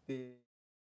 ਤੇ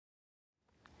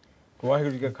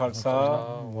ਵਾਹਿਗੁਰੂ ਜੀ ਕਾ ਖਾਲਸਾ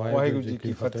ਵਾਹਿਗੁਰੂ ਜੀ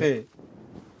ਕੀ ਫਤਿਹ।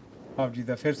 ਆਪ ਜੀ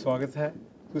ਦਾ ਫਿਰ ਸਵਾਗਤ ਹੈ।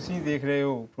 ਤੁਸੀਂ ਦੇਖ ਰਹੇ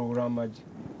ਹੋ ਪ੍ਰੋਗਰਾਮ ਅੱਜ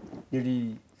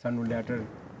ਜਿਹੜੀ ਸਾਨੂੰ ਲੈਟਰ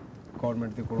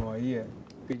ਗੌਰਮੈਂਟ ਦੇ ਕੋਲੋਂ ਆਈ ਹੈ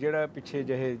ਵੀ ਜਿਹੜਾ ਪਿੱਛੇ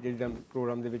ਜਿਹੇ ਜਿੱਦਾਂ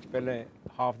ਪ੍ਰੋਗਰਾਮ ਦੇ ਵਿੱਚ ਪਹਿਲਾਂ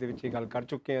ਹਾਫ ਦੇ ਵਿੱਚ ਇਹ ਗੱਲ ਕਰ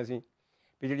ਚੁੱਕੇ ਹਾਂ ਅਸੀਂ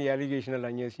ਵੀ ਜਿਹੜੀਆਂ ਐਲੀਗੇਸ਼ਨਾਂ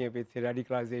ਲਾਈਆਂ ਸੀ ਵੀ ਇੱਥੇ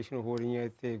ਰੈਡੀਕਲਾਈਜੇਸ਼ਨ ਹੋ ਰਹੀਆਂ,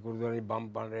 ਇੱਥੇ ਗੁਰਦੁਆਰੇ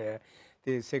ਬੰਬ ਬਣ ਰਿਹਾ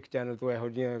ਅਤੇ ਸਿੱਖ ਚੈਨਲ ਤੋਂ ਇਹੋ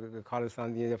ਜਿਹੀਆਂ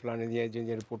ਖਾਲਿਸਤਾਨ ਦੀਆਂ ਜਾਂ ਫਲਾਣੇ ਦੀਆਂ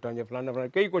ਜਿਹੜੀਆਂ ਰਿਪੋਰਟਾਂ ਜਾਂ ਫਲਾਣਾ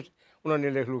ਕਈ ਕੁਛ ਉਹਨਾਂ ਨੇ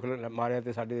ਲਿਖ ਲੁਖ ਮਾਰਿਆ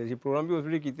ਅਤੇ ਸਾਡੇ ਅਸੀਂ ਪ੍ਰੋਗਰਾਮ ਵੀ ਉਸ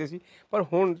ਵੇਲੇ ਕੀਤੇ ਸੀ। ਪਰ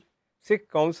ਹੁਣ ਸਿੱਖ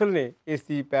ਕਾਉਂਸਲ ਨੇ ਇਸ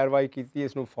ਦੀ ਪੈਰਵਾਈ ਕੀਤੀ,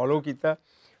 ਇਸ ਨੂੰ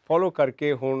ਫੋਲੋ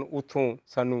ਕਰਕੇ ਹੁਣ ਉੱਥੋਂ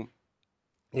ਸਾਨੂੰ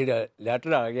ਜਿਹੜਾ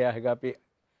ਲੈਟਰ ਆ ਗਿਆ ਹੈਗਾ ਵੀ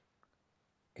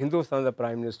ਹਿੰਦੁਸਤਾਨ ਦਾ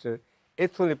ਪ੍ਰਾਈਮ ਮਿਨਿਸਟਰ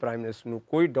ਇੱਥੋਂ ਦੇ ਪ੍ਰਾਈਮ ਮਿਨਿਸਟਰ ਨੂੰ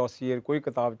ਕੋਈ ਡੋਸੀਅਰ, ਕੋਈ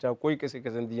ਕਿਤਾਬਚਾ, ਕੋਈ ਕਿਸੇ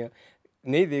ਕਿਸਮ ਦੀਆਂ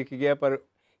ਨਹੀਂ ਦੇ ਕੇ ਗਿਆ। ਪਰ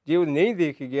ਜੇ ਉਹ ਨਹੀਂ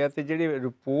ਦੇ ਕੇ ਗਿਆ ਤੇ ਜਿਹੜੇ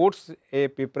ਰਿਪੋਰਟਸ ਇਹ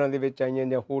ਪੇਪਰਾਂ ਦੇ ਵਿੱਚ ਆਈਆਂ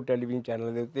ਜਾਂ ਹੋਰ ਟੈਲੀਵਿਜ਼ਨ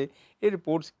ਚੈਨਲ ਦੇ ਉੱਤੇ ਇਹ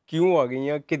ਰਿਪੋਰਟਸ ਕਿਉਂ ਆ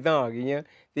ਗਈਆਂ, ਕਿੱਦਾਂ ਆ ਗਈਆਂ,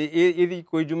 ਤੇ ਇਹਦੀ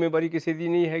ਕੋਈ ਜ਼ਿੰਮੇਵਾਰੀ ਕਿਸੇ ਦੀ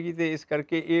ਨਹੀਂ ਹੈਗੀ। ਤੇ ਇਸ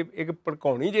ਕਰਕੇ ਇਹ ਇੱਕ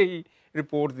ਭੜਕਾਉਣੀ ਜਿਹੀ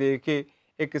ਰਿਪੋਰਟ ਦੇ ਕੇ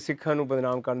ਇੱਕ ਸਿੱਖਾਂ ਨੂੰ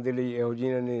ਬਦਨਾਮ ਕਰਨ ਦੇ ਲਈ ਇਹੋ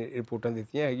ਜਿਹੀਆਂ ਨੇ ਰਿਪੋਰਟਾਂ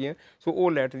ਦਿੱਤੀਆਂ ਹੈਗੀਆਂ। ਸੋ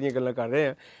ਉਹ ਲੈਟਰ ਦੀਆਂ ਗੱਲਾਂ ਕਰ ਰਹੇ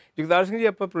ਹਾਂ। ਜਗਤਾਰ ਸਿੰਘ ਜੀ,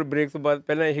 ਆਪਾਂ ਬ੍ਰੇਕ ਤੋਂ ਬਾਅਦ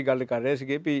ਪਹਿਲਾਂ ਇਹ ਗੱਲ ਕਰ ਰਹੇ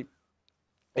ਸੀਗੇ ਵੀ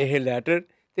ਇਹ ਲੈਟਰ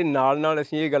ਤੇ ਨਾਲ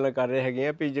ਅਸੀਂ ਇਹ ਗੱਲਾਂ ਕਰ ਰਹੇ ਹੈਗੇ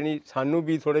ਹਾਂ ਵੀ ਜਿਹੜੀ ਸਾਨੂੰ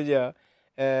ਵੀ ਥੋੜ੍ਹਾ ਜਿਹਾ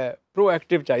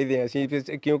ਪ੍ਰੋਐਕਟਿਵ ਚਾਹੀਦੇ ਆ ਅਸੀਂ,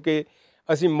 ਕਿਉਂਕਿ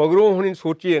ਅਸੀਂ ਮਗਰੋਂ ਹੁਣ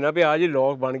ਸੋਚੀਏ ਨਾ ਵੀ ਆ ਜੇ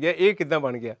ਲੋਕ ਬਣ ਗਿਆ, ਇਹ ਕਿੱਦਾਂ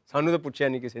ਬਣ ਗਿਆ, ਸਾਨੂੰ ਤਾਂ ਪੁੱਛਿਆ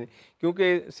ਨਹੀਂ ਕਿਸੇ ਨੇ।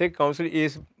 ਕਿਉਂਕਿ ਸਿੱਖ ਕਾਉਂਸਲ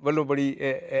ਇਸ ਵੱਲੋਂ ਬੜੀ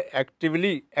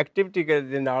ਐਕਟੀਵਿਟੀ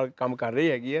ਦੇ ਨਾਲ ਕੰਮ ਕਰ ਰਹੀ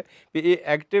ਹੈਗੀ ਹੈ ਵੀ ਇਹ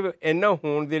ਐਕਟਿਵ ਇੰਨਾ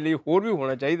ਹੋਣ ਦੇ ਲਈ ਹੋਰ ਵੀ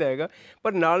ਹੋਣਾ ਚਾਹੀਦਾ ਹੈਗਾ।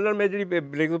 ਪਰ ਨਾਲ ਮੈਂ ਜਿਹੜੀ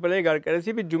ਬ੍ਰੇਕ ਤੋਂ ਪਹਿਲਾਂ ਇਹ ਗੱਲ ਕਰ ਰਹੀ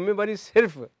ਸੀ ਵੀ ਜ਼ਿੰਮੇਵਾਰੀ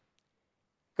ਸਿਰਫ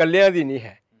ਇਕੱਲਿਆਂ ਦੀ ਨਹੀਂ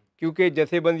ਹੈ, ਕਿਉਂਕਿ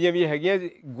ਜਥੇਬੰਦੀਆਂ ਵੀ ਹੈਗੀਆਂ।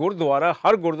 ਗੁਰਦੁਆਰਾ,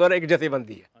 ਹਰ ਗੁਰਦੁਆਰਾ ਇੱਕ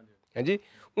ਜਥੇਬੰਦੀ ਹੈ, ਹਾਂਜੀ,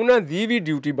 ਉਹਨਾਂ ਦੀ ਵੀ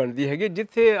ਡਿਊਟੀ ਬਣਦੀ ਹੈਗੀ।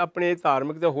 ਜਿੱਥੇ ਆਪਣੇ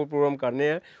ਧਾਰਮਿਕ ਦਾ ਹੋਰ ਪ੍ਰੋਗਰਾਮ ਕਰਨੇ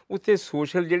ਆ, ਉੱਥੇ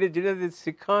ਸੋਸ਼ਲ ਜਿਹਨਾਂ ਦੇ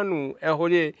ਸਿੱਖਾਂ ਨੂੰ ਇਹੋ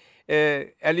ਜਿਹੇ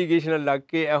ਐਲੀਗੇਸ਼ਨ ਲੱਗ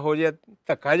ਕੇ ਇਹੋ ਜਿਹਾ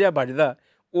ਧੱਕਾ ਜਿਹਾ ਵੱਜਦਾ,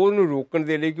 ਉਹਨੂੰ ਰੋਕਣ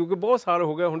ਦੇ ਲਈ, ਕਿਉਂਕਿ ਬਹੁਤ ਸਾਲ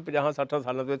ਹੋ ਗਏ ਹੁਣ 50-60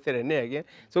 ਸਾਲਾਂ ਤੋਂ ਇੱਥੇ ਰਹਿੰਦੇ ਹੈਗੇ।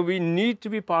 ਸੋ ਵੀ need to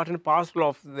be part and parcel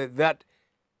of that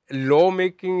law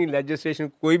making legislation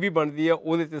ਕੋਈ ਵੀ ਬਣਦੀ ਆ,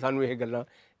 ਉਹਦੇ 'ਤੇ ਸਾਨੂੰ ਇਹ ਗੱਲਾਂ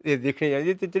ਇਹ ਦੇਖਣੀਆਂ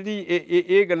ਚਾਹੀਦੀਆਂ। ਅਤੇ ਜਿਹੜੀ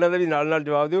ਇਹ ਗੱਲਾਂ ਦਾ ਵੀ ਨਾਲ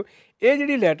ਜਵਾਬ ਦਿਓ। ਇਹ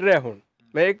ਜਿਹੜੀ ਲੈਟਰ ਹੈ, ਹੁਣ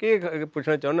ਮੈਂ ਇਹ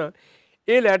ਪੁੱਛਣਾ ਚਾਹੁੰਦਾ,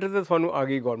 ਇਹ ਲੈਟਰ ਤਾਂ ਤੁਹਾਨੂੰ ਆ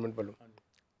ਗਈ ਗੌਰਮੈਂਟ ਵੱਲੋਂ,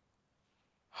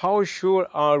 ਹਾਊ ਸ਼ੋਰ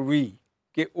ਆਰ ਵੀ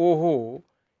ਕਿ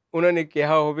ਉਹਨਾਂ ਨੇ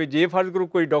ਕਿਹਾ ਹੋਵੇ, ਜੇ ਫਰਜ਼ ਕਰੋ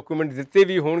ਕੋਈ ਡਾਕੂਮੈਂਟ ਦਿੱਤੇ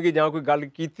ਵੀ ਹੋਣਗੇ ਜਾਂ ਕੋਈ ਗੱਲ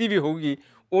ਕੀਤੀ ਵੀ ਹੋਊਗੀ,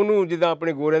 ਉਹਨੂੰ ਜਿੱਦਾਂ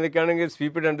ਆਪਣੇ ਗੋਰਿਆਂ ਦੇ ਕਹਿਣਗੇ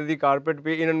SVEEP it under the carpet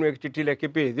ਵੀ ਇਹਨਾਂ ਨੂੰ ਇੱਕ ਚਿੱਠੀ ਲਿਖ ਕੇ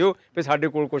ਭੇਜ ਦਿਓ ਵੀ ਸਾਡੇ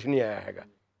ਕੋਲ ਕੁਛ ਨਹੀਂ ਆਇਆ ਹੈਗਾ।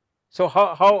 So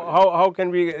how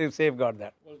can we safeguard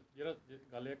that? ਜਿਹੜਾ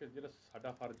ਗੱਲ ਹੈ ਕਿ ਜਿਹੜਾ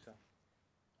ਸਾਡਾ ਫਰਜ਼ ਆ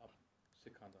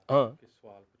ਸਿੱਖਾਂ ਦਾ ਕਿ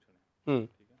ਸਵਾਲ ਪੁੱਛਣੇ,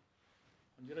 ਠੀਕ ਹੈ।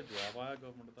 ਹੁਣ ਜਿਹੜਾ ਜਵਾਬ ਆਇਆ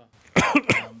ਗਵਰਨਮੈਂਟ ਦਾ,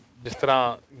 ਜਿਸ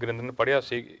ਤਰ੍ਹਾਂ ਗੁਰਿੰਦਰ ਨੇ ਪੜ੍ਹਿਆ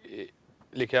ਸੀ,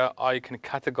 ਲਿਖਿਆ, I can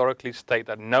categorically state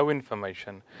that no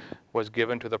information was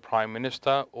given to the Prime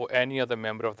Minister or any other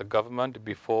member of the government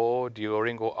before,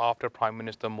 during or after Prime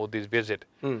Minister Modi's visit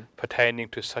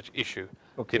pertaining to such issue.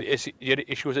 ਜਿਹੜੇ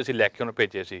issues ਅਸੀਂ ਲੈ ਕੇ ਉਹਨੂੰ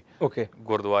ਭੇਜੇ ਸੀ,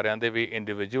 ਗੁਰਦੁਆਰਿਆਂ ਦੇ ਵੀ,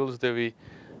 individuals ਦੇ ਵੀ,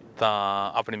 ਤਾਂ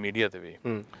ਆਪਣੀ ਮੀਡੀਆ ਦੇ ਵੀ।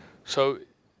 ਸੋ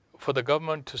for the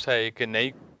government to say ਕਿ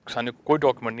ਨਹੀਂ ਸਾਨੂੰ ਕੋਈ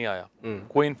ਡਾਕੂਮੈਂਟ ਨਹੀਂ ਆਇਆ,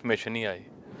 ਕੋਈ ਇਨਫੋਰਮੇਸ਼ਨ ਨਹੀਂ ਆਈ,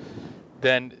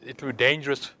 then it will be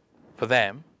dangerous for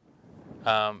them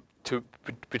to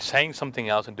be saying something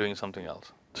else and doing something else,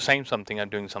 to saying something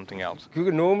and doing something else.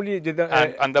 ਕਿਉਂਕਿ normally ਜਿੱਦਾਂ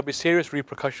and there'll be serious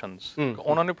repercussions.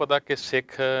 ਉਹਨਾਂ ਨੂੰ ਪਤਾ ਕਿ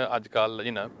ਸਿੱਖ ਅੱਜ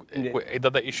ਕੱਲ੍ਹ ਕੋਈ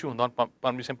ਇੱਦਾਂ ਦਾ ਇਸ਼ੂ ਹੁੰਦਾ,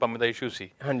 ਪਰਮਜੀਤ ਸਿੰਘ ਪੰਮੀ ਦਾ ਇਸ਼ੂ ਸੀ,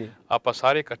 ਆਪਾਂ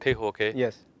ਸਾਰੇ ਇਕੱਠੇ ਹੋ ਕੇ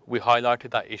we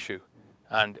highlighted that issue,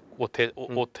 and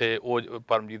ਉੱਥੇ ਉਹ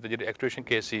ਪਰਮਜੀਤ ਦਾ ਜਿਹੜੇ ਐਕਸਟ੍ਰੈਡੀਸ਼ਨ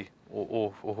ਕੇਸ ਸੀ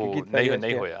ਉਹ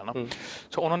ਨਹੀਂ ਹੋਇਆ ਨਾ।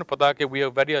 ਸੋ ਉਹਨਾਂ ਨੂੰ ਪਤਾ ਕਿ we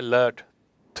are very alert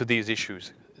to these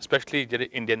issues, especially ਜਿਹੜੇ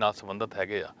ਇੰਡੀਆ ਨਾਲ ਸੰਬੰਧਿਤ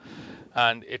ਹੈਗੇ ਆ,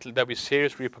 and there'll be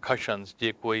serious repercussions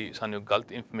ਜੇ ਕੋਈ ਸਾਨੂੰ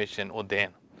ਗਲਤ ਇਨਫੋਰਮੇਸ਼ਨ ਉਹ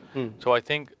ਦੇਣ। ਸੋ ਆਈ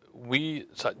ਥਿੰਕ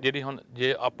ਜਿਹੜੀ ਹੁਣ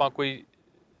ਜੇ ਆਪਾਂ ਕੋਈ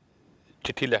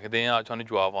ਚਿੱਠੀ ਲਿਖਦੇ ਆ, ਸਾਨੂੰ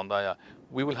ਜਵਾਬ ਆਉਂਦਾ ਆ,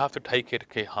 we will have to take it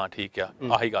ਕਿ ਹਾਂ ਠੀਕ ਆ,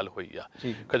 ਆਹੀ ਗੱਲ ਹੋਈ ਆ,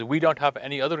 because we don't have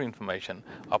any other information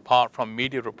apart from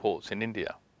media reports in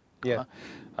India.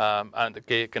 And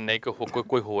ਕਿ ਨਹੀਂ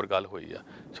ਕੋਈ ਹੋਰ ਗੱਲ ਹੋਈ ਆ।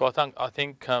 ਸੋ I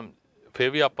think ਫਿਰ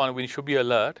ਵੀ ਆਪਾਂ we should be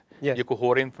alert, ਜੇ ਕੋਈ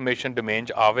ਹੋਰ ਇਨਫੋਰਮੇਸ਼ਨ ਡੋਮੇਨ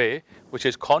 'ਚ ਆਵੇ which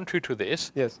is contrary to this,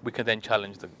 we can then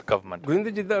challenge the government.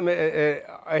 Gurinder, ਜਿੱਦਾਂ ਮੈਂ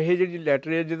ਇਹ ਜਿਹੜੀ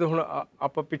ਲੈਟਰ ਹੈ, ਜਦੋਂ ਹੁਣ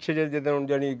ਆਪਾਂ ਪਿੱਛੇ ਜਿੱਦਾਂ ਹੁਣ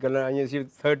ਜਾਣੀ ਗੱਲਾਂ ਆਈਆਂ ਸੀ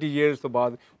 30 years ਤੋਂ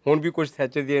ਬਾਅਦ, ਹੁਣ ਵੀ ਕੁਛ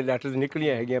ਥੈਚਰ ਦੀਆਂ ਲੈਟਰਸ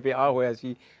ਨਿਕਲੀਆਂ ਹੈਗੀਆਂ ਵੀ ਆਹ ਹੋਇਆ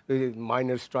ਸੀ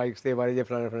ਮਾਈਨਰ ਸਟ੍ਰਾਈਕਸ ਦੇ ਬਾਰੇ ਜਾਂ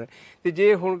ਫਲਾਣਾ। ਅਤੇ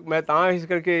ਜੇ ਹੁਣ ਮੈਂ ਤਾਂ ਇਸ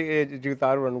ਕਰਕੇ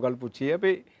ਜਗਤਾਰ ਹੋਰਾਂ ਨੂੰ ਗੱਲ ਪੁੱਛੀ ਹੈ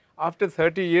ਵੀ ਆਫਟਰ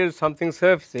 30 years ਸਮਥਿੰਗ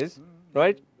ਸਰਫੇਸਿਸ,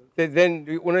 ਰਾਈਟ, ਅਤੇ ਦੈਨ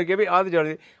ਉਹਨਾਂ ਨੇ ਕਿਹਾ ਵੀ ਆਹ ਤਾਂ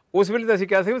ਜਾਣੇ, ਉਸ ਵੇਲੇ ਤਾਂ ਅਸੀਂ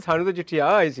ਕਹਿ ਸਕਦੇ ਸਾਨੂੰ ਤਾਂ ਚਿੱਠੀ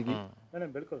ਆਈ ਸੀਗੀ। ਨਹੀਂ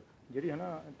ਬਿਲਕੁਲ, ਜਿਹੜੀ ਹੈ ਨਾ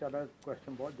ਤੁਹਾਡਾ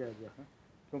ਕੁਐਸਚਨ ਬਹੁਤ ਜਾਇਜ਼ ਹੈ,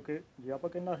 ਕਿਉਂਕਿ ਜੇ ਆਪਾਂ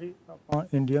ਕਹਿੰਦਾ ਸੀ ਆਪਾਂ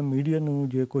ਇੰਡੀਆ ਮੀਡੀਆ ਨੂੰ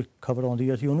ਜੇ ਕੋਈ ਖਬਰ ਆਉਂਦੀ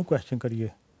ਹੈ ਅਸੀਂ ਉਹਨੂੰ ਕੁਐਸਚਨ ਕਰੀਏ,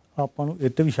 ਆਪਾਂ ਨੂੰ ਇਹ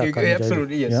 'ਤੇ ਵੀ ਸ਼ੱਕ ਕਰਨਾ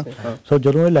ਚਾਹੀਦਾ। ਸੋ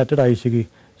ਜਦੋਂ ਇਹ ਲੈਟਰ ਆਈ ਸੀਗੀ,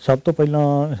 ਸਭ ਤੋਂ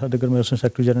ਪਹਿਲਾਂ ਸਾਡੇ ਗਰਮੇਸ਼ਨ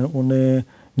ਸੈਕਟਰੀ ਜਨਰਲ ਉਹਨੇ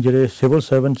ਜਿਹੜੇ ਸਿਵਲ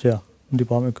ਸਰਵੈਂਟਸ ਆ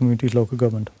ਡਿਪਾਰਟਮੈਂਟ ਕਮਿਊਨਿਟੀਜ਼ ਲੋਕਲ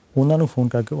ਗਵਰਨਮੈਂਟ, ਉਹਨਾਂ ਨੂੰ ਫੋਨ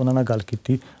ਕਰਕੇ ਉਹਨਾਂ ਨਾਲ ਗੱਲ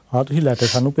ਕੀਤੀ, ਆਹ ਤੁਸੀਂ ਲੈਟਰ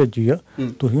ਸਾਨੂੰ ਭੇਜੀ ਆ,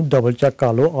 ਤੁਸੀਂ ਡਬਲ ਚੈੱਕ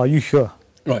ਕਰ ਲਓ, ਆਰ ਯੂ ਸ਼ੋਰ?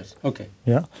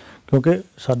 ਕਿਉਂਕਿ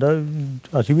ਸਾਡਾ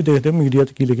ਅਸੀਂ ਵੀ ਦੇਖਦੇ ਮੀਡੀਆ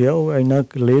 'ਚ ਕੀ ਲਿਖਿਆ, ਉਹ ਇੰਨਾ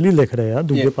ਕਲੀਅਰਲੀ ਲਿਖ ਰਹੇ ਆ,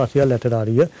 ਦੂਜੇ ਪਾਸੇ ਆ ਲੈਟਰ ਆ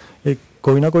ਰਹੀ ਹੈ, ਇਹ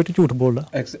ਕੋਈ ਨਾ ਕੋਈ ਤਾਂ ਝੂਠ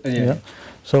ਬੋਲਦਾ।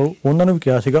 ਸੋ ਉਹਨਾਂ ਨੂੰ ਵੀ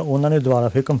ਕਿਹਾ ਸੀਗਾ, ਉਹਨਾਂ ਨੇ ਦੁਬਾਰਾ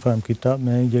ਫਿਰ ਕੰਫਰਮ ਕੀਤਾ,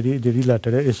 ਮੈਂ ਜਿਹੜੀ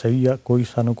ਲੈਟਰ ਹੈ ਇਹ ਸਹੀ ਆ, ਕੋਈ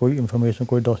ਸਾਨੂੰ ਕੋਈ ਇਨਫੋਰਮੇਸ਼ਨ,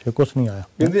 ਕੋਈ ਡੋਸੀਏ ਕੁਛ ਨਹੀਂ ਆਇਆ।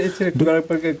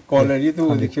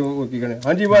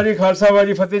 ਹਾਂਜੀ, ਵਾਹਿਗੁਰੂ ਖਾਲਸਾ,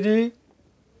 ਵਾਹਿਗੁਰੂ ਫਤਿਹ ਜੀ।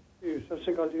 ਸਤਿ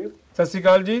ਸ਼੍ਰੀ ਅਕਾਲ ਜੀ। ਸਤਿ ਸ਼੍ਰੀ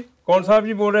ਅਕਾਲ ਜੀ, ਕੌਣ ਸਾਹਿਬ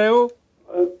ਜੀ ਬੋਲ ਰਹੇ ਹੋ?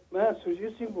 ਮੈਂ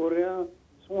ਸੁਰਜੀਤ ਸਿੰਘ ਬੋਲ ਰਿਹਾ,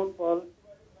 ਸੋਨਪਾਲ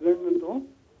ਲੰਡਨ ਤੋਂ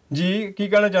ਜੀ। ਕੀ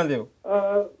ਕਹਿਣਾ ਚਾਹੁੰਦੇ ਹੋ?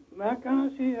 ਮੈਂ ਕਹਿਣਾ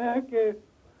ਸੀ ਇਹ ਕਿ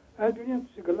ਇਹ ਜਿਹੜੀਆਂ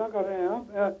ਤੁਸੀਂ ਗੱਲਾਂ ਕਰ ਰਹੇ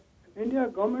ਆ, ਇੰਡੀਆ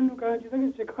ਗਵਰਨਮੈਂਟ ਨੂੰ ਕਹਿਣਾ ਚਾਹੀਦਾ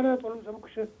ਕਿ ਸਿੱਖਾਂ ਨੇ ਤੁਹਾਨੂੰ ਸਭ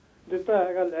ਕੁਛ ਦਿੱਤਾ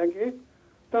ਹੈਗਾ ਲੈ ਕੇ,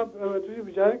 ਤਾਂ ਤੁਸੀਂ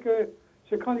ਬਜਾਏ ਕਿ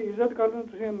ਸਿੱਖਾਂ ਦੀ ਇੱਜ਼ਤ ਕਰਨ ਨੂੰ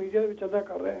ਤੁਸੀਂ ਮੀਡੀਆ ਦੇ ਵਿੱਚ ਅੱਦਾ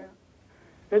ਕਰ ਰਹੇ ਆ,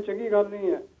 ਇਹ ਚੰਗੀ ਗੱਲ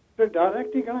ਨਹੀਂ ਹੈ। ਫਿਰ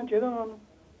ਡਾਇਰੈਕਟ ਹੀ ਕਹਿਣਾ ਚਾਹੀਦਾ ਉਹਨਾਂ ਨੂੰ।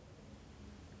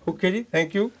 ਓਕੇ ਜੀ,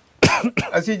 ਥੈਂਕ ਯੂ।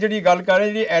 ਅਸੀਂ ਜਿਹੜੀ ਗੱਲ ਕਰ ਰਹੇ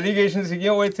ਜਿਹੜੀ ਐਲੀਗੇਸ਼ਨ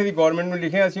ਸੀਗੀਆਂ ਉਹ ਇੱਥੇ ਦੀ ਗਵਰਨਮੈਂਟ ਨੂੰ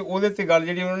ਲਿਖੀਆਂ, ਅਸੀਂ ਉਹਦੇ 'ਤੇ ਗੱਲ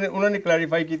ਜਿਹੜੀ ਉਹਨਾਂ ਨੇ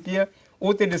ਕਲੈਰੀਫਾਈ ਕੀਤੀ ਹੈ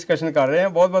ਉਹ 'ਤੇ ਡਿਸਕਸ਼ਨ ਕਰ ਰਹੇ ਹਾਂ।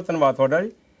 ਬਹੁਤ ਬਹੁਤ ਧੰਨਵਾਦ ਤੁਹਾਡਾ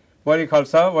ਜੀ। ਵਾਹਿਗੁਰੂ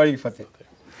ਖਾਲਸਾ ਵਾਹਿਗੁਰੂ ਫਤਿਹ।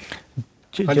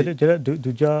 ਜਿਹੜਾ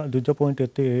ਦੂਜਾ ਪੁਆਇੰਟ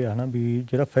ਇੱਥੇ ਇਹ ਹੈ ਨਾ ਵੀ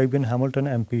ਜਿਹੜਾ ਫੇਬੀਅਨ ਹੈਮਿਲਟਨ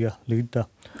MP ਆ ਲੀਡ ਦਾ,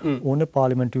 ਉਹਨੇ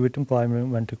ਪਾਰਲੀਮੈਂਟਰੀ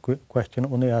ਕੁਐਸਚਨ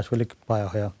ਉਹਨੇ ਇਸ ਵੇਲੇ ਪਾਇਆ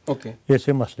ਹੋਇਆ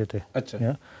ਇਸੇ ਮਸਲੇ 'ਤੇ।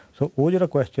 ਅੱਛਾ। ਸੋ ਉਹ ਜਿਹੜਾ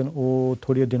ਕੁਐਸਚਨ ਉਹ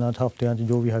ਥੋੜ੍ਹੇ ਦਿਨਾਂ 'ਚ ਹਫ਼ਤਿਆਂ 'ਚ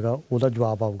ਜੋ ਵੀ ਹੈਗਾ ਉਹਦਾ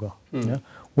ਜਵਾਬ ਆਊਗਾ।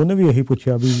 ਉਹਨੇ ਵੀ ਇਹੀ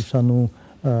ਪੁੱਛਿਆ ਵੀ ਸਾਨੂੰ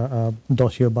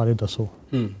ਡੋਸੀਏ ਬਾਰੇ ਦੱਸੋ,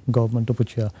 ਗਵਰਨਮੈਂਟ ਤੋਂ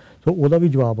ਪੁੱਛਿਆ, ਸੋ ਉਹਦਾ ਵੀ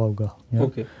ਜਵਾਬ ਆਊਗਾ।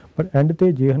 ਪਰ ਐਂਡ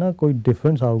 'ਤੇ ਜੇ ਹੈ ਨਾ ਕੋਈ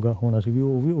ਡਿਫਰੈਂਸ ਆਊਗਾ, ਹੁਣ ਅਸੀਂ ਵੀ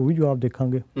ਉਹ ਵੀ ਜਵਾਬ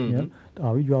ਦੇਖਾਂਗੇ। ਤਾਂ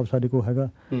ਆ ਵੀ ਜਵਾਬ ਸਾਡੇ ਕੋਲ ਹੈਗਾ।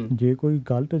 ਜੇ ਕੋਈ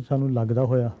ਗਲਤ ਸਾਨੂੰ ਲੱਗਦਾ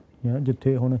ਹੋਇਆ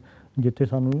ਜਿੱਥੇ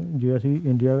ਸਾਨੂੰ ਜੇ ਅਸੀਂ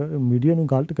ਇੰਡੀਆ ਮੀਡੀਆ ਨੂੰ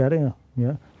ਗਲਤ ਕਹਿ ਰਹੇ ਹਾਂ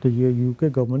ਤੇ ਜੇ UK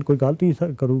ਗਵਰਨਮੈਂਟ ਕੋਈ ਗਲਤੀ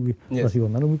ਕਰੂਗੀ ਅਸੀਂ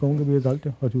ਉਹਨਾਂ ਨੂੰ ਵੀ ਕਹੋਗੇ ਵੀ ਇਹ ਗਲਤ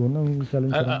ਹੈ, ਅਸੀਂ ਉਹਨਾਂ ਨੂੰ ਵੀ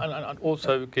ਚੈਲੰਜ ਕਰਾਂਗੇ। ਉਹ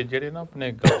ਸਭ ਕਿ ਜਿਹੜੇ ਨਾ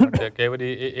ਆਪਣੇ ਗਵਰਨਮੈਂਟ ਦੇ ਕਈ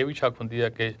ਵਾਰੀ ਇਹ ਵੀ ਸ਼ੱਕ ਹੁੰਦੀ ਹੈ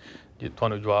ਕਿ ਜੇ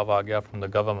ਤੁਹਾਨੂੰ ਜਵਾਬ ਆ ਗਿਆ ਫਰਮ ਦ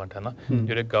ਗਵਰਨਮੈਂਟ, ਹੈ ਨਾ,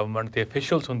 ਜਿਹੜੇ ਗਵਰਨਮੈਂਟ ਦੇ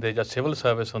ਅਫੀਸ਼ੀਅਲਸ ਹੁੰਦੇ ਜਾਂ ਸਿਵਲ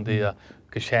ਸਰਵਿਸ ਹੁੰਦੇ ਆ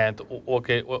ਕਿ ਸ਼ਾਇਦ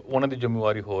ਉਹਨਾਂ ਦੀ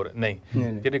ਜ਼ਿੰਮੇਵਾਰੀ ਹੋਰ ਨਹੀਂ।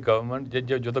 ਜਿਹੜੀ ਗਵਰਨਮੈਂਟ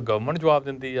ਜਦੋਂ ਗਵਰਨਮੈਂਟ ਜਵਾਬ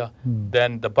ਦਿੰਦੀ ਆ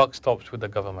ਦੈਨ ਦ ਬਕ ਸਟਾਪਸ ਵਿਦ ਦ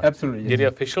ਗਵਰਨਮੈਂਟ। ਜਿਹੜੇ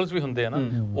ਅਫੀਸ਼ੀਅਲਸ ਵੀ ਹੁੰਦੇ ਆ ਨਾ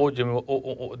ਉਹ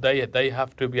they have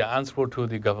to be answerable to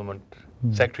the government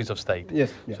secretaries of state.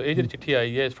 So ਇਹ ਜਿਹੜੀ ਚਿੱਠੀ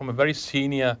ਆਈ ਹੈ from a very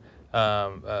senior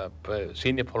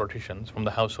politicians from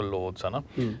the House of Lords, ਹੈ ਨਾ,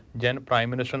 ਜਿਹਨ ਪ੍ਰਾਈਮ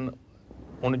ਮਿਨਿਸਟਰ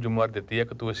ਉਹਨੂੰ ਜ਼ਿੰਮੇਵਾਰੀ ਦਿੱਤੀ ਹੈ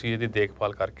ਕਿ ਤੁਸੀਂ ਇਹਦੀ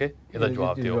ਦੇਖਭਾਲ ਕਰਕੇ ਇਹਦਾ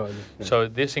ਜਵਾਬ ਦਿਓ। So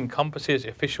this encompasses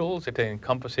officials, it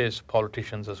encompasses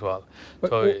politicians as well.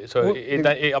 So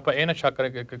ਇਹ ਆਪਾਂ ਇਹ ਨਾ ਸ਼ੱਕ ਕਰੇ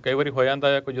ਕਈ ਵਾਰੀ ਹੋ ਜਾਂਦਾ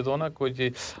ਹੈ ਕੋਈ ਜਦੋਂ ਨਾ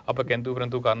ਕੋਈ ਆਪਾਂ ਕਹਿੰਦੂ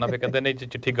ਪਰੰਤੂ ਕਰਨਾ ਫਿਰ ਕਹਿੰਦੇ ਨਹੀਂ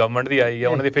ਚਿੱਠੀ ਗਵਰਨਮੈਂਟ ਦੀ ਆਈ ਹੈ,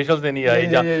 ਉਹਨਾਂ ਦੇ ਅਫੀਸ਼ੀਅਲਸ ਦੀ ਨਹੀਂ ਆਈ,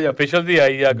 ਜਾਂ ਅਫੀਸ਼ੀਅਲ ਦੀ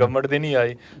ਆਈ ਜਾਂ ਗਵਰਨਮੈਂਟ ਦੀ ਨਹੀਂ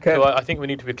ਆਈ। So I think we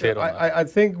need to be clear on that. I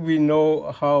think we know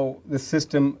how the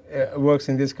system works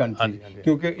in this country,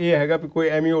 ਕਿਉਂਕਿ ਇਹ ਹੈਗਾ ਵੀ ਕੋਈ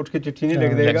ਐਵੇਂ ਉੱਠ ਕੇ ਚਿੱਠੀ ਨਹੀਂ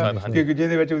ਲਿਖ ਦੇਗਾ ਕਿਉਂਕਿ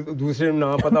ਜਿਹਦੇ ਵਿੱਚ ਦੂਸਰੇ ਨੂੰ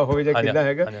ਨਾ ਪਤਾ ਹੋਵੇ ਜਾਂ ਕਿੱਦਾਂ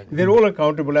ਹੈਗਾ। They're all accountable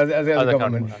as a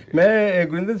government. ਮੈਂ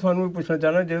ਗੁਰਿੰਦਰ ਤੁਹਾਨੂੰ ਵੀ ਪੁੱਛਣਾ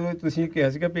ਚਾਹੁੰਦਾ, ਜਦੋਂ ਤੁਸੀਂ ਕਿਹਾ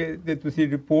ਸੀਗਾ ਵੀ ਤੁਸੀਂ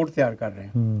ਰਿਪੋਰਟ ਤਿਆਰ ਕਰ ਰਹੇ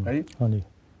ਹੋ, ਹਾਂਜੀ,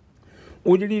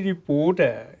 ਉਹ ਜਿਹੜੀ ਰਿਪੋਰਟ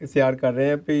ਹੈ ਤਿਆਰ ਕਰ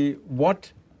ਰਹੇ ਆ ਵੀ what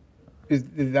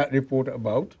is that report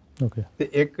about, ਤੇ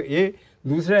ਇੱਕ ਇਹ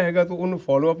ਦੂਸਰਾ ਹੈਗਾ ਤਾਂ ਉਹਨੂੰ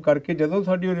ਫੋਲੋ ਅਪ ਕਰਕੇ ਜਦੋਂ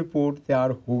ਸਾਡੀ ਉਹ ਰਿਪੋਰਟ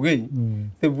ਤਿਆਰ ਹੋ ਗਈ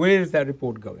ਤੇ where is that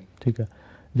report going. ਠੀਕ ਹੈ,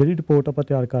 ਜਿਹੜੀ ਰਿਪੋਰਟ ਆਪਾਂ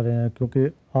ਤਿਆਰ ਕਰ ਰਹੇ ਹਾਂ ਕਿਉਂਕਿ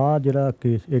ਆਹ ਜਿਹੜਾ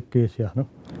ਇੱਕ ਕੇਸ ਆ ਨਾ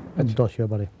ਦੋਸ਼ੀਆਂ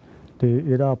ਬਾਰੇ, ਤੇ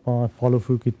ਇਹਦਾ ਆਪਾਂ ਫੋਲੋ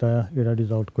ਥਰੂ ਕੀਤਾ ਆ, ਇਹਦਾ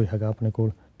ਰਿਜ਼ਲਟ ਕੋਈ ਹੈਗਾ ਆਪਣੇ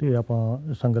ਕੋਲ ਤੇ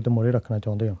ਆਪਾਂ ਸੰਗਤ ਦੇ ਮੋਹਰੇ ਰੱਖਣਾ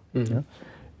ਚਾਹੁੰਦੇ ਹਾਂ।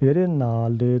 ਇਹਦੇ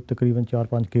ਨਾਲ ਦੇ ਤਕਰੀਬਨ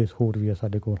 4-5 ਕੇਸ ਹੋਰ ਵੀ ਆ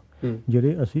ਸਾਡੇ ਕੋਲ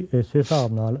ਜਿਹੜੇ ਅਸੀਂ ਇਸੇ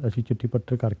ਹਿਸਾਬ ਨਾਲ ਅਸੀਂ ਚਿੱਠੀ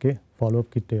ਪੱਤਰ ਕਰਕੇ ਫੋਲੋ ਅਪ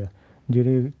ਕੀਤੇ ਆ,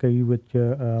 ਜਿਹੜੇ ਕਈ ਵਿੱਚ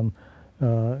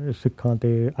ਸਿੱਖਾਂ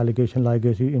 'ਤੇ ਐਲੀਗੇਸ਼ਨ ਲਾਏ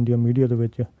ਗਏ ਸੀ ਇੰਡੀਅਨ ਮੀਡੀਆ ਦੇ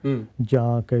ਵਿੱਚ,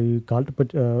 ਜਾਂ ਕਈ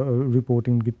ਗਲਤ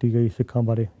ਰਿਪੋਰਟਿੰਗ ਕੀਤੀ ਗਈ ਸਿੱਖਾਂ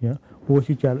ਬਾਰੇ, ਉਹ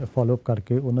ਅਸੀਂ ਫੋਲੋ ਅਪ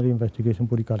ਕਰਕੇ ਉਹਨਾਂ ਦੀ ਇਨਵੈਸਟੀਗੇਸ਼ਨ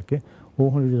ਪੂਰੀ ਕਰਕੇ ਉਹ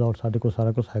ਹੁਣ ਰਿਜ਼ਲਟ ਸਾਡੇ ਕੋਲ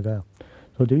ਸਾਰਾ ਕੁਛ ਹੈਗਾ ਆ।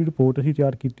 ਸੋ ਜਿਹੜੀ ਰਿਪੋਰਟ ਅਸੀਂ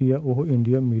ਤਿਆਰ ਕੀਤੀ ਆ ਉਹ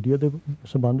ਇੰਡੀਅਨ ਮੀਡੀਆ ਦੇ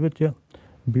ਸੰਬੰਧ ਵਿੱਚ ਆ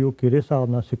ਵੀ ਉਹ ਕਿਹੜੇ ਹਿਸਾਬ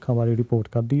ਨਾਲ ਸਿੱਖਾਂ ਬਾਰੇ ਰਿਪੋਰਟ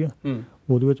ਕਰਦੀ ਆ।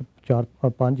 ਉਹਦੇ ਵਿੱਚ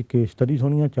 4-5 ਕੇਸ ਸਟੱਡੀਜ਼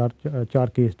ਹੋਣੀਆਂ, ਚਾਰ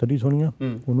ਕੇਸ ਸਟੱਡੀਜ਼ ਹੋਣੀਆਂ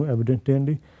ਉਹਨੂੰ ਐਵੀਡੈਂਸ ਦੇਣ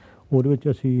ਲਈ। ਉਹਦੇ ਵਿੱਚ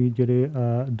ਅਸੀਂ ਜਿਹੜੇ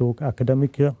 2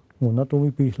 ਐਕੈਡੈਮਿਕ ਆ ਉਹਨਾਂ ਤੋਂ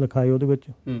ਵੀ ਪੀਸ ਲਿਖਾਏ ਉਹਦੇ ਵਿੱਚ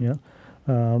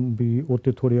ਵੀ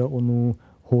ਉੱਥੇ ਥੋੜ੍ਹਾ ਉਹਨੂੰ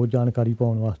ਹੋਰ ਜਾਣਕਾਰੀ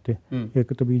ਪਾਉਣ ਵਾਸਤੇ।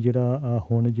 ਇੱਕ ਤਾਂ ਵੀ ਜਿਹੜਾ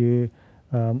ਹੁਣ ਜੇ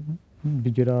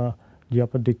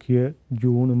ਆਪਾਂ ਦੇਖੀਏ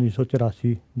ਜੂਨ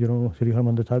 1984 ਜਦੋਂ ਸ੍ਰੀ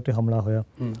ਹਰਿਮੰਦਰ ਸਾਹਿਬ 'ਤੇ ਹਮਲਾ ਹੋਇਆ,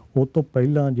 ਉਹ ਤੋਂ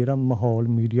ਪਹਿਲਾਂ ਜਿਹੜਾ ਮਾਹੌਲ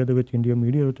ਮੀਡੀਆ ਦੇ ਵਿੱਚ ਇੰਡੀਆ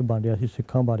ਮੀਡੀਆ ਵਿੱਚ ਬਣ ਰਿਹਾ ਸੀ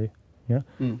ਸਿੱਖਾਂ ਬਾਰੇ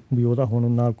ਵੀ ਉਹਦਾ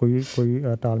ਹੁਣ ਨਾਲ ਕੋਈ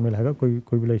ਤਾਲਮੇਲ ਹੈਗਾ, ਕੋਈ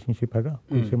ਰਿਲੇਸ਼ਨਸ਼ਿਪ ਹੈਗਾ,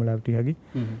 ਕੋਈ ਸਿਮਿਲੈਰਿਟੀ ਹੈਗੀ।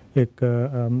 ਇੱਕ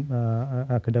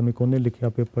ਐਕੈਡੈਮਿਕ ਉਹਨੇ ਲਿਖਿਆ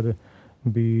ਪੇਪਰ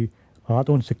ਵੀ ਆਹ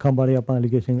ਤਾਂ ਹੁਣ ਸਿੱਖਾਂ ਬਾਰੇ ਆਪਾਂ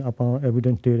ਐਲੀਗੇਸ਼ਨ ਆਪਾਂ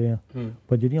ਐਵੀਡੈਂਸ ਦੇ ਰਹੇ ਹਾਂ,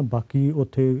 ਪਰ ਜਿਹੜੀਆਂ ਬਾਕੀ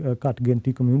ਉੱਥੇ ਘੱਟ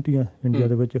ਗਿਣਤੀ ਕਮਿਊਨਿਟੀਆਂ ਇੰਡੀਆ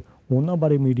ਦੇ ਵਿੱਚ ਉਹਨਾਂ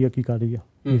ਬਾਰੇ ਮੀਡੀਆ ਕੀ ਕਰ ਰਹੀ ਆ,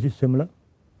 ਇਸ ਸਿਮਿਲਰ,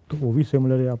 ਤਾਂ ਉਹ ਵੀ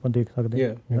ਸਿਮਿਲਰ ਆਪਾਂ ਦੇਖ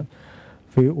ਸਕਦੇ ਹਾਂ।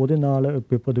 ਫਿਰ ਉਹਦੇ ਨਾਲ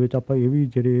ਪੇਪਰ ਦੇ ਵਿੱਚ ਆਪਾਂ ਇਹ ਵੀ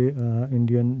ਜਿਹੜੇ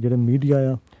ਇੰਡੀਅਨ ਜਿਹੜੇ ਮੀਡੀਆ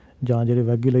ਆ ਜਾਂ ਜਿਹੜੇ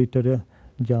ਰੈਗੂਲੇਟਰ ਆ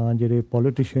ਜਾਂ ਜਿਹੜੇ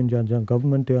ਪੋਲੀਟੀਸ਼ੀਅਨ ਜਾਂ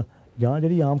ਗਵਰਨਮੈਂਟ ਆ ਜਾਂ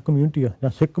ਜਿਹੜੀ ਆਮ ਕਮਿਊਨਿਟੀ ਆ ਜਾਂ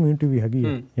ਸਿੱਖ ਕਮਿਊਨਿਟੀ ਵੀ ਹੈਗੀ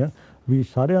ਆ ਵੀ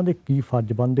ਸਾਰਿਆਂ ਦੇ ਕੀ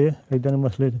ਫਰਜ਼ ਬਣਦੇ ਆ ਇੱਦਾਂ ਦੇ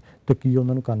ਮਸਲੇ ਅਤੇ ਕੀ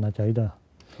ਉਹਨਾਂ ਨੂੰ ਕਰਨਾ ਚਾਹੀਦਾ।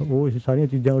 ਉਹ ਸਾਰੀਆਂ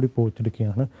ਚੀਜ਼ਾਂ ਉਹ ਰਿਪੋਰਟ 'ਚ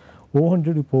ਲਿਖੀਆਂ ਹਨ। ਉਹ ਹੁਣ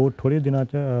ਜਿਹੜੀ ਰਿਪੋਰਟ ਥੋੜ੍ਹੇ ਦਿਨਾਂ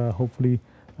 'ਚ ਹੋਪਫੁਲੀ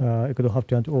 1-2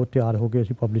 ਹਫ਼ਤਿਆਂ 'ਚ ਉਹ ਤਿਆਰ ਹੋ ਕੇ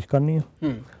ਅਸੀਂ ਪਬਲਿਸ਼ ਕਰਨੀ ਆ।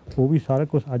 ਉਹ ਵੀ ਸਾਰਾ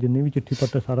ਕੁਛ ਅੱਜ ਜਿੰਨੀ ਵੀ ਚਿੱਠੀ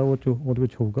ਪੱਤਰ ਸਾਰਾ ਉਹਦੇ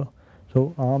ਵਿੱਚ ਹੋਊਗਾ।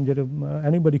 ਸੋ ਆਮ ਜਿਹੜੇ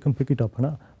anybody can pick it up ਹੈ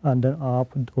ਨਾ, ਐਂਡ ਦੈਨ ਆਪ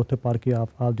ਉੱਥੇ ਪੜ੍ਹ ਕੇ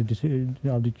ਆਪਦੀ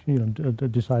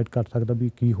ਡਿਸਾਈਡ ਕਰ ਸਕਦਾ ਵੀ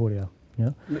ਕੀ ਹੋ ਰਿਹਾ।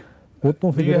 ਉਹ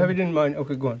ਤੋਂ ਫਿਰ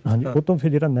ਹਾਂਜੀ, ਉਹ ਤੋਂ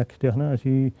ਫਿਰ ਜਿਹੜਾ ਨੈਕਸਟ ਹੈ ਨਾ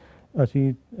ਅਸੀਂ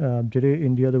ਜਿਹੜੇ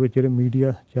ਇੰਡੀਆ ਦੇ ਵਿੱਚ ਜਿਹੜੇ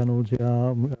ਮੀਡੀਆ ਚੈਨਲ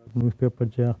ਜਾਂ ਨਿਊਜ਼ਪੇਪਰ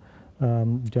ਜਾਂ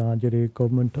ਜਾਂ ਜਿਹੜੇ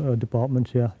ਗਵਰਨਮੈਂਟ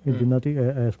ਡਿਪਾਰਟਮੈਂਟਸ ਆ ਜਿਨ੍ਹਾਂ ਦੀ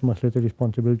ਇਸ ਮਸਲੇ 'ਤੇ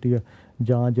ਰਿਸਪੋਂਸੀਬਿਲਿਟੀ ਆ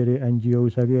ਜਾਂ ਜਿਹੜੇ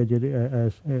NGOs ਹੈਗੇ ਆ ਜਿਹੜੇ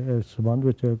ਇਸ ਸੰਬੰਧ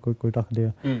ਵਿੱਚ ਕੋਈ ਰੱਖਦੇ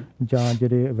ਆ ਜਾਂ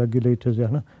ਜਿਹੜੇ ਰੈਗੂਲੇਟਰਸ ਆ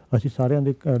ਹੈ ਨਾ, ਅਸੀਂ ਸਾਰਿਆਂ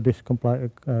ਦੇ ਲਿਸਟ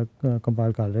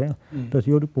ਕੰਪਾਈਲ ਕਰ ਰਹੇ ਹਾਂ ਤਾਂ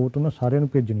ਅਸੀਂ ਉਹ ਰਿਪੋਰਟ ਉਹਨਾਂ ਸਾਰਿਆਂ ਨੂੰ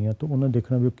ਭੇਜਣੀ ਆ ਤਾਂ ਉਹਨਾਂ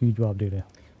ਦੇਖਣਾ ਵੀ ਉਹ ਕੀ ਜਵਾਬ ਦੇ ਰਿਹਾ।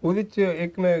 ਉਹਦੇ 'ਚ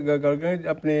ਇੱਕ ਮੈਂ ਗੱਲ ਕਰਾਂ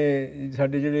ਆਪਣੇ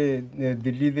ਸਾਡੇ ਜਿਹੜੇ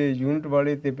ਦਿੱਲੀ ਦੇ ਯੂਨਿਟ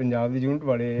ਵਾਲੇ ਅਤੇ ਪੰਜਾਬ ਦੇ ਯੂਨਿਟ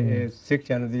ਵਾਲੇ ਸਿੱਖ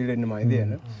ਚੈਨਲ ਦੇ ਜਿਹੜੇ ਨੁਮਾਇੰਦੇ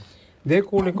ਹਨ ਦੇ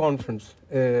ਕੋਲ ਇੱਕ conference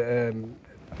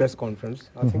press conference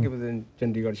I think it ਵਾਜ਼ ਇਨ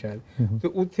ਚੰਡੀਗੜ੍ਹ ਸ਼ਾਇਦ, ਅਤੇ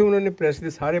ਉੱਥੇ ਉਹਨਾਂ ਨੇ ਪ੍ਰੈਸ ਦੇ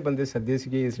ਸਾਰੇ ਬੰਦੇ ਸੱਦੇ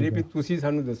ਸੀਗੇ ਇਸ ਲਈ ਵੀ ਤੁਸੀਂ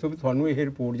ਸਾਨੂੰ ਦੱਸੋ ਵੀ ਤੁਹਾਨੂੰ ਇਹ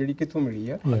ਰਿਪੋਰਟ ਜਿਹੜੀ ਕਿੱਥੋਂ ਮਿਲੀ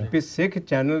ਆ ਵੀ ਸਿੱਖ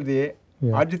ਚੈਨਲ ਦੇ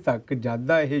ਅੱਜ ਤੱਕ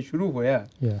ਜ਼ਿਆਦਾ ਇਹ ਸ਼ੁਰੂ ਹੋਇਆ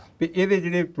ਵੀ ਇਹਦੇ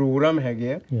ਜਿਹੜੇ ਪ੍ਰੋਗਰਾਮ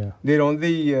ਹੈਗੇ ਆ ਦੇਰ ਔਨ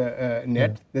ਦੀ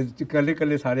ਨੈਟ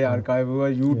ਇਕੱਲੇ ਸਾਰੇ ਆਰਕਾਈਵ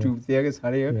YouTube 'ਤੇ ਹੈਗੇ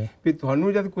ਸਾਰੇ ਵੀ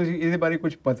ਤੁਹਾਨੂੰ ਜਦ ਕੁਝ ਇਹਦੇ ਬਾਰੇ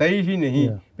ਕੁਝ ਪਤਾ ਹੀ ਨਹੀਂ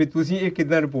ਵੀ ਤੁਸੀਂ ਇਹ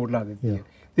ਕਿੱਦਾਂ ਰਿਪੋਰਟ ਲਾ ਦਿੱਤੀ ਹੈ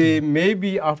ਅਤੇ may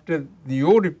be after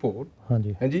your report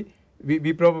ਹਾਂਜੀ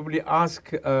we probably ask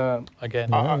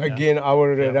again our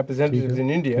representatives in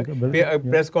India we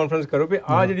press conference ਕਰੋ ਵੀ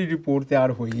ਆਹ ਜਿਹੜੀ ਰਿਪੋਰਟ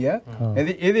ਤਿਆਰ ਹੋਈ ਆ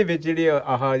ਇਹਦੇ ਵਿੱਚ ਜਿਹੜੀ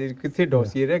ਆਹ ਕਿੱਥੇ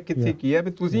ਡੋਸੀਅਰ ਹੈ ਕਿੱਥੇ ਕੀ ਹੈ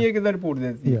ਵੀ ਤੁਸੀਂ ਇਹ ਕਿੱਦਾਂ ਰਿਪੋਰਟ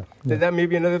ਦੇ ਦਿੱਤੀ ਤੇ that may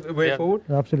be another way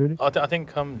forward. Absolutely. I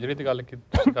think ਜਿਹੜੀ ਦੀ ਗੱਲ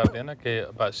ਤੁਸੀਂ ਕਰਦੇ ਆ ਨਾ ਕਿ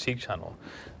about Sikh channel,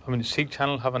 I mean Sikh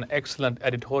channel have an excellent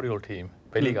editorial team.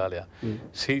 ਪਹਿਲੀ ਗੱਲ ਆ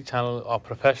Sikh channel are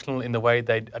professional in the way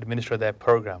they administer their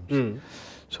programs.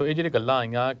 ਸੋ ਇਹ ਜਿਹੜੀ ਗੱਲਾਂ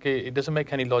ਆਈਆਂ ਕਿ it doesn't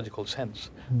make any logical sense.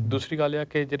 ਦੂਸਰੀ ਗੱਲ ਆ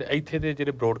ਕਿ ਜਿਹੜੇ ਇੱਥੇ ਦੇ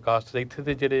ਜਿਹੜੇ ਬ੍ਰੋਡਕਾਸਟ ਇੱਥੇ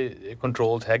ਦੇ ਜਿਹੜੇ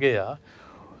ਕੰਟਰੋਲਸ ਹੈਗੇ ਆ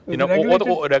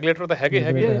ਉਹ ਰੈਗੂਲੇਟਰ ਤਾਂ ਹੈਗੇ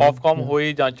ਆਫਕਾਮ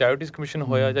ਹੋਈ ਜਾਂ ਚੈਰਿਟੀਜ਼ ਕਮਿਸ਼ਨ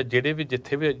ਹੋਇਆ ਜਾਂ ਜਿਹੜੇ ਵੀ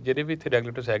ਜਿਹੜੇ ਵੀ ਇੱਥੇ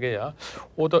ਰੈਗੂਲੇਟਰਸ ਹੈਗੇ ਆ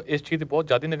ਉਹ ਤਾਂ ਇਸ ਚੀਜ਼ ਦੀ ਬਹੁਤ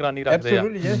ਜ਼ਿਆਦਾ ਨਿਗਰਾਨੀ ਰੱਖਦੇ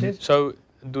ਆ। ਸੋ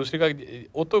ਦੂਸਰੀ ਗੱਲ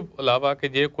ਉਹ ਤੋਂ ਇਲਾਵਾ ਕਿ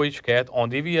ਜੇ ਕੋਈ ਸ਼ਿਕਾਇਤ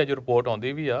ਆਉਂਦੀ ਵੀ ਆ ਜੋ ਰਿਪੋਰਟ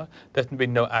ਆਉਂਦੀ ਵੀ ਆ there has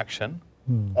been no action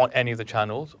on any of the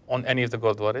channels, on any of the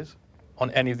gurdwaras,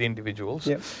 on any of the individuals.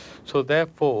 So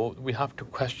therefore we have to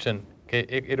question ਕਿ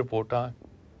ਇਹ ਰਿਪੋਰਟਾਂ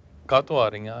ਕਾਹਤੋਂ ਆ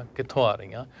ਰਹੀਆਂ ਕਿੱਥੋਂ ਆ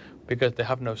ਰਹੀਆਂ because they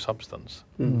have no substance.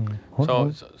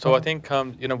 So I think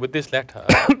with this letter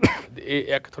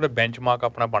ਇਹ ਇੱਕ ਥੋੜਾ benchmark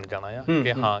ਆਪਣਾ ਬਣ ਜਾਣਾ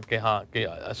ਆ ਕਿ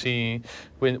ਅਸੀਂ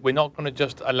we're not going to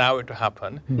just allow it to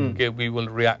happen ਕਿ we will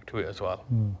react to it as well.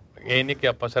 ਇਹ ਨਹੀਂ ਕਿ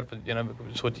ਆਪਾਂ ਸਿਰਫ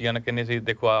ਸੋਚੀ ਜਾਣਾ ਕਿ ਨਹੀਂ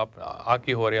ਦੇਖੋ ਆ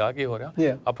ਕੀ ਹੋ ਰਿਹਾ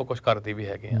ਆਪਾਂ ਕੁਝ ਕਰਦੇ ਵੀ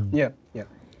ਹੈਗੇ ਆ।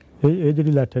 ਇਹ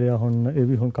ਜਿਹੜੀ ਲੈਟਰ ਆ ਹੁਣ ਇਹ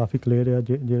ਵੀ ਹੁਣ ਕਾਫੀ ਕਲੀਅਰ ਆ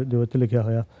ਜੋ ਇੱਥੇ ਲਿਖਿਆ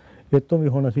ਹੋਇਆ। ਇਹ ਤੋਂ ਵੀ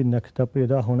ਹੁਣ ਅਸੀਂ ਨੈਕਸਟ ਸਟੈਪ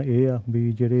ਇਹਦਾ ਹੁਣ ਇਹ ਆ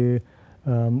ਵੀ ਜਿਹੜੇ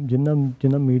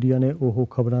ਜਿਨ੍ਹਾਂ ਮੀਡੀਆ ਨੇ ਉਹ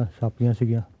ਖਬਰਾਂ ਛਾਪੀਆਂ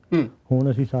ਸੀਗੀਆਂ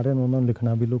ਹੁਣ ਅਸੀਂ ਸਾਰਿਆਂ ਨੂੰ ਉਹਨਾਂ ਨੂੰ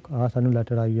ਲਿਖਣਾ ਵੀ ਲੋਕ ਆਹ ਸਾਨੂੰ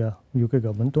ਲੈਟਰ ਆਈ ਆ UK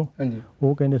ਗਵਰਨਮੈਂਟ ਤੋਂ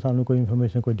ਉਹ ਕਹਿੰਦੇ ਸਾਨੂੰ ਕੋਈ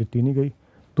ਇਨਫੋਰਮੇਸ਼ਨ ਕੋਈ ਦਿੱਤੀ ਨਹੀਂ ਗਈ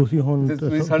ਤੁਸੀਂ ਹੁਣ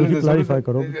ਕਲੈਰੀਫਾਈ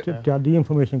ਕਰੋ ਜਿਆਦਾ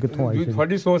ਇਨਫੋਰਮੇਸ਼ਨ ਕਿੱਥੋਂ ਆਈ ਸੀ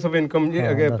ਤੁਹਾਡੀ ਸੋਰਸ ਆਫ ਇਨਕਮ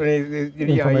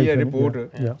ਜਿਹੜੀ ਆਈ ਹੈ ਰਿਪੋਰਟ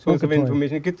ਸੋਰਸ ਆਫ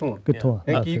ਇਨਫੋਰਮੇਸ਼ਨ ਕਿੱਥੋਂ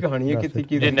ਹੈ ਕੀ ਕਹਾਣੀ ਹੈ ਕਿੱਥੇ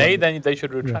ਕੀ ਨਹੀਂ then they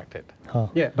should retract it.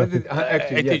 But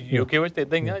actually UK ਵਿੱਚ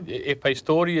ਇਦਾਂ ਹੀ ਆ if a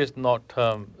story is not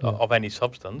of any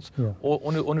substance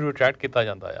ਉਹਨੂੰ ਰਿਟਰੈਕਟ ਕੀਤਾ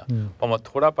ਜਾਂਦਾ ਆ ਭਾਵੇਂ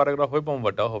ਥੋੜਾ ਪੈਰਾਗ੍ਰਾਫ ਹੋਵੇ ਭਾਵੇਂ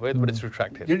ਵੱਡਾ ਹੋਵੇ but it's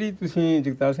retracted. ਜਿਹੜੀ ਤੁਸੀਂ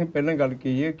ਜਗਤਾਰ ਸਿੰਘ ਪਹਿਲਾਂ ਗੱਲ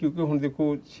ਕਹੀ ਹੈ ਕਿਉਂਕਿ ਹੁਣ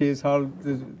ਦੇਖੋ 6 ਸਾਲ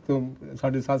ਤੋਂ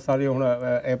ਸਾਡੇ 7 ਸਾਲ ਹੁਣ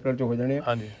April 'ਚ ਹੋ ਜਾਣੇ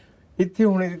ਆ ਇੱਥੇ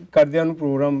ਹੁਣ ਕਰਦਿਆਂ ਨੂੰ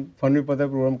ਪ੍ਰੋਗਰਾਮ ਤੁਹਾਨੂੰ ਪਤਾ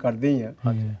ਪ੍ਰੋਗਰਾਮ ਕਰਦੇ ਹੀ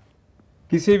ਆ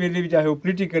ਕਿਸੇ ਵੇਲੇ ਵੀ ਚਾਹੇ ਉਹ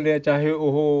ਪੋਲੀਟੀਕਲ ਹੈ ਚਾਹੇ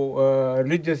ਉਹ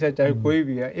ਰਿਲੀਜੀਅਸ ਹੈ ਚਾਹੇ ਕੋਈ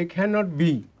ਵੀ ਹੈ ਇਹ can not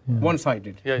be one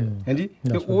sided ਹਾਂਜੀ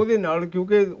ਤੇ ਉਹਦੇ ਨਾਲ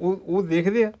ਕਿਉਂਕਿ ਉਹ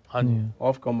ਦੇਖਦੇ ਆ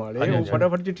ਆਫ ਕਮ ਵਾਲੇ ਉਹ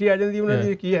ਫਟਾਫਟ ਚਿੱਠੀ ਆ ਜਾਂਦੀ ਉਹਨਾਂ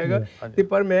ਦੀ ਕੀ ਹੈਗਾ ਤੇ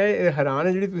ਪਰ ਮੈਂ ਹੈਰਾਨ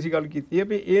ਹਾਂ ਜਿਹੜੀ ਤੁਸੀਂ ਗੱਲ ਕੀਤੀ ਹੈ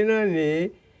ਵੀ ਇਹਨਾਂ ਨੇ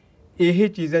ਇਹ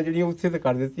ਚੀਜ਼ਾਂ ਜਿਹੜੀਆਂ ਉੱਥੇ ਤਾਂ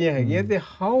ਕਰ ਦਿੱਤੀਆਂ ਹੈਗੀਆਂ ਤੇ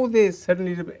how they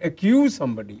suddenly accused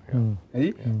somebody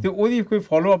ਹਾਂਜੀ ਤੇ ਉਹਦੀ ਕੋਈ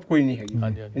ਫੋਲੋ ਅਪ ਕੋਈ ਨਹੀਂ ਹੈਗੀ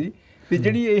ਹਾਂਜੀ ਤੇ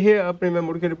ਜਿਹੜੀ ਇਹ ਆਪਣੇ ਮੈਂ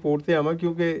ਮੁੜ ਕੇ ਰਿਪੋਰਟ ਤੇ ਆਵਾਂ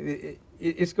ਕਿਉਂਕਿ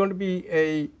it's going to be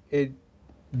a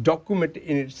document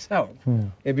in itself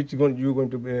which you going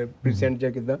to present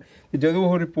ਜਾਂ ਕਿੱਦਾਂ ਤੇ ਜਦੋਂ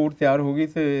ਉਹ ਰਿਪੋਰਟ ਤਿਆਰ ਹੋ ਗਈ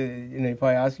ਤੇ if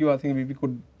I ask you I think we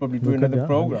could probably do another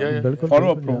program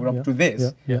follow up program to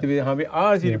this ਤੇ ਹਾਂ ਵੀ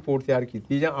ਆਹ ਅਸੀਂ ਰਿਪੋਰਟ ਤਿਆਰ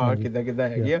ਕੀਤੀ ਜਾਂ ਆਹ ਕਿੱਦਾਂ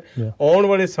ਹੈਗੀ ਆ ਆਉਣ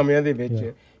ਵਾਲੇ ਸਮਿਆਂ ਦੇ ਵਿੱਚ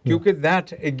ਕਿਉਂਕਿ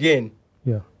that again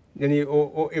ਯਾਨੀ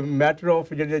ਉਹ ਮੈਟਰ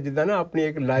ਆਫ ਜਿਹੜੇ ਜਿੱਦਾਂ ਨਾ ਆਪਣੀ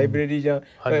ਇੱਕ ਲਾਇਬ੍ਰੇਰੀ ਜਾਂ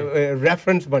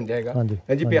ਰੈਫਰੈਂਸ ਬਣ ਜਾਏਗਾ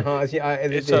ਹਾਂਜੀ ਵੀ ਹਾਂ ਅਸੀਂ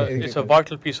it's a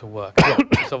vital piece of work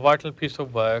it's a vital piece of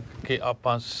work ਕਿ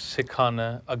ਆਪਾਂ ਸਿੱਖਾਂ ਨੇ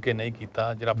ਅੱਗੇ ਨਹੀਂ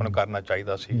ਕੀਤਾ ਜਿਹੜਾ ਆਪਾਂ ਨੂੰ ਕਰਨਾ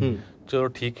ਚਾਹੀਦਾ ਸੀ। ਚਲੋ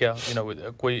ਠੀਕ ਆ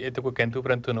ਕੋਈ ਇਹ ਤੇ ਕੋਈ ਕੈਂਤੂ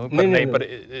ਪ੍ਰੰਤੂ ਨਹੀਂ ਪਰ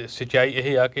ਸੱਚਾਈ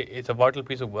ਇਹ ਆ ਕਿ it's a vital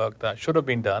piece of work that should have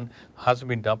been done has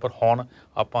been done ਪਰ ਹੁਣ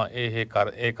ਆਪਾਂ ਇਹ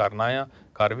ਕਰਨਾ ਆ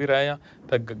ਕਰ ਵੀ ਰਹੇ ਆ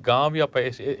ਤਾਂ ਗਾਂ ਵੀ ਆਪਾਂ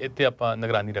ਇੱਥੇ ਆਪਾਂ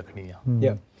ਨਿਗਰਾਨੀ ਰੱਖਣੀ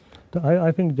ਆ। ਤਾਂ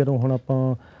ਆਈ ਥਿੰਕ ਜਦੋਂ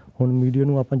ਹੁਣ ਮੀਡੀਆ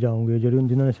ਨੂੰ ਆਪਾਂ ਜਾਊਂਗੇ ਜਿਹੜੇ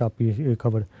ਜਿਨ੍ਹਾਂ ਨੇ ਛਾਪੀ ਇਹ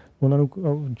ਖਬਰ ਉਹਨਾਂ ਨੂੰ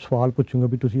ਸਵਾਲ ਪੁੱਛੂੰਗਾ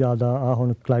ਵੀ ਤੁਸੀਂ ਆਹ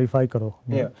ਹੁਣ ਕਲੈਰੀਫਾਈ ਕਰੋ।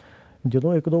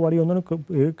 ਜਦੋਂ ਇੱਕ ਦੋ ਵਾਰੀ ਉਹਨਾਂ ਨੂੰ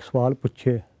ਇੱਕ ਸਵਾਲ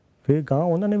ਪੁੱਛੇ ਫਿਰ ਗਾਂ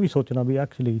ਉਹਨਾਂ ਨੇ ਵੀ ਸੋਚਣਾ ਵੀ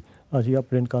ਐਕਚੁਅਲੀ ਅਸੀਂ ਆ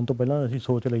ਪ੍ਰਿੰਟ ਕਰਨ ਤੋਂ ਪਹਿਲਾਂ ਅਸੀਂ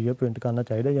ਸੋਚ ਲਈਏ ਪ੍ਰਿੰਟ ਕਰਨਾ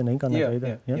ਚਾਹੀਦਾ ਜਾਂ ਨਹੀਂ ਕਰਨਾ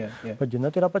ਚਾਹੀਦਾ ਪਰ ਜਿੰਨਾ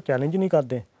ਚਿਰ ਆਪਾਂ ਚੈਲੰਜ ਨਹੀਂ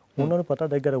ਕਰਦੇ ਉਹਨਾਂ ਨੂੰ ਪਤਾ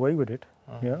ਦੇਗਾ ਵਾਈ ਵਿਦ ਇਟ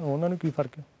ਉਹਨਾਂ ਨੂੰ ਕੀ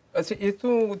ਫਰਕ ਹੈ। ਅਸੀਂ ਇਸ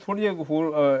ਤੋਂ ਥੋੜ੍ਹੀ ਜਿਹੀ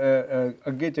ਹੋਰ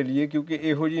ਅੱਗੇ ਚੱਲੀਏ ਕਿਉਂਕਿ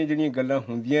ਇਹੋ ਜਿਹੀਆਂ ਜਿਹੜੀਆਂ ਗੱਲਾਂ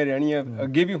ਹੁੰਦੀਆਂ ਰਹਿਣੀਆਂ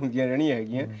ਅੱਗੇ ਵੀ ਹੁੰਦੀਆਂ ਰਹਿਣੀਆਂ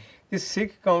ਹੈਗੀਆਂ ਤੇ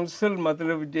ਸਿੱਖ ਕਾਉਂਸਲ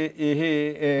ਮਤਲਬ ਜੇ ਇਹ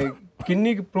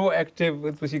ਕਿੰਨੀ ਕੁ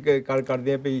ਪ੍ਰੋਐਕਟਿਵ ਤੁਸੀਂ ਗੱਲ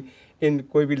ਕਰਦੇ ਆ ਵੀ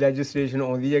ਕੋਈ ਵੀ ਲੈਜਿਸਲੇਸ਼ਨ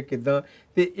ਆਉਂਦੀ ਹੈ ਕਿੱਦਾਂ,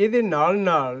 ਤੇ ਇਹਦੇ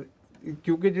ਨਾਲ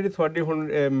ਕਿਉਂਕਿ ਜਿਹੜੇ ਤੁਹਾਡੇ ਹੁਣ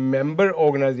ਮੈਂਬਰ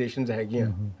ਆਰਗੇਨਾਈਜੇਸ਼ਨਸ ਹੈਗੀਆਂ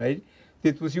ਰਾਈਟ,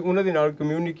 ਤੇ ਤੁਸੀਂ ਉਹਨਾਂ ਦੇ ਨਾਲ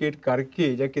ਕਮਿਊਨੀਕੇਟ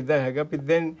ਕਰਕੇ ਜਾਂ ਕਿੱਦਾਂ ਹੈਗਾ ਵੀ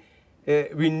then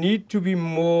we need to be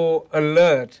more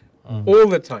alert all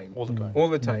the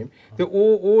time ਤੇ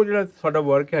ਉਹ ਜਿਹੜਾ ਸਾਡਾ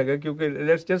ਵਰਕ ਹੈਗਾ, ਕਿਉਂਕਿ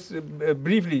let's just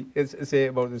briefly say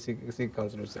about the Sikh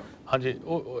Council itself. ਹਾਂਜੀ,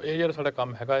 ਉਹ ਇਹ ਜਿਹੜਾ ਸਾਡਾ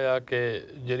ਕੰਮ ਹੈਗਾ ਆ ਕਿ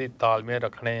ਜਿਹੜੀ ਤਾਲਮੇਲ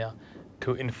ਰੱਖਣੇ ਆ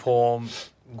ਟੂ ਇਨਫੋਰਮ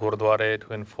ਗੁਰਦੁਆਰੇ,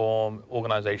 ਟੂ ਇਨਫੋਰਮ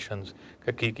ਆਰਗੇਨਾਈਜੇਸ਼ਨਸ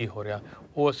ਕਿ ਕੀ ਹੋ ਰਿਹਾ,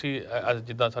 ਉਹ ਅਸੀਂ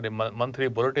ਜਿੱਦਾਂ ਸਾਡੇ ਮੰਥਲੀ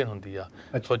ਬੁਲੇਟਿਨ ਹੁੰਦੀ ਆ,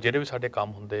 ਸੋ ਜਿਹੜੇ ਵੀ ਸਾਡੇ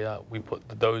ਕੰਮ ਹੁੰਦੇ ਆ ਵੀ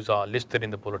ਪੁੱਟ those R listed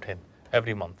in the bulletin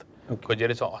every month. ਕੋਈ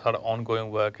ਜਿਹੜੇ ਸਾਡਾ ongoing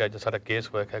work ਹੈ ਜਾਂ ਸਾਡਾ ਕੇਸ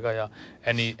ਵਰਕ ਹੈਗਾ ਆ,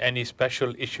 any special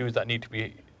issues that need to be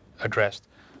addressed,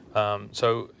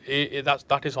 so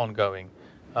that is ongoing,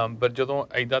 but ਜਦੋਂ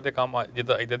ਇੱਦਾਂ ਦੇ ਕੰਮ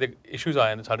ਜਿੱਦਾਂ ਇੱਦਾਂ ਦੇ issues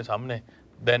ਆਏ ਨੇ ਸਾਡੇ ਸਾਹਮਣੇ,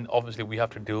 then obviously we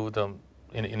have to deal with them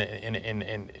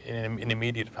in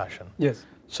immediate fashion. Yes.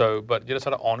 So but ਜਿਹੜਾ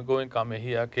ਸਾਡਾ ongoing ਕੰਮ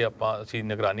ਇਹੀ ਆ ਕਿ ਅਸੀਂ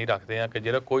ਨਿਗਰਾਨੀ ਰੱਖਦੇ ਹਾਂ ਕਿ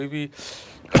ਜਿਹੜਾ ਕੋਈ ਵੀ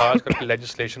ਖਾਸ ਕਰਕੇ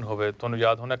ਲੈਜਿਸਲੇਸ਼ਨ ਹੋਵੇ, ਤੁਹਾਨੂੰ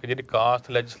ਯਾਦ ਹੋਣਾ ਕਿ ਜਿਹੜੀ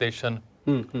ਕਾਸਟ ਲੈਜਿਸਲੇਸ਼ਨ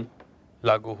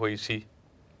ਲਾਗੂ ਹੋਈ ਸੀ,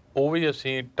 ਉਹ ਵੀ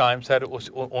ਅਸੀਂ ਟਾਈਮ ਸਿਰ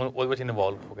ਉਹਦੇ ਵਿੱਚ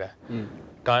ਇਨਵੋਲਵ ਹੋ ਗਏ।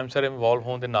 ਟਾਈਮ ਸਿਰ ਇਨਵੋਲਵ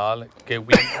ਹੋਣ ਦੇ ਨਾਲ ਕਿ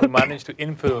we managed to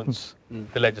influence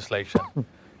the legislation.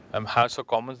 House of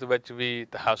Commons ਦੇ ਵਿੱਚ ਵੀ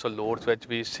ਤੇ ਹਾਊਸ ਆਫ ਲੋਰਡਸ ਵਿੱਚ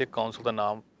ਵੀ ਸਿੱਖ ਕਾਉਂਸਲ ਦਾ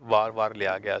ਨਾਮ ਵਾਰ-ਵਾਰ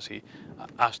ਲਿਆ ਗਿਆ ਸੀ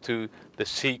as to the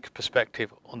Sikh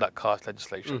perspective on that caste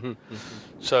legislation.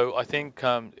 So I think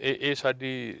ਇਹ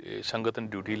ਸਾਡੀ ਸੰਗਤ ਨੇ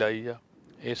ਡਿਊਟੀ ਲਾਈ ਆ,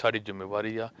 ਇਹ ਸਾਡੀ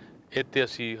ਜ਼ਿੰਮੇਵਾਰੀ ਆ, ਇਹ 'ਤੇ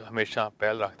ਅਸੀਂ ਹਮੇਸ਼ਾ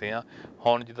ਪਹਿਲ ਰੱਖਦੇ ਹਾਂ।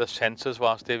 ਹੁਣ ਜਿੱਦਾਂ ਸੈਂਸਸ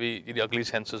ਵਾਸਤੇ ਵੀ ਜਿਹੜੀ ਅਗਲੀ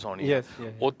ਸੈਂਸਸ ਹੋਣੀ ਹੈ,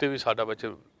 ਉਹ 'ਤੇ ਵੀ ਸਾਡਾ ਵਿੱਚ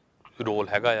ਰੋਲ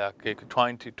ਹੈਗਾ ਆ ਕਿ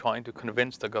trying to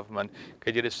convince the government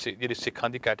ਕਿ ਜਿਹੜੀ ਸਿੱਖਾਂ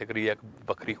ਦੀ ਕੈਟੇਗਰੀ ਹੈ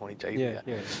ਵੱਖਰੀ ਹੋਣੀ ਚਾਹੀਦੀ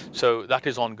ਹੈ। So that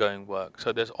is ongoing work.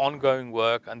 So there's ongoing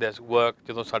work and there's work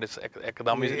ਜਦੋਂ ਸਾਡੇ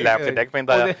ਇੱਕਦਮ ਲੈਬ 'ਤੇ ਡਿੱਗ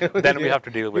ਪੈਂਦਾ ਆ, then we have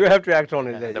to deal with it. You have to act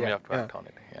on it. Then we have to act on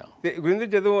it. ਤੇ ਗੁਰਿੰਦਰ,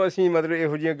 ਜਦੋਂ ਅਸੀਂ ਮਤਲਬ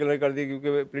ਇਹੋ ਜਿਹੀਆਂ ਗੱਲਾਂ ਕਰਦੇ,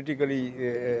 ਕਿਉਂਕਿ ਪੋਲੀਟੀਕਲੀ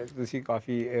ਤੁਸੀਂ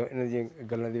ਕਾਫੀ ਇਹਨਾਂ ਦੀਆਂ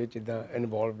ਗੱਲਾਂ ਦੇ ਵਿੱਚ ਇੱਦਾਂ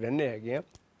ਇਨਵੋਲਵ ਰਹਿੰਦੇ ਹੈਗੇ ਆ,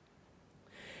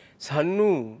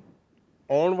 ਸਾਨੂੰ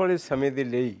ਆਉਣ ਵਾਲੇ ਸਮੇਂ ਦੇ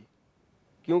ਲਈ,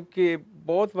 ਕਿਉਂਕਿ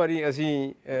ਬਹੁਤ ਵਾਰੀ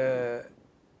ਅਸੀਂ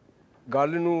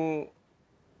ਗੱਲ ਨੂੰ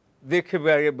ਦੇਖੇ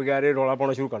ਬਗੈਰ ਰੌਲਾ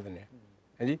ਪਾਉਣਾ ਸ਼ੁਰੂ ਕਰ ਦਿੰਦੇ ਹਾਂ,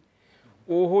 ਹੈ ਜੀ।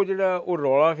 ਉਹ ਜਿਹੜਾ ਉਹ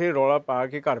ਰੌਲਾ ਪਾ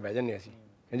ਕੇ ਘਰ ਬਹਿ ਜਾਂਦੇ ਅਸੀਂ,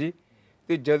 ਹੈ ਜੀ।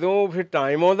 ਅਤੇ ਜਦੋਂ ਫਿਰ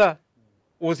ਟਾਈਮ ਆਉਂਦਾ,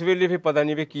 ਉਸ ਵੇਲੇ ਫਿਰ ਪਤਾ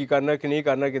ਨਹੀਂ ਵੀ ਕੀ ਕਰਨਾ ਕਿ ਨਹੀਂ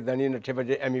ਕਰਨਾ, ਕਿੱਦਾਂ ਨਹੀਂ, ਨੱਠੇ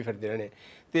ਭੱਜੇ ਐਵੇਂ ਫਿਰਦੇ ਰਹਿਣੇ।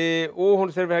 ਅਤੇ ਉਹ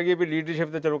ਹੁਣ ਸਿਰਫ ਹੈਗੇ ਵੀ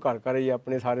ਲੀਡਰਸ਼ਿਪ ਤਾਂ ਚਲੋ ਘਰ ਹੀ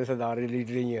ਆਪਣੇ ਸਾਰੇ ਸਰਦਾਰ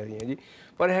ਲੀਡਰ ਹੀ ਅਸੀਂ, ਹੈ ਜੀ।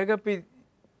 ਪਰ ਹੈਗਾ ਵੀ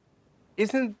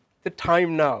isn't the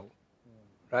time now,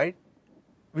 right?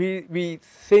 We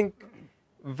think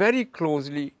very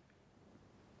closely,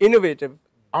 innovative,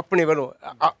 ਆਪਣੇ ਵੱਲੋਂ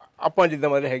ਆਪਾਂ ਜਿੱਦਾਂ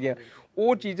ਮਤਲਬ ਹੈਗੇ ਆ,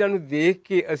 ਉਹ ਚੀਜ਼ਾਂ ਨੂੰ ਦੇਖ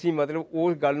ਕੇ ਅਸੀਂ ਮਤਲਬ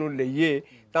ਉਸ ਗੱਲ ਨੂੰ ਲਈਏ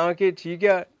ਤਾਂ ਕਿ ਠੀਕ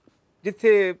ਆ,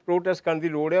 ਜਿੱਥੇ ਪ੍ਰੋਟੈਸਟ ਕਰਨ ਦੀ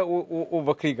ਲੋੜ ਆ ਉਹ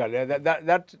ਵੱਖਰੀ ਗੱਲ ਹੈ,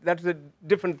 that's a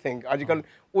different thing। ਅੱਜ ਕੱਲ੍ਹ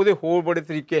ਉਹਦੇ ਹੋਰ ਬੜੇ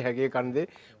ਤਰੀਕੇ ਹੈਗੇ ਕਰਨ ਦੇ,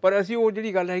 ਪਰ ਅਸੀਂ ਉਹ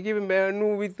ਜਿਹੜੀ ਗੱਲ ਹੈਗੀ ਵੀ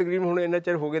ਮੈਨੂੰ ਵੀ ਤਕਰੀਬਨ ਹੁਣ ਇੰਨਾ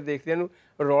ਚਿਰ ਹੋ ਗਿਆ ਦੇਖਦਿਆਂ ਨੂੰ,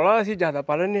 ਰੌਲਾ ਅਸੀਂ ਜ਼ਿਆਦਾ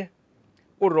ਪਾ ਲੈਂਦੇ ਹਾਂ।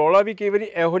 ਉਹ ਰੌਲਾ ਵੀ ਕਈ ਵਾਰੀ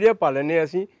ਇਹੋ ਜਿਹਾ ਪਾ ਲੈਂਦੇ ਹਾਂ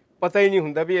ਅਸੀਂ, ਪਤਾ ਹੀ ਨਹੀਂ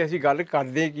ਹੁੰਦਾ ਵੀ ਅਸੀਂ ਗੱਲ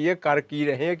ਕਰਦੇ ਕੀ ਹੈ, ਕਰ ਕੀ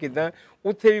ਰਹੇ ਹਾਂ, ਕਿੱਦਾਂ।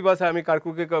 ਉੱਥੇ ਵੀ ਬਸ ਐਵੇਂ ਕਰ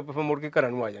ਕੇ ਮੁੜ ਕੇ ਘਰਾਂ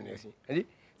ਨੂੰ ਆ ਜਾਂਦੇ ਅਸੀਂ, ਹੈ ਜੀ।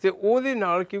 ਅਤੇ ਉਹਦੇ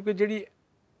ਨਾਲ ਕਿਉਂਕਿ ਜਿਹੜੀ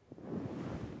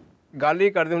ਗੱਲ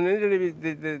ਇਹ ਕਰਦੇ ਹੁੰਦੇ ਨੇ,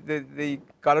 ਜਿਹੜੇ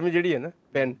ਕਲਮ ਜਿਹੜੀ ਹੈ ਨਾ,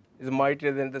 ਪੈਨ ਇਜ਼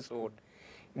ਮਾਈਟਰ ਦੈਨ ਦ ਸੋਰਡ,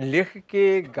 ਲਿਖ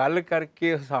ਕੇ ਗੱਲ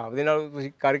ਕਰਕੇ ਹਿਸਾਬ ਦੇ ਨਾਲ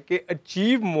ਤੁਸੀਂ ਕਰਕੇ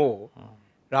achieve more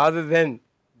rather then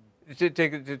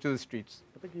take it to the streets.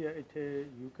 ਪਤਾ ਕੀ ਹੈ, ਇੱਥੇ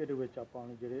UK ਦੇ ਵਿੱਚ ਆਪਾਂ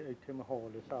ਨੂੰ ਜਿਹੜੇ ਇੱਥੇ ਮਾਹੌਲ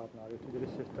ਦੇ ਹਿਸਾਬ ਨਾਲ, ਇੱਥੇ ਜਿਹੜੇ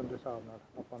ਸਿਸਟਮ ਦੇ ਹਿਸਾਬ ਨਾਲ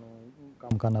ਆਪਾਂ ਨੂੰ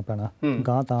ਕੰਮ ਕਰਨਾ ਪੈਣਾ,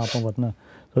 ਗਾਂ ਤਾਂ ਆਪਾਂ ਵਧਣਾ।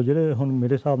 ਸੋ ਜਿਹੜੇ ਹੁਣ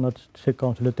ਮੇਰੇ ਹਿਸਾਬ ਨਾਲ ਸਿੱਖ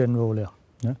ਕਾਉਂਸਲ ਦੇ 3 ਰੋਲ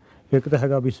ਆ। ਇੱਕ ਤਾਂ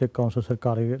ਹੈਗਾ ਵੀ ਸਿੱਖ ਕਾਉਂਸਲ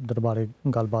ਸਰਕਾਰੀ ਦਰਬਾਰੇ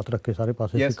ਗੱਲਬਾਤ ਰੱਖੇ ਸਾਰੇ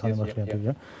ਪਾਸੇ ਸਿੱਖਾਂ ਦੇ ਮਸਲਿਆਂ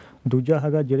 'ਤੇ। ਦੂਜਾ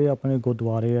ਹੈਗਾ ਜਿਹੜੇ ਆਪਣੇ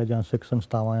ਗੁਰਦੁਆਰੇ ਆ ਜਾਂ ਸਿੱਖ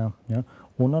ਸੰਸਥਾਵਾਂ ਆ,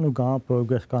 ਉਹਨਾਂ ਨੂੰ ਗਾਂ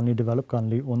ਪ੍ਰੋਗਰੈਸ ਕਰਨ ਲਈ, ਡਿਵੈਲਪ ਕਰਨ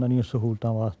ਲਈ, ਉਹਨਾਂ ਦੀਆਂ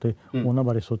ਸਹੂਲਤਾਂ ਵਾਸਤੇ ਉਹਨਾਂ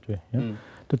ਬਾਰੇ ਸੋਚੇ।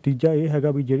 ਅਤੇ ਤੀਜਾ ਇਹ ਹੈਗਾ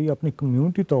ਵੀ ਜਿਹੜੀ ਆਪਣੀ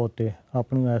ਕਮਿਊਨਿਟੀ ਤੌਰ 'ਤੇ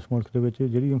ਆਪਣੀ ਇਸ ਮੁਲਕ ਦੇ ਵਿੱਚ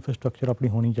ਜਿਹੜੀ ਇੰਫਰਾਸਟਰਕਚਰ ਆਪਣੀ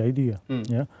ਹੋਣੀ ਚਾਹੀਦੀ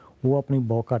ਆ, ਉਹ ਆਪਣੀ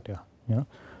ਬਹੁਤ ਘੱਟ ਆ।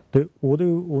 ਅਤੇ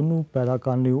ਉਹਨੂੰ ਪੈਦਾ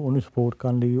ਕਰਨ ਲਈ, ਉਹਨੂੰ ਸਪੋਰਟ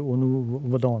ਕਰਨ ਲਈ, ਉਹਨੂੰ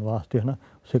ਵਧਾਉਣ ਵਾਸਤੇ ਹੈ ਨਾ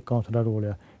ਸਿੱਖ ਕਾਉਂਸਲ ਦਾ ਰੋਲ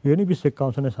ਆ। ਇਹ ਨਹੀਂ ਵੀ ਸਿੱਖ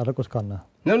ਕਾਉਂਸਲ ਨੇ ਸਾਰਾ ਕੁਛ ਕਰਨਾ,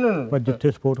 ਪਰ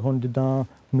ਜਿੱਥੇ ਸਪੋਰਟ ਹੁਣ ਜਿੱਦਾਂ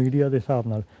ਮੀਡੀਆ ਦੇ ਹਿਸਾਬ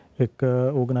ਨਾਲ ਇੱਕ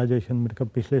ਆਰਗੇਨਾਈਜੇਸ਼ਨ ਮੇਰੇ ਕੋਲ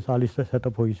ਪਿਛਲੇ ਸਾਲ ਇਸ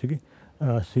ਸੈਟਅਪ ਹੋਈ ਸੀਗੀ,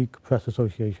 ਸਿੱਖ ਪ੍ਰੈਸ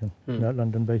ਐਸੋਸੀਏਸ਼ਨ,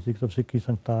 ਲੰਡਨ ਬੇਸਿਕ ਸਿੱਖੀ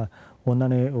ਸੰਸਥਾ, ਉਹਨਾਂ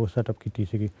ਨੇ ਉਹ ਸੈਟਅਪ ਕੀਤੀ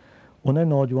ਸੀਗੀ। ਉਹਨਾਂ ਦੇ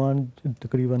ਨੌਜਵਾਨ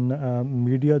ਤਕਰੀਬਨ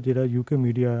ਮੀਡੀਆ ਜਿਹੜਾ UK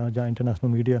ਮੀਡੀਆ ਜਾਂ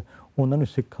ਇੰਟਰਨੈਸ਼ਨਲ ਮੀਡੀਆ, ਉਹਨਾਂ ਨੂੰ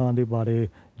ਸਿੱਖਾਂ ਦੇ ਬਾਰੇ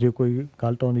ਜੇ ਕੋਈ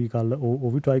ਗਲਤ ਆਉਂਦੀ ਗੱਲ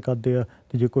ਉਹ ਵੀ ਟਰਾਈ ਕਰਦੇ ਆ,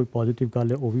 ਅਤੇ ਜੇ ਕੋਈ ਪੋਜ਼ੀਟਿਵ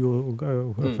ਗੱਲ ਹੈ ਉਹ ਵੀ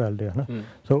ਉਹ ਫੈਲਦੇ ਆ, ਹੈ ਨਾ।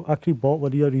 ਸੋ ਐਕਚੁਅਲੀ ਬਹੁਤ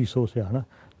ਵਧੀਆ ਰੀਸੋਰਸ ਹੈ, ਹੈ ਨਾ।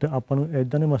 ਅਤੇ ਆਪਾਂ ਨੂੰ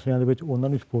ਇੱਦਾਂ ਦੇ ਮਸਲਿਆਂ ਦੇ ਵਿੱਚ ਉਹਨਾਂ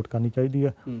ਨੂੰ ਸਪੋਰਟ ਕਰਨੀ ਚਾਹੀਦੀ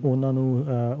ਆ, ਉਹਨਾਂ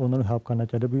ਨੂੰ ਹੈਲਪ ਕਰਨਾ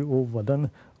ਚਾਹੀਦਾ ਵੀ ਉਹ ਵਧਣ,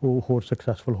 ਉਹ ਹੋਰ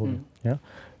ਸਕਸੈਸਫੁਲ ਹੋਵੇ।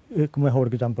 ਇੱਕ ਮੈਂ ਹੋਰ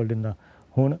ਐਗਜ਼ਾਮਪਲ ਦਿੰਦਾ,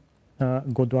 ਹੁਣ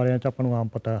ਗੁਰਦੁਆਰਿਆਂ 'ਚ ਆਪਾਂ ਨੂੰ ਆਮ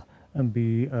ਪਤਾ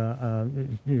ਵੀ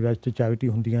ਵੈਸਟ ਚੈਰਿਟੀ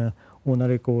ਹੁੰਦੀਆਂ ਉਹਨਾਂ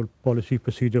ਦੇ ਕੋਲ ਪੋਲਿਸੀ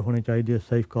ਪ੍ਰੋਸੀਜਰ ਹੋਣੇ ਚਾਹੀਦੇ ਆ,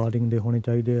 ਸੇਫ ਗਾਰਡਿੰਗ ਦੇ ਹੋਣੇ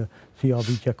ਚਾਹੀਦੇ ਆ,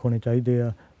 CRB ਚੈੱਕ ਹੋਣੇ ਚਾਹੀਦੇ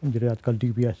ਆ, ਜਿਹੜੇ ਅੱਜ ਕੱਲ੍ਹ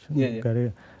DBS ਕਹਿ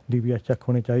ਰਹੇ DBS ਚੈੱਕ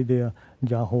ਹੋਣੇ ਚਾਹੀਦੇ ਆ,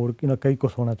 ਜਾਂ ਹੋਰ ਕਈ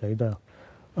ਕੁਛ ਹੋਣਾ ਚਾਹੀਦਾ।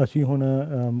 ਅਸੀਂ ਹੁਣ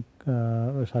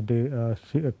ਸਾਡੇ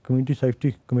ਕਮਿਊਨਿਟੀ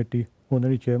ਸੇਫਟੀ ਕਮੇਟੀ ਉਹਨਾਂ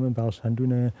ਦੀ ਚੇਅਰਮੈਨ ਬਾਲ ਸੰਧੂ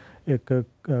ਨੇ ਇੱਕ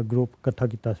ਗਰੁੱਪ ਇਕੱਠਾ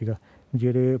ਕੀਤਾ ਸੀਗਾ,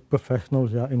 ਜਿਹੜੇ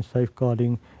ਪ੍ਰੋਫੈਸ਼ਨਲਸ ਆ ਇਨ ਸੇਫ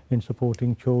ਗਾਰਡਿੰਗ, ਇਨ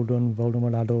ਸਪੋਰਟਿੰਗ ਚਿਲਡਰਨ,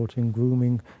 ਵਲਨਰੇਬਲ ਐਡਲਟਸ, ਇਨ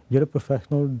ਗਰੂਮਿੰਗ, ਜਿਹੜੇ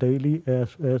ਪ੍ਰੋਫੈਸ਼ਨਲ ਡੇਲੀ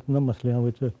ਇਸ ਮਸਲਿਆਂ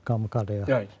ਵਿੱਚ ਕੰਮ ਕਰ ਰਹੇ ਆ,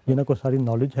 ਜਿਨ੍ਹਾਂ ਕੋਲ ਸਾਰੀ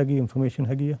ਨੌਲੇਜ ਹੈਗੀ, ਇਨਫੋਰਮੇਸ਼ਨ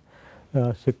ਹੈਗੀ ਆ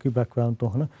ਸਿੱਖੀ ਬੈਕਗਰਾਊਂਡ ਤੋਂ,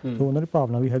 ਹੈ ਨਾ। ਸੋ ਉਹਨਾਂ ਦੀ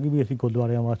ਭਾਵਨਾ ਵੀ ਹੈਗੀ ਵੀ ਅਸੀਂ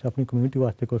ਗੁਰਦੁਆਰਿਆਂ ਵਾਸਤੇ, ਆਪਣੀ ਕਮਿਊਨਿਟੀ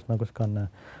ਵਾਸਤੇ ਕੁਛ ਨਾ ਕੁਛ ਕਰਨਾ ਹੈ।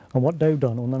 ਵਾਟ ਡੇਵ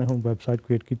ਡਨ, ਉਹਨਾਂ ਨੇ ਹੁਣ ਵੈਬਸਾਈਟ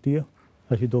ਕ੍ਰੀਏਟ ਕੀਤੀ ਆ।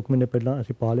 ਅਸੀਂ 2 ਮਹੀਨੇ ਪਹਿਲਾਂ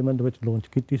ਅਸੀਂ ਪਾਰਲੀਮੈਂਟ ਦੇ ਵਿੱਚ ਲਾਂਚ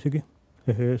ਕੀਤੀ ਸੀਗੀ,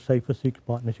 ਇਹ ਸੇਫਰ ਸਿੱਖ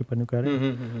ਪਾਰਟਨਰਸ਼ਿਪ ਨੂੰ ਕਹਿ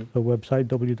ਰਹੇ। ਸੋ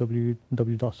ਵੈਬਸਾਈਟ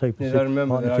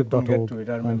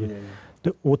www.safersikhpartnership.org। ਹਾਂਜੀ,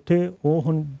 ਅਤੇ ਉੱਥੇ ਉਹ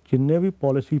ਹੁਣ ਜਿੰਨੇ ਵੀ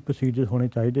ਪੋਲਿਸੀ ਪ੍ਰੋਸੀਜਰ ਹੋਣੇ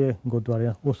ਚਾਹੀਦੇ ਆ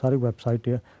ਗੁਰਦੁਆਰਿਆਂ, ਉਹ ਸਾਰੇ ਵੈਬਸਾਈਟ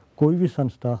 'ਤੇ ਆ। ਕੋਈ ਵੀ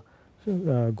ਸੰਸਥਾ,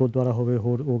 ਗੁਰਦੁਆਰਾ ਹੋਵੇ,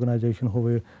 ਹੋਰ ਆਰਗੇਨਾਈਜੇਸ਼ਨ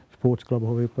ਹੋਵੇ, ਸਪੋਰਟਸ ਕਲੱਬ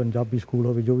ਹੋਵੇ, ਪੰਜਾਬੀ ਸਕੂਲ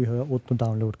ਹੋਵੇ, ਜੋ ਵੀ ਹੋਇਆ ਉਹ ਤੋਂ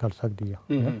ਡਾਊਨਲੋਡ ਕਰ ਸਕਦੀ ਆ।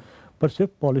 ਪਰ ਸਿਰਫ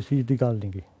ਪੋਲਿਸੀਜ਼ ਦੀ ਗੱਲ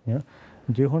ਨਹੀਂ ਗੀ।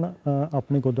 ਜੇ ਹੁਣ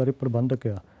ਆਪਣੇ ਗੁਰਦੁਆਰੇ ਪ੍ਰਬੰਧਕ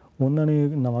ਆ, ਉਹਨਾਂ ਨੇ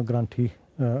ਨਵਾਂ ਗ੍ਰੰਥੀ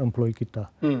ਇੰਪਲੋਈ ਕੀਤਾ,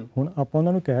 ਹੁਣ ਆਪਾਂ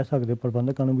ਉਹਨਾਂ ਨੂੰ ਕਹਿ ਸਕਦੇ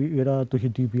ਪ੍ਰਬੰਧਕਾਂ ਨੂੰ ਵੀ ਇਹਦਾ ਤੁਸੀਂ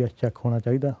DBS ਚੈੱਕ ਹੋਣਾ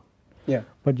ਚਾਹੀਦਾ।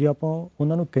 ਪਰ ਜੇ ਆਪਾਂ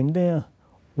ਉਹਨਾਂ ਨੂੰ ਕਹਿੰਦੇ ਆ,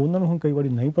 ਉਹਨਾਂ ਨੂੰ ਹੁਣ ਕਈ ਵਾਰੀ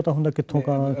ਨਹੀਂ ਪਤਾ ਹੁੰਦਾ ਕਿੱਥੋਂ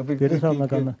ਕਰਨਾ, ਕਿਹੜੇ ਹਿਸਾਬ ਨਾਲ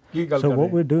ਕਰਨਾ। ਸੋ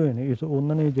ਵਾਟ ਵੀ ਡੂਇੰਗ ਇਜ਼,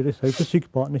 ਉਹਨਾਂ ਨੇ ਜਿਹੜੇ ਸੇਫਰ ਸਿੱਖ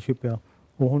ਪਾਰਟਨਰਸ਼ਿਪ ਆ,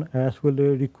 ਉਹ ਹੁਣ ਇਸ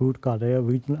ਵੇਲੇ ਰਿਕਰੂਟ ਕਰ ਰਹੇ ਆ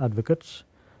ਰੀਜਨਲ ਐਡਵੋਕੇਟਸ।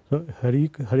 ਸੋ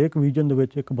ਹਰੇਕ ਰੀਜਨ ਦੇ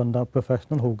ਵਿੱਚ ਇੱਕ ਬੰਦਾ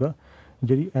ਪ੍ਰੋਫੈਸ਼ਨਲ ਹੋਊਗਾ।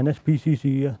 ਜਿਹੜੀ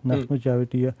NSPCC ਆ, ਨੈਸ਼ਨਲ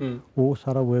ਚੈਰਿਟੀ ਆ, ਉਹ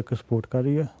ਸਾਰਾ ਵਰਕ ਸਪੋਰਟ ਕਰ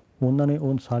ਰਹੀ ਆ। ਉਹਨਾਂ ਨੇ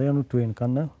ਉਹ ਸਾਰਿਆਂ ਨੂੰ ਟ੍ਰੇਨ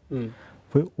ਕਰਨਾ।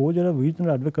 ਫਿਰ ਉਹ ਜਿਹੜਾ ਰੀਜਨਲ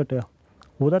ਐਡਵੋਕੇਟ ਆ,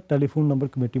 ਉਹਦਾ ਟੈਲੀਫੋਨ ਨੰਬਰ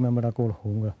ਕਮੇਟੀ ਮੈਂਬਰਾਂ ਕੋਲ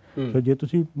ਹੋਊਗਾ। ਸੋ ਜੇ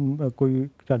ਤੁਸੀਂ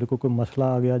ਤੁਹਾਡੇ ਕੋਲ ਕੋਈ ਮਸਲਾ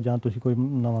ਆ ਗਿਆ, ਜਾਂ ਤੁਸੀਂ ਕੋਈ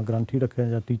ਨਵਾਂ ਗ੍ਰੰਥੀ ਰੱਖਿਆ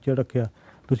ਜਾਂ ਟੀਚਰ ਰੱਖਿਆ,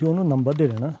 ਤੁਸੀਂ ਉਹਨੂੰ ਨੰਬਰ ਦੇ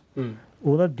ਦੇਣਾ।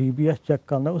 ਉਹਦਾ DBS ਚੈੱਕ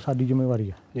ਕਰਨਾ ਉਹ ਸਾਡੀ ਜ਼ਿੰਮੇਵਾਰੀ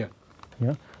ਆ।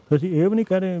 ਅਸੀਂ ਇਹ ਵੀ ਨਹੀਂ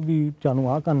ਕਹਿ ਰਹੇ ਵੀ ਤੁਹਾਨੂੰ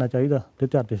ਆਹ ਕਰਨਾ ਚਾਹੀਦਾ ਅਤੇ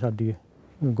ਤੁਹਾਡੇ ਸਾਡੀ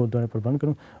ਗੁਰਦੁਆਰੇ ਪ੍ਰਬੰਧਕ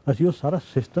ਨੂੰ, ਅਸੀਂ ਉਹ ਸਾਰਾ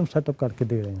ਸਿਸਟਮ ਸੈਟਅਪ ਕਰਕੇ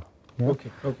ਦੇ ਰਹੇ ਹਾਂ।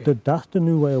 So that's the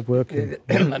new way of working.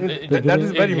 That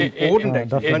is very important.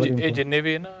 ਇਹ ਜਿੰਨੇ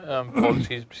ਵੀ ਨਾ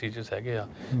policies procedures ਹੈਗੇ ਆ,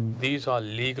 these are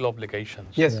legal obligations.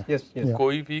 Yes.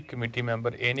 ਕੋਈ ਵੀ ਕਮੇਟੀ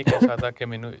ਮੈਂਬਰ ਇਹ ਨਹੀਂ ਕਹਿ ਸਕਦਾ ਕਿ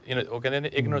ਮੈਨੂੰ, ਉਹ ਕਹਿੰਦੇ ਨੇ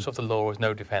ignorance of the law is no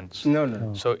defense. No.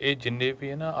 So ਇਹ ਜਿੰਨੇ ਵੀ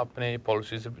ਨਾ ਆਪਣੇ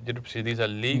policies ਜਿਹੜੇ procedures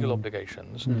are legal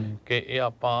obligations, ਕਿ ਇਹ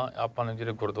ਆਪਾਂ ਨੇ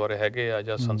ਜਿਹੜੇ ਗੁਰਦੁਆਰੇ ਹੈਗੇ ਆ,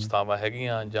 ਜਾਂ ਸੰਸਥਾਵਾਂ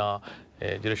ਹੈਗੀਆਂ, ਜਾਂ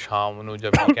ਜਿਹੜੇ ਸ਼ਾਮ ਨੂੰ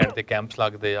ਜਾਂ ਵੀਕਐਂਡ 'ਤੇ ਕੈਂਪਸ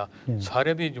ਲੱਗਦੇ ਆ,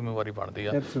 ਸਾਰਿਆਂ ਦੀ ਜ਼ਿੰਮੇਵਾਰੀ ਬਣਦੀ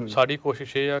ਆ। ਸਾਡੀ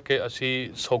ਕੋਸ਼ਿਸ਼ ਇਹ ਆ ਕਿ ਅਸੀਂ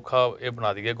ਸੌਖਾ ਇਹ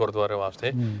ਬਣਾ ਦਈਏ ਗੁਰਦੁਆਰੇ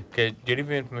ਵਾਸਤੇ ਕਿ ਜਿਹੜੀ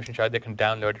ਵੀ ਇਨਫੋਰਮੇਸ਼ਨ ਚਾਹੀਦੀ can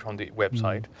download it from the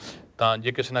website. ਤਾਂ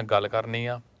ਜੇ ਕਿਸੇ ਨਾਲ ਗੱਲ ਕਰਨੀ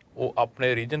ਆ, ਉਹ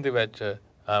ਆਪਣੇ ਰੀਜਨ ਦੇ ਵਿੱਚ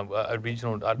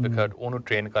ਰੀਜਨਲ ਐਡਵੋਕੇਟ ਉਹਨੂੰ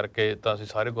ਟ੍ਰੇਨ ਕਰਕੇ, ਤਾਂ ਅਸੀਂ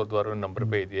ਸਾਰੇ ਗੁਰਦੁਆਰੇ ਨੂੰ ਨੰਬਰ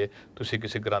ਭੇਜ ਦਈਏ, ਤੁਸੀਂ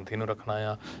ਕਿਸੇ ਗ੍ਰੰਥੀ ਨੂੰ ਰੱਖਣਾ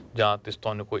ਆ, ਜਾਂ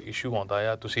ਤੁਹਾਨੂੰ ਕੋਈ ਇਸ਼ੂ ਆਉਂਦਾ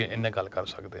ਆ, ਤੁਸੀਂ ਇੰਨੇ ਗੱਲ ਕਰ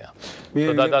ਸਕਦੇ ਆ।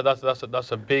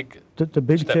 That's a big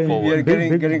step forward. We are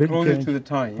getting closer to the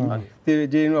time. ਤੇ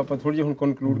ਜੇ ਇਹਨੂੰ ਆਪਾਂ ਥੋੜ੍ਹਾ ਜਿਹਾ ਹੁਣ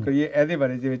ਕਨਕਲੂਡ ਕਰੀਏ ਇਹਦੇ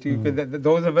ਬਾਰੇ ਦੇ ਵਿੱਚ,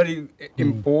 those are very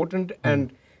important and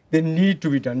they need to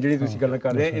be done, ਜਿਹੜੀ ਤੁਸੀਂ ਗੱਲਾਂ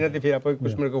ਕਰ ਰਹੇ ਇਹਨਾਂ 'ਤੇ ਫਿਰ ਆਪਾਂ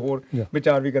ਕੁਛ ਮਿੰਟ ਹੋਰ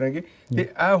ਵਿਚਾਰ ਵੀ ਕਰਾਂਗੇ। ਤੇ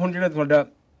ਇਹ ਹੁਣ ਜਿਹੜਾ ਤੁਹਾਡਾ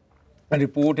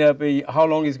ਰਿਪੋਰਟ ਹੈ ਵੀ how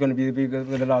long is going to be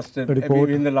the last in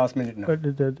the last minute now?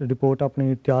 Report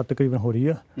ਆਪਣੀ ਤਿਆਰ ਤਕਰੀਬਨ ਹੋ ਰਹੀ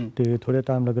ਆ, ਤੇ ਥੋੜ੍ਹਾ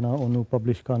ਟਾਈਮ ਲੱਗਣਾ ਉਹਨੂੰ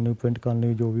ਪਬਲਿਸ਼ ਕਰਨ ਨੂੰ, ਪ੍ਰਿੰਟ ਕਰਨ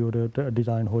ਲਈ, ਜੋ ਵੀ ਉਹਦੇ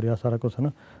ਡਿਜ਼ਾਈਨ ਹੋ ਰਿਹਾ ਸਾਰਾ ਕੁਛ, ਹੈ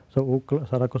ਨਾ। ਸੋ ਉਹ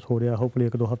ਸਾਰਾ ਕੁਛ ਹੋ ਰਿਹਾ, ਹੋਪਫੁਲੀ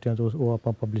 1-2 ਹਫ਼ਤਿਆਂ 'ਚ ਉਹ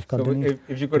ਆਪਾਂ ਪਬਲਿਸ਼ ਕਰ ਦੇਣੀ। If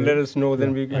you could let us know,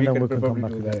 then we can probably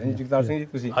do that. Jagtar Singh ji,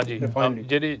 ਤੁਸੀਂ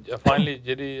ਜਿਹੜੀ ਫਾਈਨਲੀ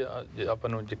ਜਿਹੜੀ ਆਪਾਂ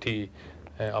ਨੂੰ ਚਿੱਠੀ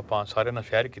ਆਪਾਂ ਸਾਰਿਆਂ ਨਾਲ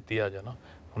ਸ਼ੇਅਰ ਕੀਤੀ ਆ ਜਾਂ ਨਾ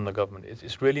ਹੁਣ ਗਵਰਨਮੈਂਟ,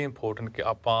 ਇਟਸ ਰੀਅਲੀ ਇੰਪੋਰਟੈਂਟ ਕਿ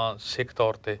ਆਪਾਂ ਸਿੱਖ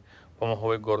ਤੌਰ 'ਤੇ, ਭਾਵੇਂ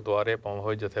ਹੋਵੇ ਗੁਰਦੁਆਰੇ, ਭਾਵੇਂ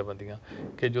ਹੋਵੇ ਜਥੇਬੰਦੀਆਂ,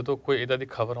 ਕਿ ਜਦੋਂ ਕੋਈ ਇੱਦਾਂ ਦੀ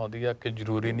ਖਬਰ ਆਉਂਦੀ ਆ ਕਿ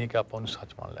ਜ਼ਰੂਰੀ ਨਹੀਂ ਕਿ ਆਪਾਂ ਉਹਨੂੰ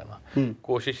ਸੱਚ ਮੰਨ ਲੈਣਾ।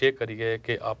 ਕੋਸ਼ਿਸ਼ ਇਹ ਕਰੀਏ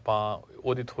ਕਿ ਆਪਾਂ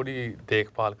ਉਹਦੀ ਥੋੜ੍ਹੀ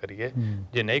ਦੇਖਭਾਲ ਕਰੀਏ।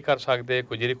 ਜੇ ਨਹੀਂ ਕਰ ਸਕਦੇ,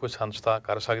 ਕੋਈ ਸੰਸਥਾ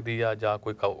ਕਰ ਸਕਦੀ ਆ, ਜਾਂ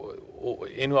ਕੋਈ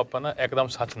ਇਹਨੂੰ ਆਪਾਂ ਨਾ ਇੱਕਦਮ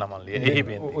ਸੱਚ ਨਾ ਮੰਨ ਲਈਏ। ਇਹੀ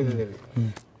ਬੇਨਤੀ।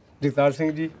 ਜਗਤਾਰ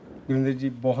ਸਿੰਘ ਜੀ, ਗੁਰਿੰਦਰ ਜੀ,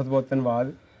 ਬਹੁਤ ਬਹੁਤ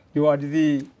ਧੰਨਵਾਦ। ਜੋ ਅੱਜ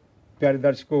ਦੀ ਪਿਆਰੇ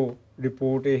ਦਰਸ਼ਕੋ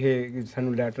ਰਿਪੋਰਟ ਇਹ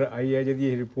ਸਾਨੂੰ ਲੈਟਰ ਆਈ ਹੈ, ਜਿਹਦੀ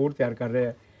ਇਹ ਰਿਪੋਰਟ ਤਿਆਰ ਕਰ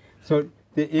ਰਿਹਾ। ਸੋ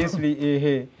ਅਤੇ ਇਸ ਲਈ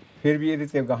ਇਹ ਫਿਰ ਵੀ ਇਹਦੇ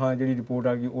 'ਤੇ ਗਾਹਾਂ ਜਿਹੜੀ ਰਿਪੋਰਟ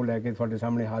ਆ ਗਈ ਉਹ ਲੈ ਕੇ ਤੁਹਾਡੇ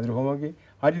ਸਾਹਮਣੇ ਹਾਜ਼ਰ ਹੋਵਾਂਗੇ।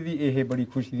 ਅੱਜ ਦੀ ਇਹ ਬੜੀ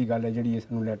ਖੁਸ਼ੀ ਦੀ ਗੱਲ ਹੈ ਜਿਹੜੀ ਇਹ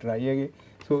ਸਾਨੂੰ ਲੈਟਰ ਆਈ ਹੈਗੇ।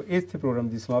 ਸੋ ਇਸ ਪ੍ਰੋਗਰਾਮ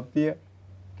ਦੀ ਸਮਾਪਤੀ ਹੈ।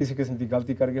 ਕਿਸੇ ਕਿਸਮ ਦੀ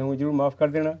ਗਲਤੀ ਕਰਕੇ ਹੋਵੇ ਜ਼ਰੂਰ ਮਾਫ਼ ਕਰ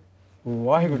ਦੇਣਾ।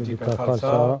 ਵਾਹਿਗੁਰੂ ਜੀ ਕਾ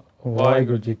ਖਾਲਸਾ,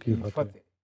 ਵਾਹਿਗੁਰੂ ਜੀ ਕੀ ਫਤਿਹ।